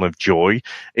one of joy.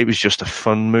 It was just a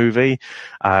fun movie.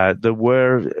 There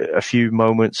were a few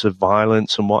moments of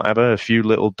violence and whatever, a few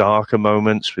little darker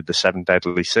moments with the 7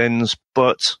 deadly sins,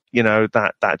 but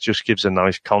that just gives a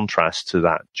nice contrast to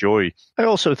that joy. I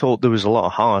also thought there was a lot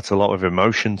of heart, a lot of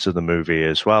emotion to the movie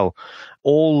as well.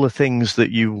 All the things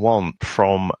that you want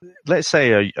from, let's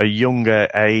say, a younger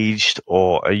aged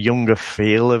or a younger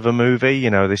feel of a movie.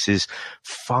 This is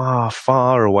far,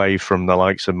 far away from the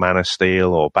likes of Man of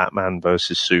Steel or Batman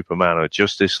versus Superman or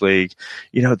Justice League.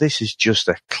 This is just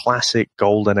a classic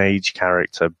golden age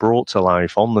character brought to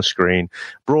life on the screen,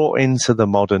 brought into the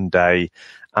modern day.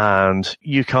 And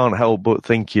you can't help but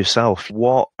think yourself,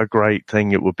 what a great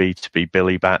thing it would be to be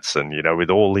Billy Batson, with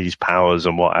all these powers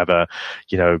and whatever,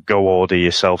 go order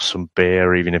yourself some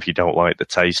beer, even if you don't like the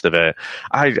taste of it.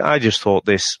 I just thought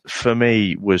this, for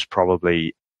me, was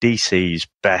probably DC's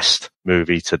best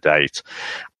movie to date.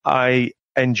 I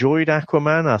enjoyed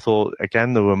Aquaman. I thought,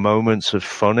 again, there were moments of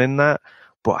fun in that.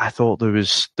 But I thought there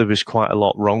was quite a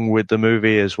lot wrong with the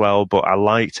movie as well. But I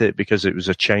liked it because it was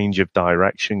a change of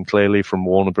direction, clearly, from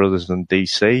Warner Brothers and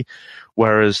DC,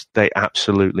 whereas they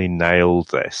absolutely nailed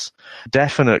this.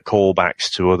 Definite callbacks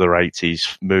to other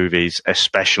 80s movies,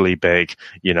 especially big,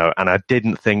 and I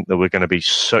didn't think there were going to be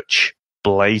such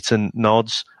blatant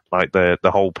nods, like the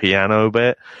whole piano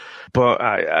bit. But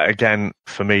again,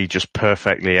 for me, just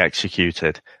perfectly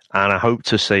executed. And I hope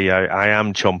to see, I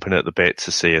am chomping at the bit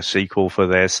to see a sequel for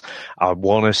this. I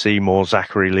want to see more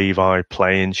Zachary Levi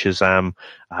playing Shazam.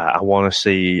 I want to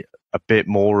see a bit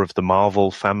more of the Marvel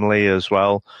family as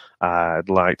well. I'd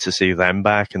like to see them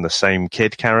back and the same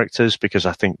kid characters, because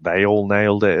I think they all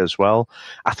nailed it as well.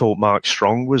 I thought Mark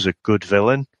Strong was a good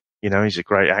villain. He's a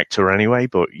great actor anyway,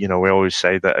 but, we always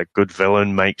say that a good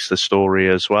villain makes the story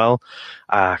as well.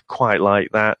 Quite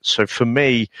like that. So for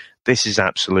me, this is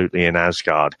absolutely an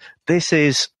Asgard. This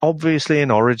is obviously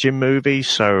an origin movie,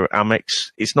 so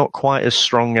it's not quite as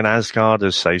strong an Asgard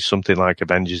as, say, something like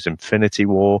Avengers Infinity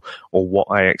War or what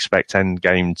I expect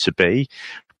Endgame to be.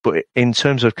 But in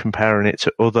terms of comparing it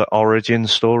to other origin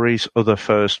stories, other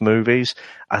first movies,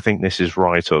 I think this is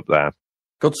right up there.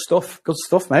 Good stuff,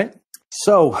 mate.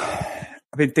 So,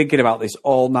 I've been thinking about this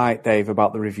all night, Dave,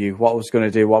 about the review, what I was going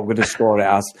to do, what I'm going to score it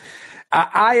as.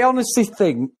 I honestly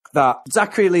think that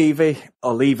Zachary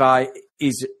Levi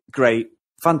is great,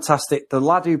 fantastic. The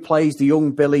lad who plays the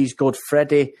young Billy's good.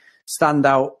 Freddie,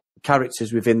 standout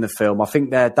characters within the film. I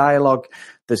think their dialogue,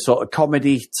 the sort of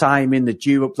comedy timing, the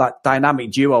duo, that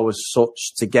dynamic duo as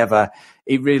such together,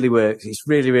 it really works. It's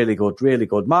really, really good, really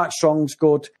good. Mark Strong's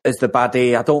good as the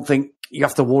baddie. I don't think you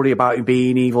have to worry about him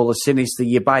being evil or sinister.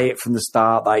 You buy it from the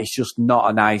start that he's just not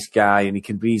a nice guy and he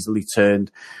can be easily turned.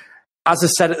 As I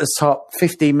said at the top,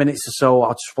 15 minutes or so,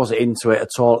 I just wasn't into it at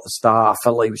all at the start. I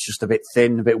felt like it was just a bit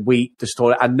thin, a bit weak, the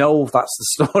story. I know that's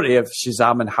the story of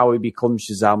Shazam and how he becomes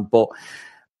Shazam, but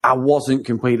I wasn't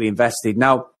completely invested.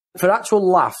 Now, for actual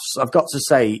laughs, I've got to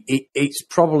say, it's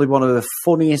probably one of the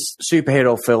funniest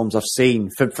superhero films I've seen.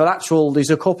 For actual, there's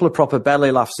a couple of proper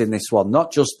belly laughs in this one,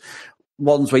 not just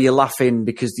ones where you're laughing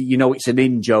because it's an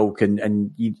in-joke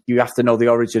and you have to know the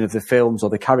origin of the films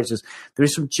or the characters. There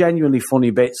is some genuinely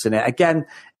funny bits in it. Again,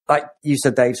 like you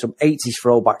said, Dave, some 80s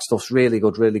throwback stuff's really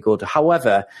good, really good.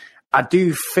 However, I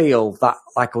do feel that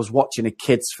like I was watching a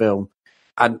kid's film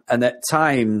and at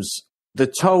times the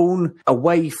tone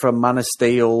away from Man of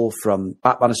Steel, from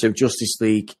Batman and Justice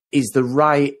League is the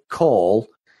right call.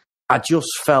 I just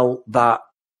felt that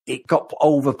it got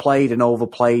overplayed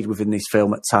within this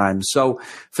film at times. So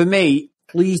for me,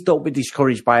 please don't be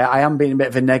discouraged by it. I am being a bit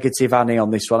of a negative Annie on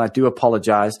this one. I do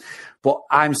apologise, but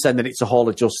I'm sending it to Hall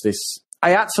of Justice.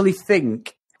 I actually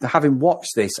think, having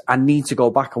watched this, I need to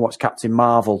go back and watch Captain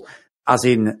Marvel, as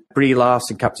in Brie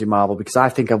Larson Captain Marvel, because I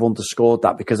think I've underscored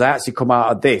that, because I actually come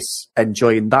out of this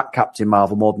enjoying that Captain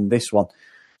Marvel more than this one.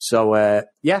 So,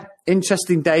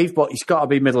 interesting, Dave, but it's got to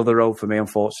be middle of the road for me,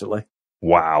 unfortunately.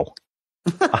 Wow.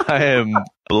 I am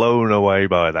blown away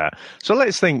by that. So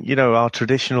let's think, our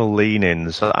traditional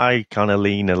lean-ins. I kind of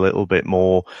lean a little bit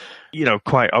more,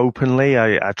 quite openly.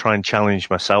 I try and challenge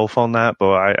myself on that,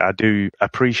 but I do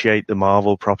appreciate the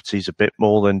Marvel properties a bit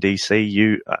more than DC.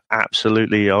 You are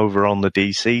absolutely over on the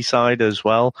DC side as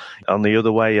well. On the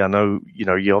other way, I know,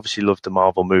 you obviously love the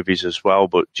Marvel movies as well,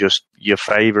 but just your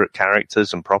favorite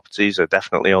characters and properties are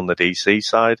definitely on the DC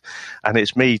side. And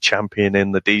it's me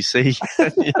championing the DC.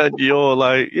 And you're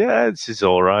like, yeah, this is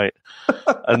all right.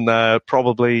 And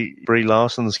probably Brie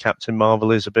Larson's Captain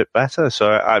Marvel is a bit better. So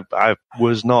I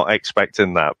was not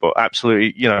expecting that, but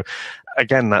absolutely,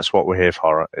 again, that's what we're here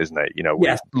for, isn't it?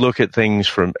 We look at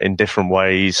things in different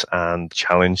ways and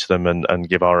challenge them and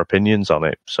give our opinions on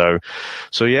it. So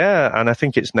yeah, and I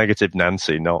think it's Negative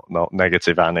Nancy, not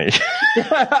Negative Annie.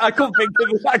 I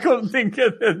couldn't think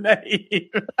of the name.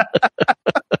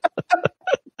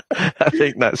 I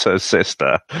think that's her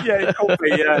sister. Yeah, it could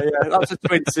be. Yeah. That's a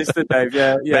twin sister, Dave.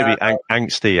 Yeah. Maybe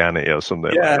Angsty Annie or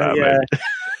something like that. Yeah.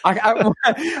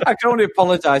 I can only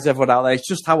apologise, everyone out there. It's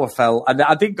just how I felt. And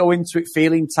I didn't go into it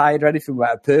feeling tired or anything. We're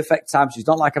at a perfect time. So it's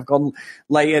not like I've gone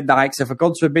late at night. If I've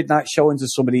gone to a midnight showing of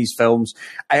some of these films,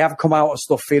 I have come out of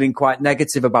stuff feeling quite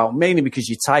negative about, mainly because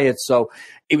you're tired. So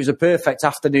it was a perfect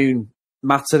afternoon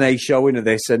matinee showing of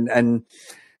this. And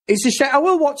It's a shame. I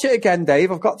will watch it again,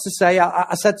 Dave. I've got to say,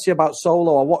 I said to you about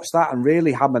Solo. I watched that and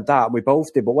really hammered that, and we both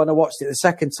did. But when I watched it the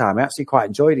second time, I actually quite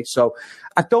enjoyed it. So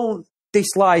I don't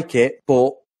dislike it,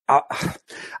 but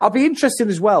I'll be interested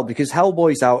as well because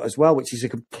Hellboy's out as well, which is a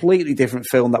completely different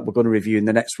film that we're going to review in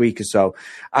the next week or so.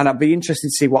 And I'd be interested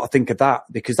to see what I think of that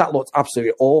because that looked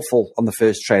absolutely awful on the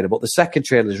first trailer, but the second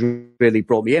trailer has really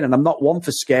brought me in. And I'm not one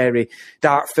for scary,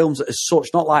 dark films as such,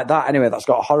 not like that anyway, that's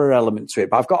got a horror element to it.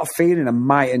 But I've got a feeling I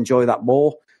might enjoy that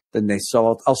more than this.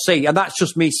 So I'll see. And that's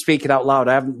just me speaking out loud.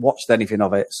 I haven't watched anything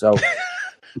of it. So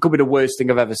it could be the worst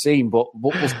thing I've ever seen, but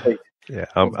we'll see. Yeah,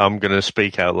 I'm going to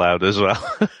speak out loud as well.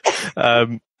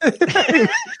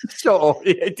 Sure,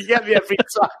 you get me every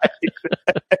time.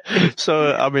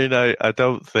 So, I mean, I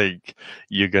don't think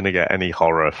you're going to get any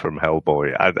horror from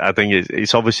Hellboy. I think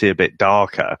it's obviously a bit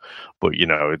darker, but you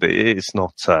know, it's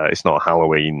not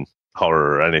Halloween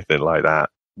horror or anything like that.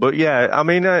 But yeah, I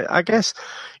mean, I guess,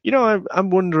 you know,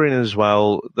 I'm wondering as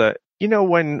well that, you know,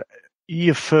 when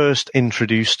you're first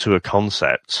introduced to a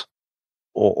concept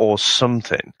or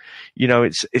something, you know,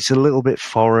 it's a little bit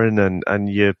foreign and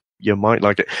you might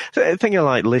like it. I think you're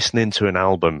like listening to an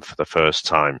album for the first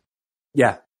time.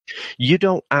 Yeah. You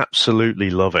don't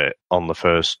absolutely love it on the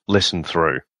first listen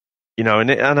through, you know,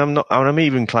 and I'm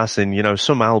even classing, you know,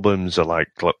 some albums are like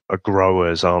are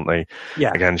growers, aren't they?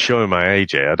 Yeah. Again, showing my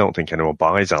age here, I don't think anyone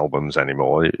buys albums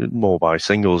anymore. More buy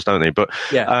singles, don't they? But,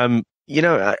 yeah. You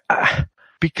know,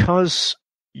 because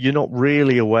you're not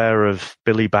really aware of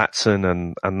Billy Batson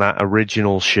and that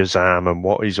original Shazam and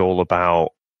what he's all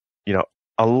about. You know,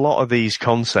 a lot of these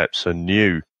concepts are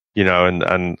new, you know,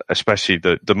 and especially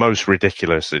the most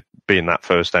ridiculous being that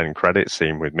first end credit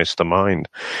scene with Mr. Mind.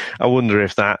 I wonder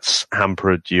if that's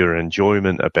hampered your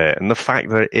enjoyment a bit. And the fact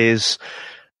that it is,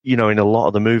 you know, in a lot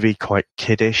of the movie quite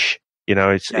kiddish. You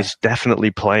know, it's definitely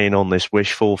playing on this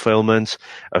wish fulfillment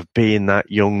of being that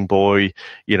young boy,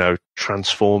 you know,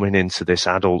 transforming into this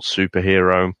adult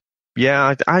superhero.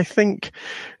 Yeah, I think,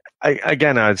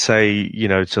 again, I'd say, you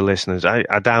know, to listeners, I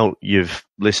doubt you've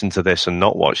listened to this and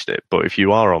not watched it, but if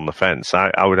you are on the fence,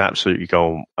 I would absolutely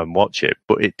go and watch it.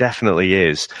 But it definitely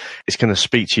is. It's going to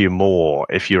speak to you more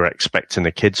if you're expecting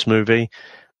a kids movie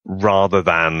rather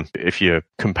than if you're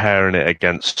comparing it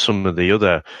against some of the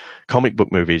other comic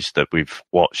book movies that we've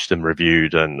watched and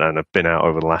reviewed and have been out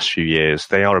over the last few years.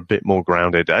 They are a bit more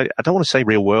grounded. I don't want to say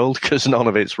real world because none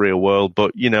of it's real world,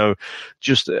 but, you know,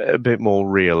 just a bit more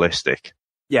realistic.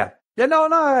 Yeah. Yeah, no,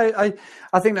 I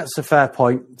think that's a fair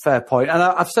point. And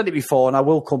I've said it before, and I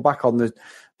will come back on the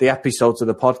episodes of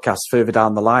the podcast further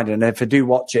down the line. And if I do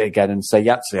watch it again and say,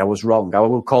 yeah, actually, I was wrong, I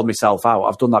will call myself out.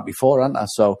 I've done that before, haven't I?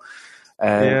 So,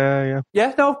 yeah,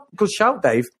 no, good shout,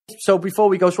 Dave. So before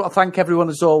we go, I just want to thank everyone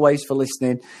as always for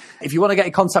listening. If you want to get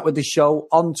in contact with the show,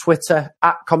 on Twitter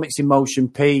 @Comics in Motion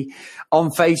P, on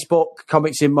Facebook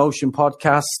Comics in Motion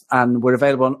Podcast, and we're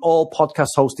available on all podcast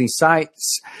hosting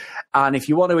sites. And if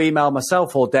you want to email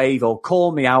myself or Dave or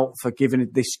call me out for giving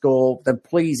this score, then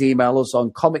please email us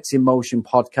on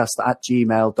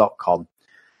comicsinmotionpodcast@gmail.com.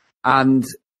 And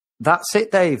that's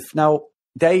it, Dave. Now,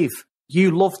 Dave,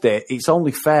 you loved it. It's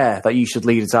only fair that you should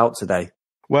lead us out today.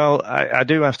 Well, I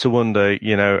do have to wonder,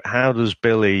 you know, how does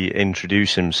Billy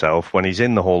introduce himself when he's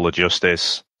in the Hall of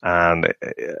Justice and,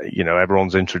 you know,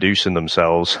 everyone's introducing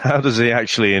themselves? How does he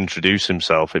actually introduce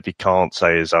himself if he can't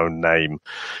say his own name?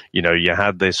 You know, you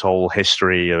had this whole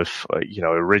history of, you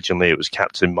know, originally it was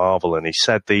Captain Marvel and he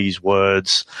said these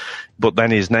words, but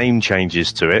then his name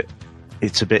changes to it.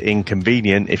 It's a bit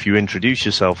inconvenient if you introduce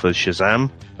yourself as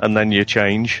Shazam and then you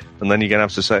change and then you're going to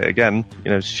have to say it again, you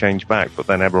know, to change back. But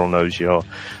then everyone knows your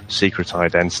secret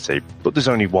identity. But there's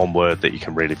only one word that you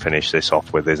can really finish this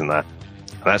off with, isn't there?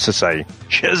 And that's to say,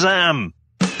 Shazam!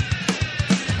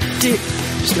 Dude,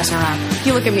 just messing around.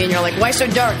 You look at me and you're like, why so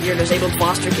dark? You're a disabled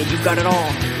foster kid. You've got it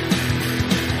all.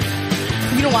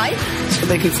 You know why? So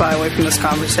they can fly away from this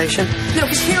conversation? No,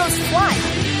 because heroes fly.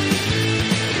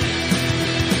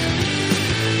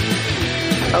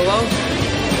 Hello?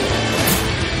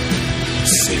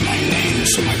 Say my name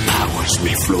so my powers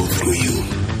may flow through you.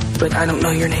 But I don't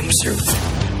know your name, sir.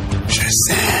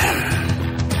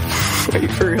 Shazam! Are you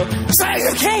for real?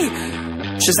 Okay!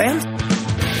 Shazam?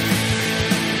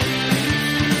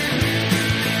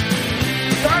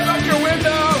 Drive out your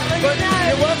window! But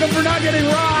you're welcome for not getting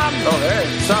robbed! Oh, hey,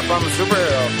 what's up? I'm a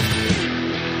superhero.